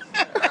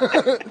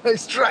it?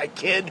 Nice try,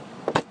 kid.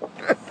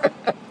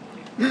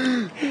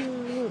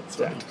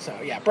 So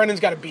yeah, Brendan's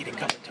got a beating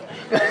coming to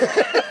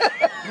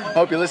him.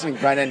 Hope you're listening,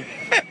 Brendan.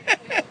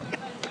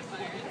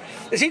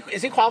 Is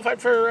he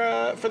qualified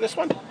for this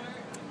one?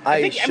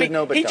 I should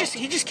know, but he don't.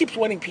 just keeps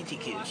winning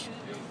PTQs.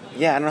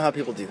 Yeah, I don't know how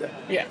people do that.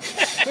 Yeah.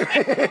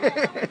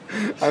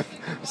 I'm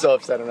so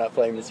upset I'm not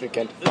playing this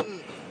weekend.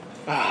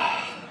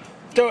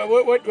 So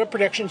what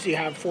predictions do you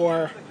have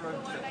for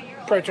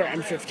Pro Tour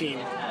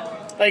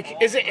M15?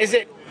 Like, is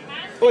it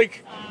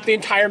like the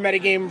entire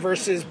metagame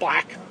versus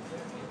black?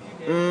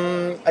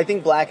 I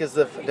think black is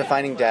the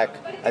defining deck.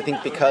 I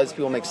think because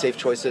people make safe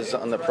choices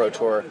on the Pro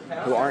Tour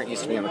who aren't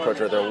used to being on the Pro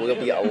Tour, there will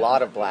be a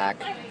lot of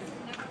black.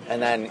 And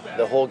then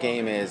the whole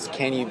game is,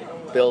 can you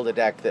build a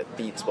deck that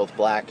beats both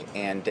black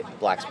and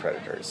black's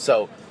predators?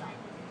 So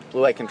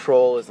blue-white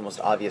control is the most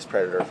obvious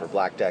predator for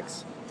black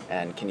decks.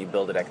 And can you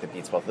build a deck that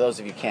beats both of those?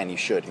 If you can, you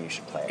should, and you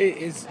should play it.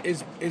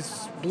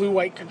 Is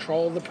blue-white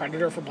control the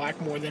predator for black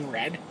more than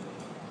red?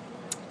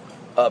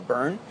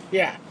 Burn?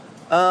 Yeah.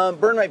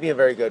 Burn might be a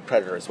very good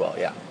predator as well,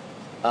 yeah.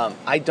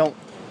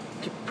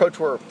 Pro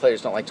Tour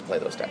players don't like to play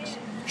those decks.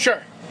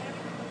 Sure.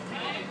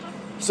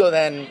 So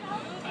then,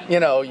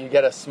 you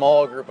get a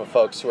small group of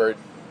folks who are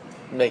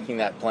making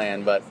that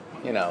plan, but,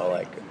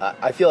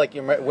 I feel like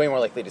you're way more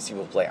likely to see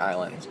people play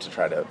islands to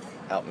try to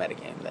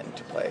out-metagame than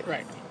to play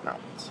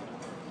mountains.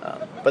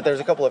 But there's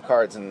a couple of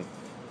cards in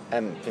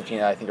M15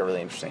 that I think are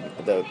really interesting.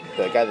 The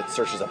guy that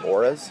searches up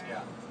auras.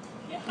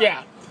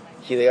 Yeah.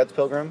 Heliod's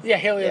Pilgrim? Yeah,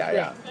 Heliod's,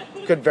 yeah.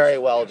 Could very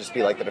well just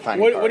be like the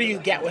defining card. What do you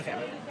get with him?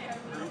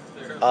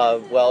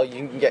 Well,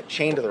 you can get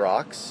Chained to the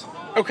Rocks.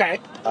 Okay.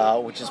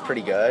 Which is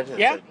pretty good. It's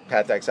yeah. Like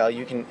Path to Exile.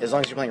 You can, as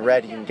long as you're playing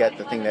red, you can get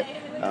the thing that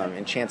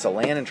enchants a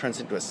land and turns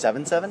it into a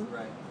 7/7.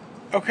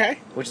 Okay.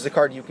 Which is a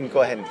card you can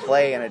go ahead and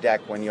play in a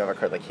deck when you have a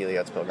card like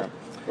Heliod's Pilgrim.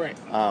 Right.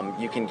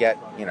 You can get,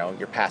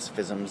 your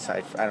pacifisms.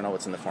 I don't know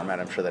what's in the format.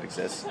 I'm sure that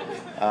exists.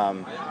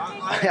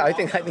 I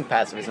think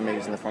pacifism maybe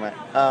is in the format.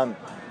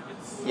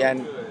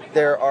 And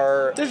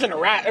there's an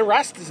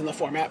arrest is in the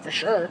format for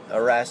sure.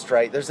 Arrest,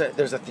 right? There's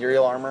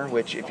ethereal armor,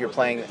 which if you're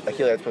playing a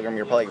Heliod's Pilgrim,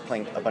 you're probably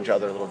playing a bunch of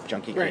other little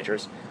junky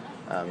creatures.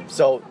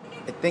 So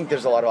I think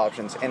there's a lot of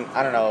options, and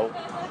I don't know.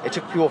 It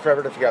took people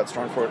forever to figure out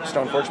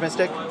Stoneforge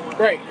Mystic.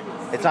 Right.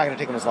 It's not going to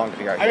take them as long to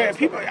figure out.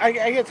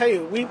 I gotta tell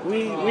you,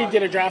 we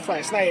did a draft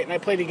last night, and I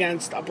played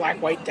against a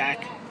black-white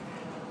deck,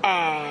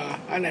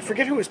 and I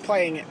forget who was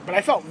playing it, but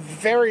I felt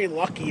very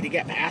lucky to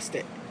get past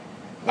it.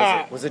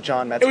 Was it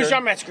John Metzger? It was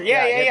John Metzger.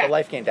 Yeah. He had the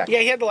life gain deck. Yeah,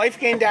 he had the life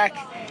gain deck.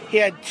 He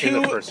had two.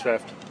 In the first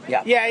draft.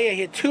 Yeah. Yeah.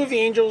 He had two of the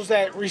angels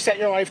that reset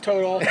your life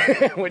total,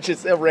 which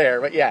is rare,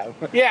 but yeah.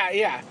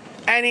 Yeah.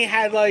 And he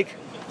had like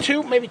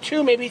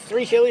maybe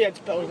three Heliod's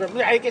Pilgrims.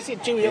 I guess he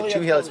had two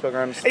Heliod's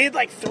Pilgrims. And he had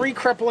like 3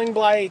 Crippling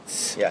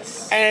Blights.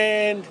 Yes.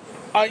 And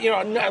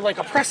like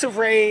Oppressive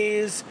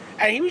Rays,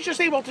 and he was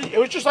just able to. It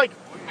was just like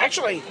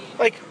actually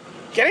like.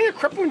 Getting a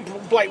Crippling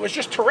Blight was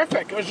just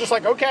terrific. It was just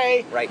like,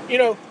 okay, right.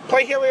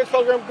 Play Heliod's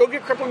Pilgrim, go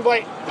get Crippling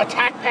Blight,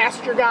 attack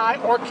past your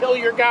guy, or kill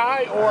your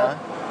guy, or...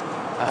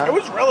 It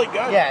was really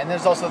good. Yeah, and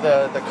there's also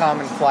the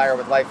common flyer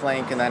with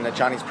lifelink, and then the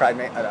Johnny's Pride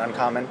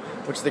uncommon,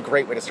 which is a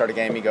great way to start a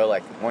game. You go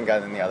like one guy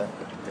then the other,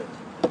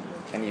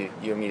 and you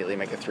immediately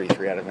make a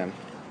 3/3 out of him.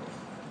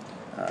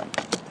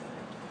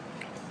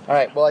 All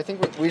right, well, I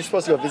think we're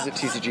supposed to go visit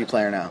TCG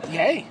Player now.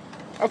 Yay.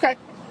 Okay.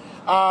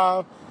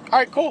 All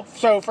right, cool.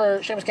 So for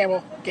Seamus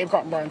Campbell, Gabe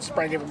Carlton-Burns,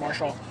 Brian David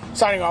Marshall,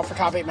 signing off for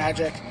Top 8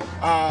 Magic.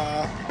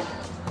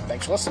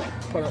 Thanks for listening.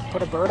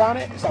 Put a bird on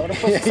it? Is that what I'm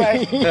supposed to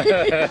say?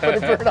 Put a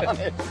bird on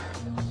it.